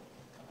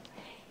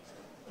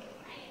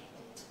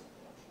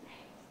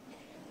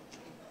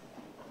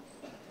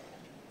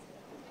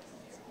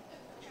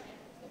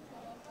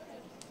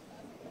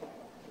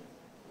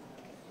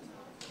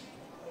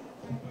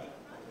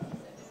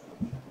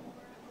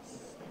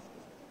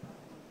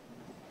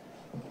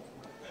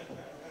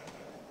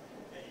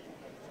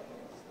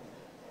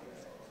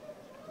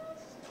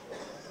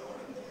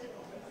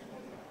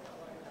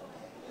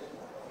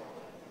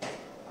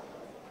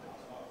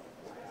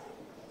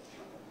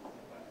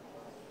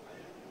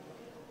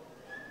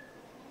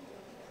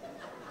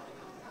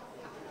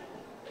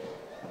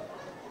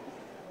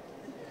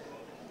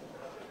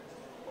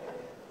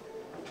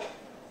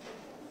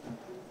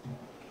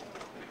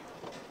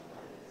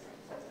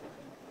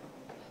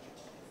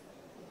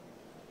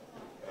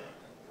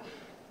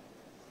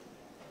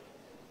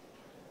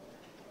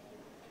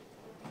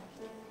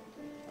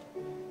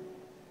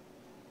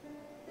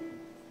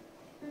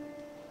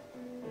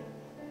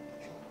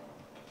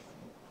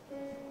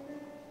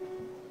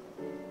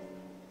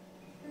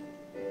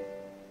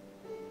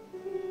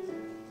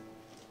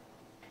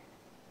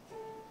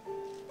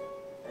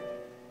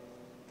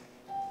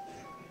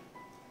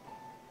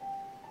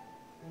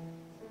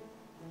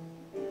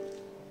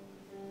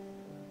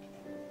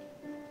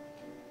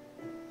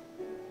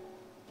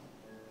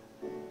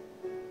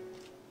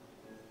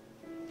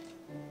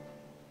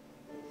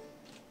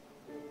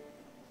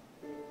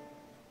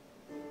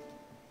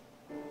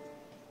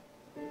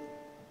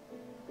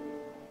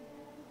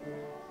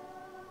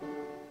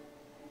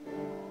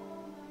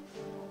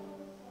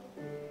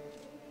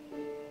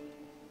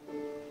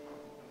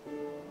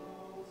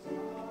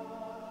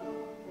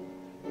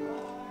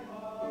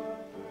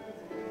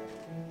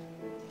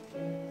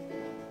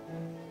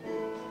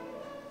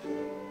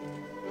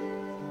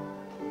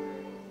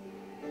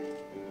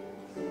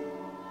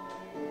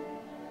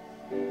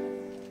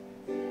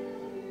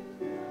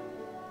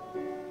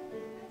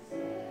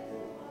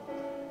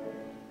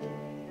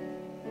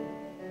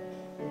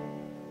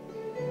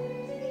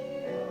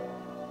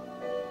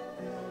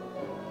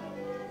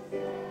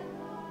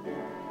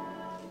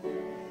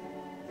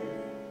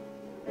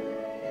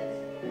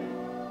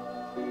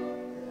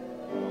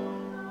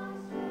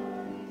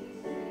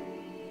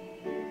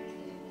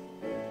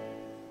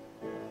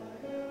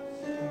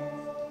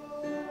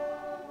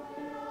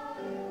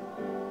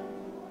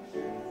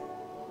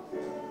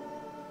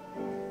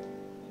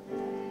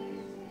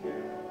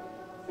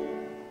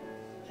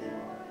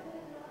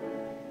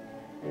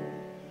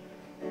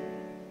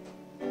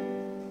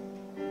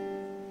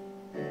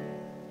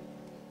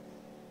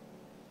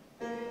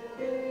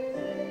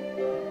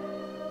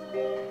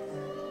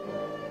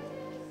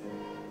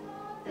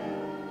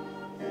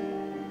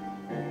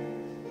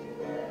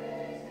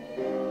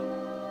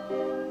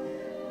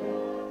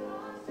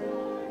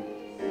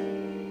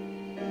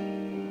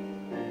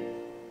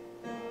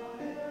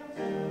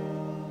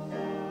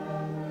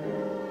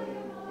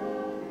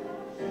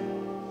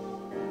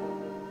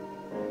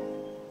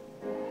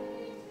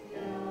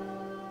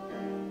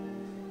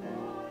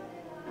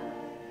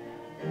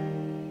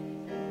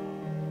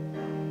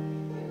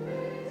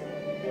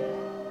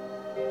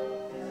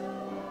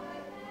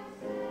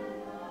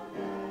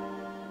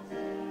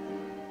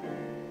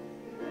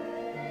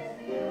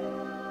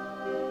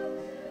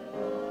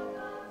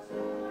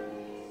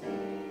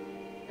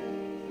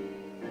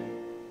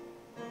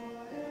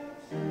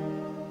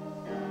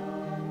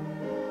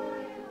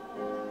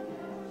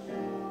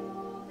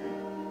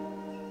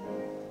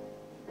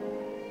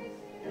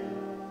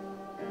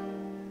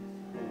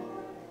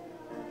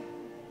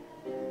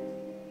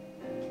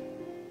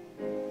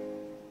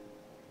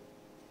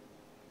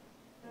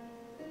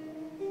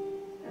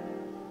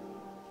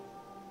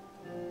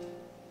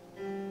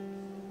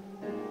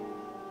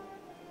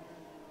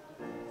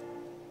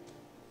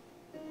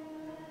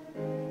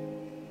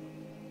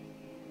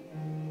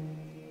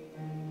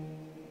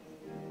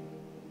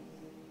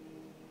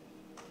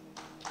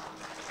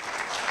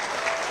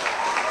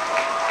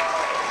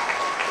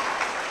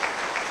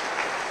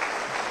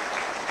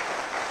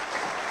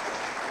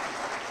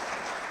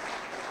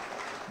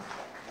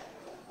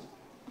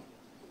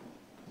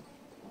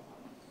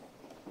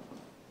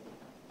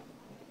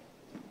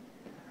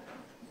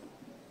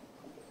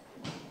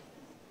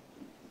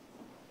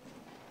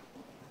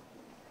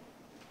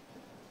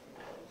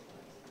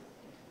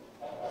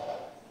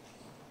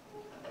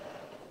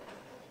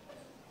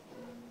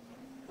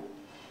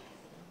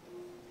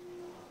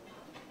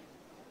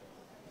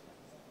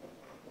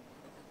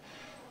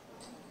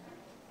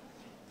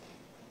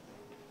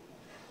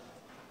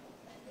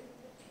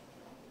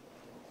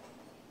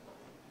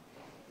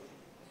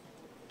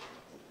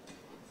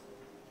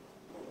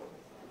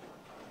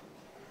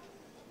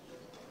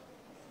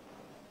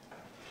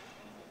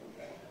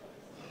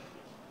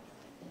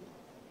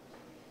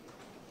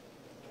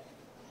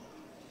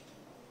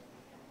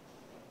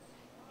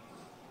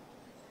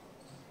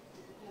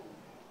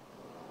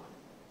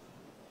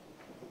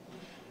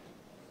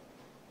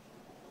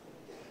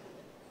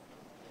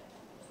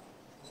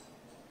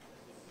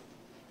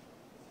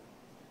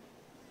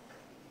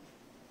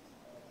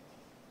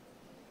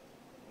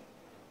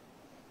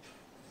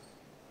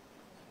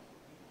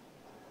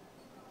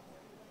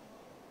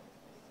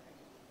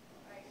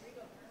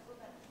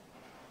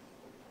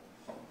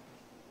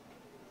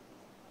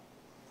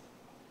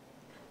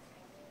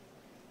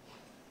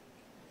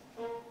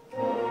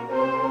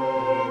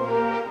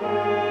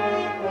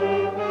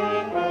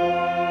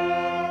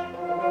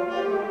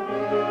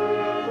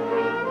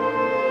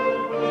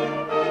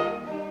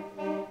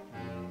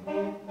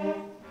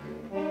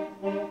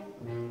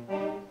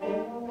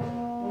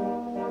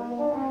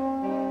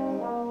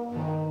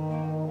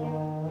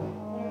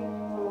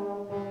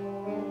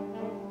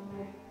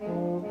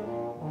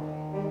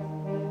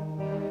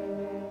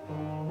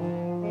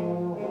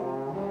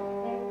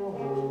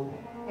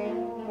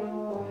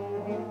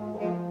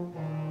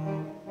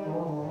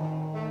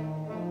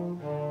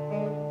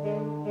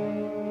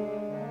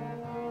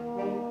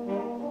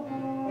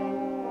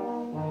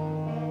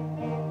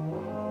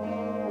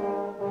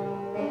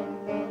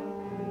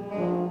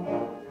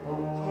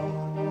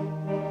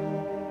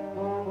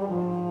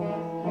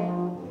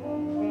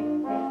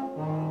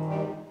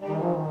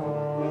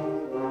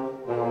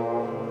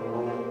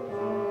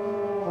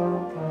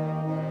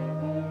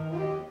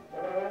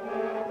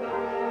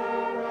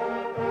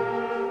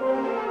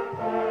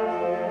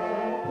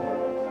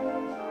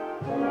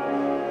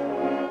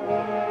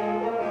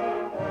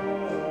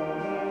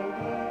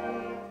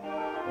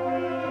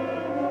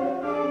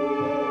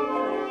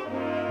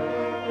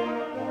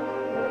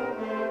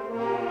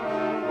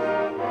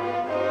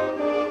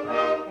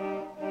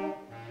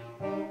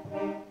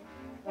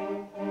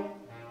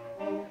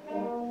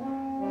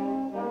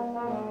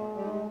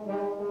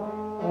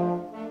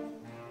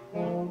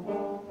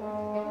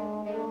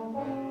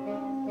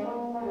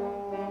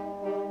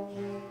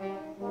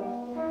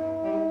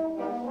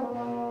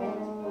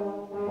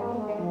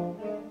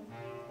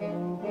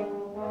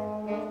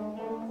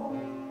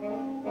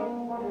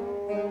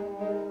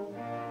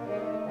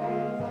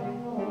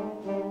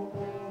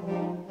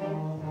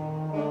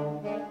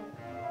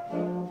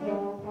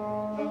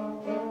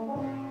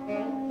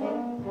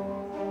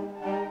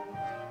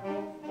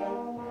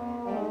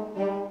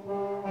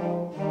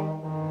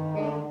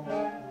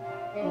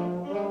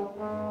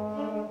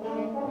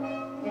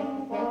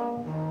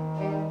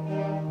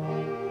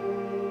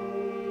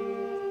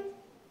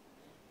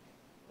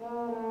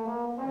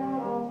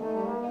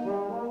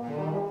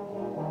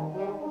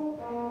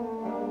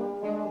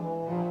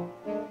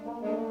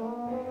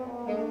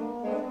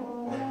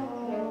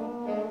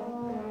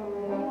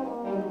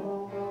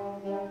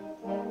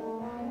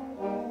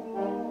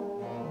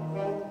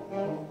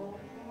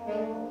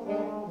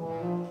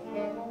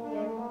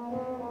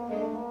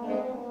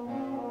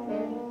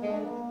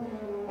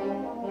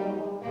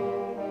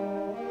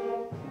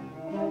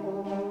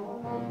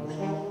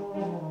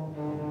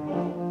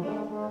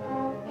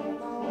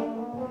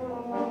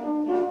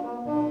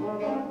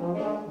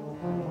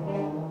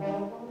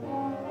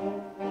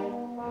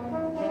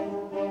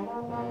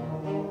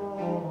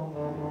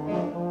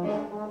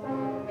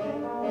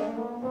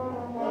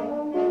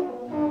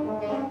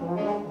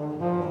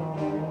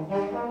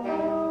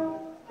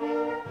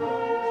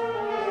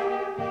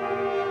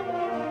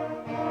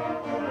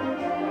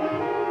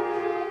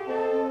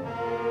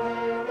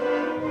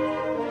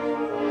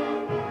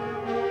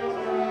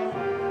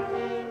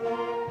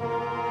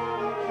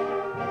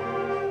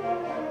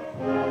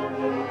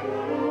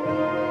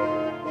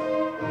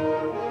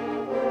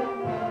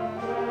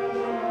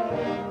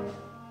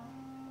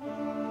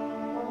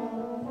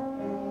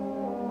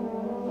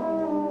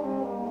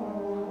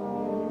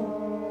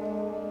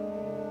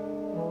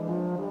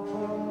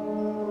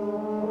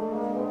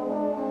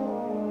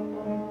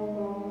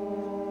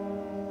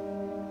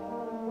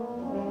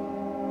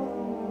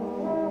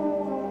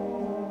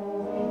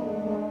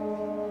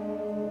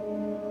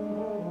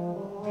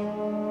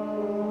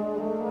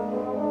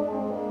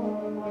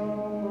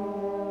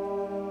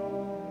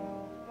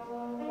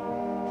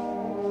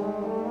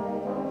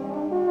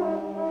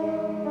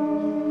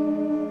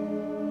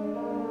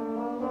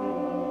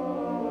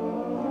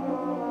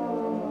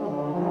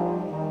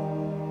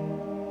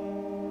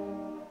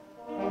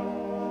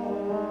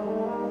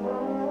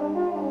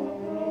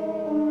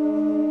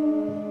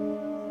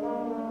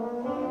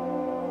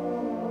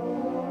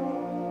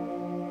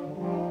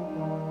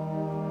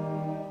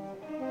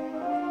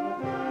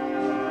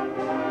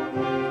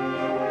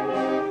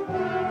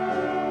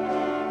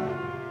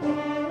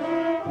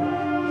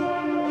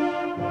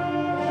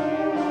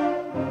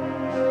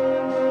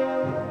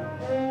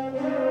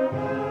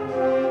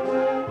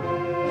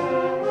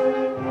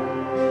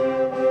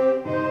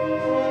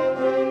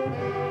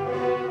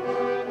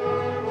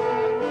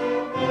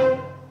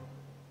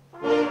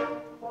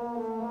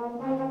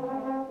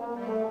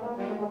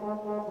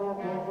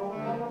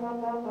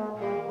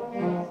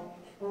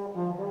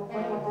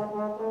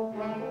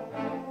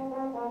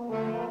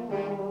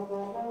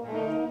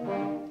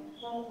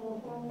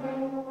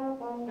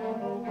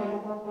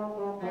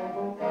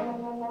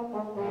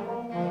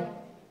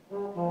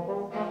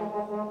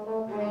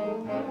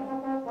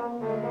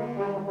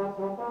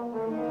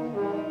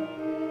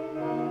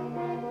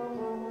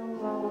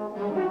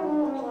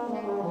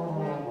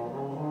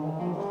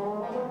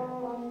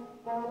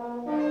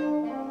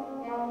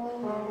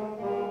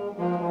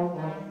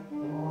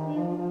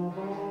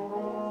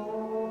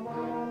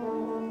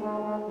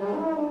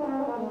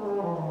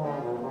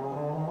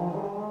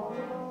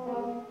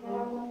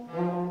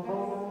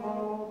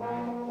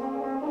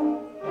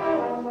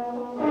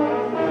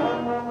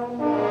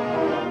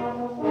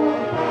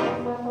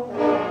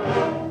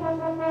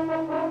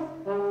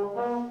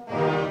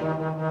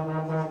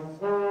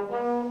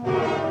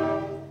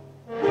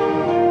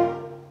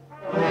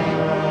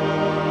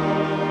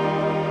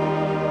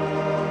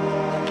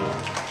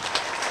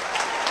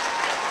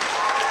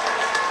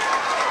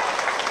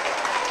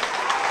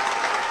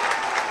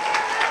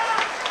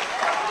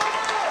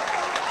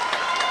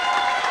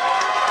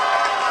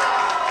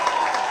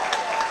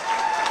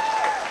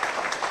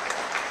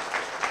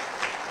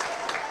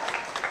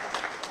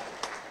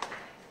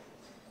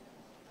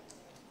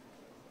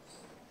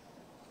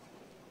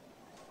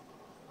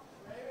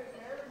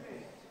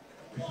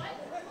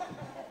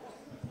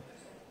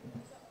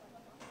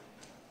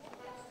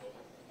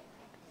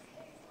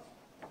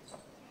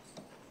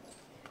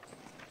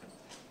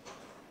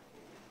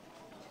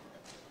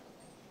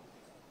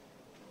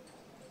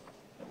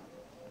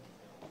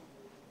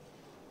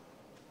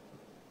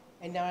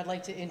 And now I'd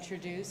like to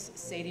introduce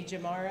Sadie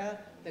Jamara,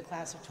 the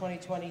class of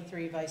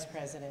 2023 Vice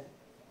President.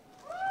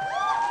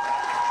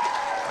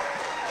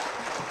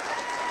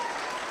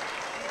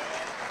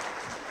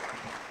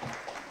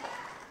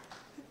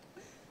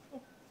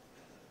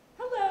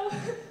 Hello.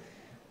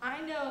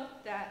 I know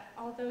that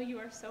although you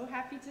are so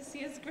happy to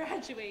see us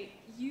graduate,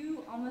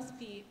 you all must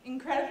be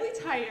incredibly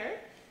tired,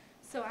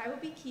 so I will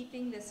be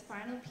keeping this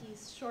final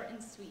piece short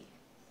and sweet.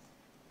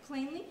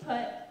 Plainly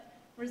put,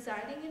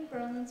 residing in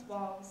Berlin's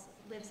walls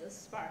lives a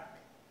spark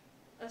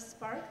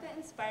that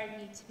inspired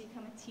me to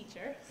become a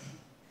teacher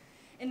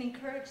and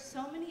encouraged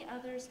so many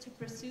others to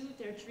pursue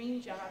their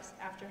dream jobs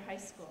after high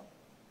school.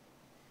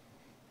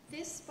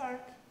 This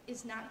spark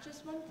is not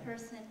just one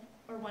person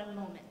or one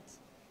moment.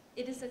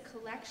 It is a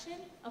collection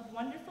of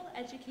wonderful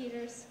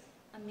educators,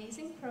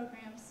 amazing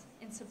programs,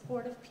 and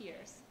supportive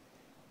peers,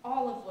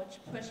 all of which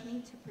pushed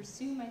me to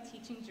pursue my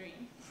teaching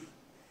dream.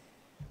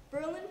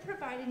 Berlin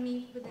provided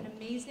me with an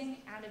amazing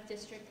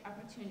out-of-district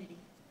opportunity,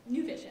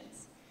 New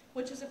Visions,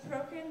 which is a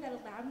program that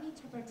allowed me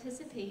to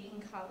participate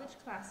in college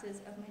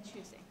classes of my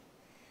choosing.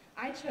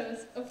 I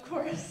chose, of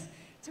course,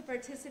 to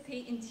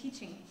participate in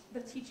the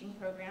teaching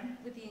program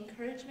with the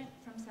encouragement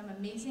from some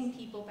amazing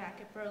people back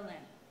at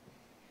Berlin.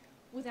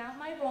 Without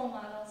my role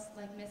models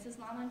like Mrs.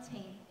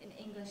 LaMontagne, an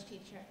English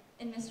teacher,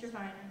 and Mr.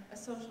 Viner, a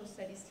social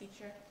studies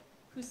teacher,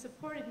 who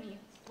supported me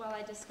while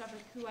I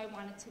discovered who I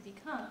wanted to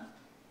become,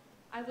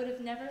 I would have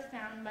never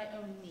found my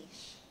own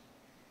niche.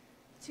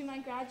 To my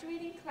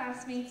graduating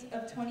classmates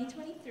of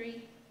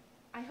 2023,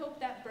 I hope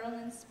that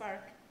Berlin's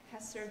spark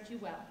has served you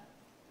well.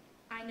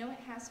 I know it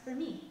has for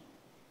me.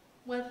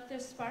 Whether the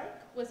spark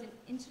was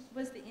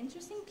the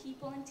interesting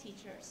people and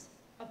teachers,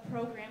 a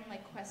program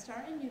like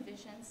Questar and New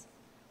Visions,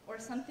 or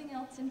something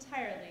else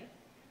entirely,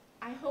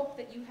 I hope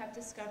that you have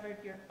discovered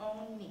your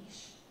own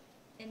niche.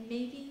 And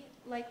maybe,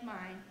 like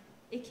mine,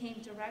 it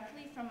came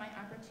directly from my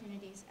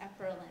opportunities at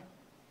Berlin.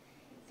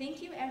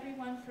 Thank you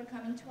everyone for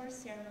coming to our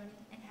ceremony,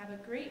 and have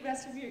a great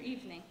rest of your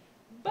evening.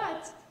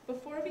 But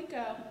before we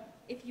go,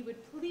 if you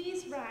would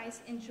please rise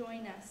and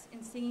join us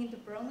in singing the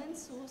Berlin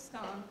Sul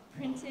song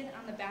printed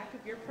on the back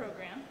of your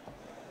program.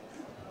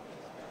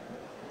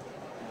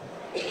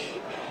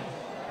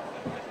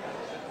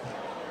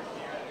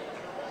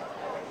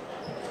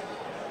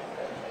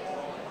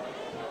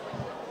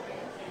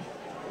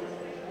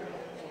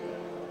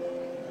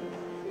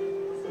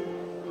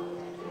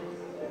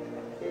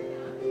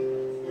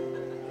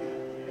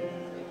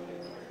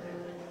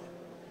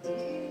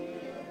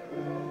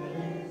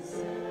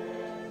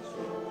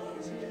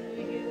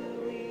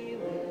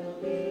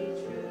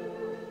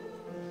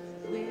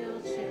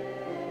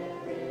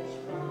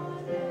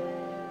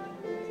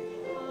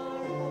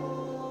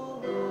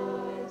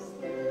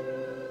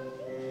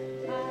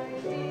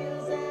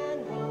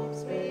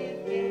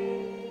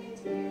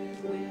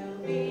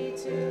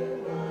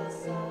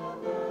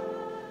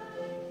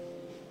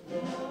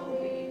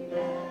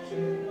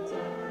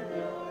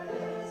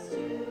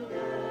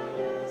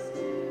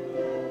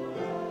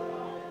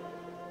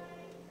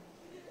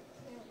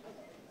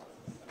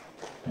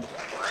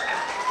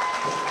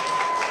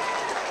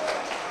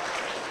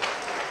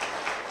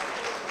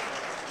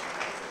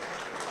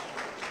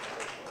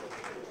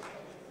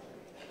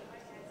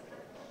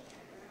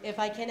 If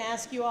I can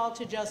ask you all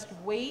to just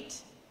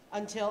wait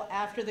until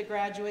after the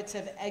graduates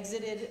have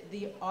exited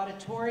the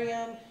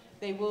auditorium,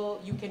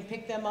 you can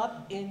pick them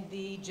up in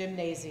the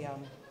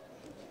gymnasium.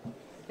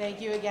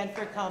 Thank you again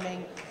for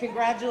coming.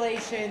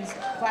 Congratulations,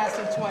 class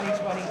of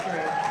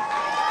 2023.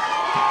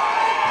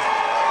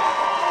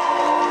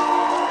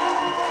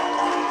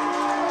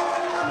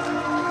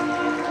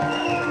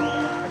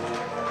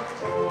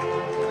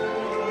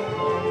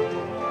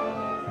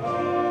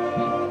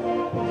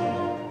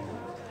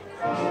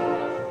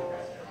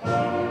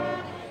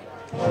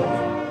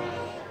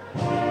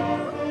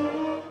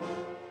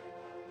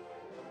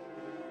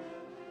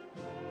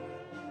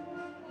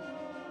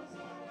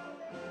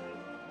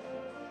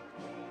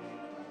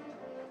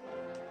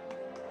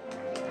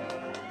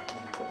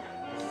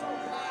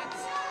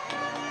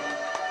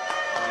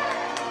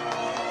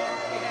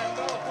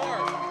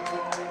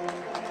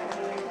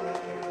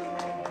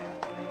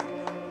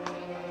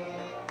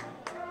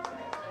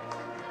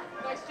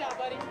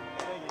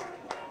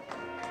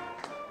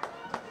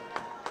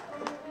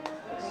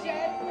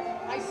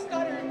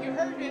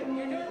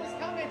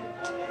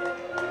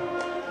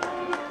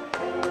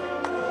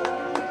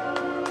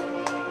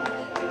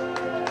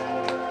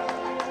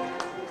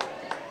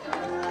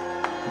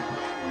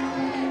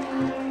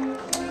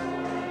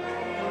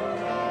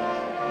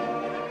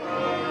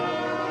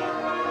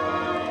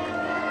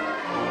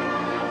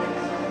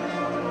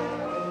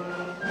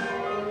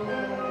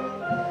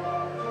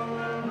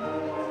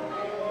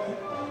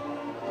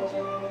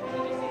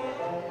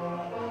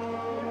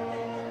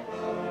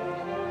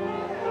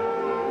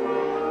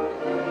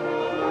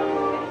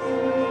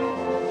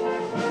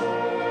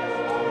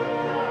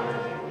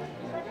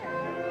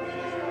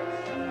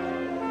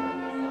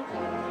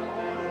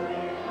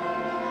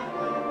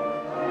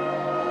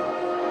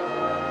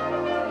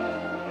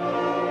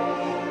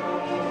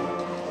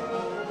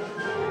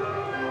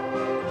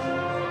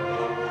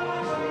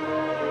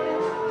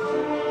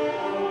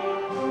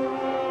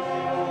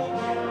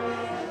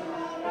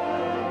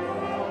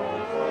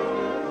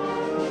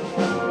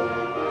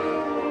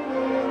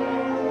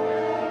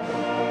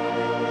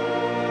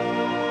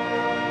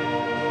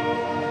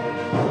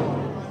 Thank you.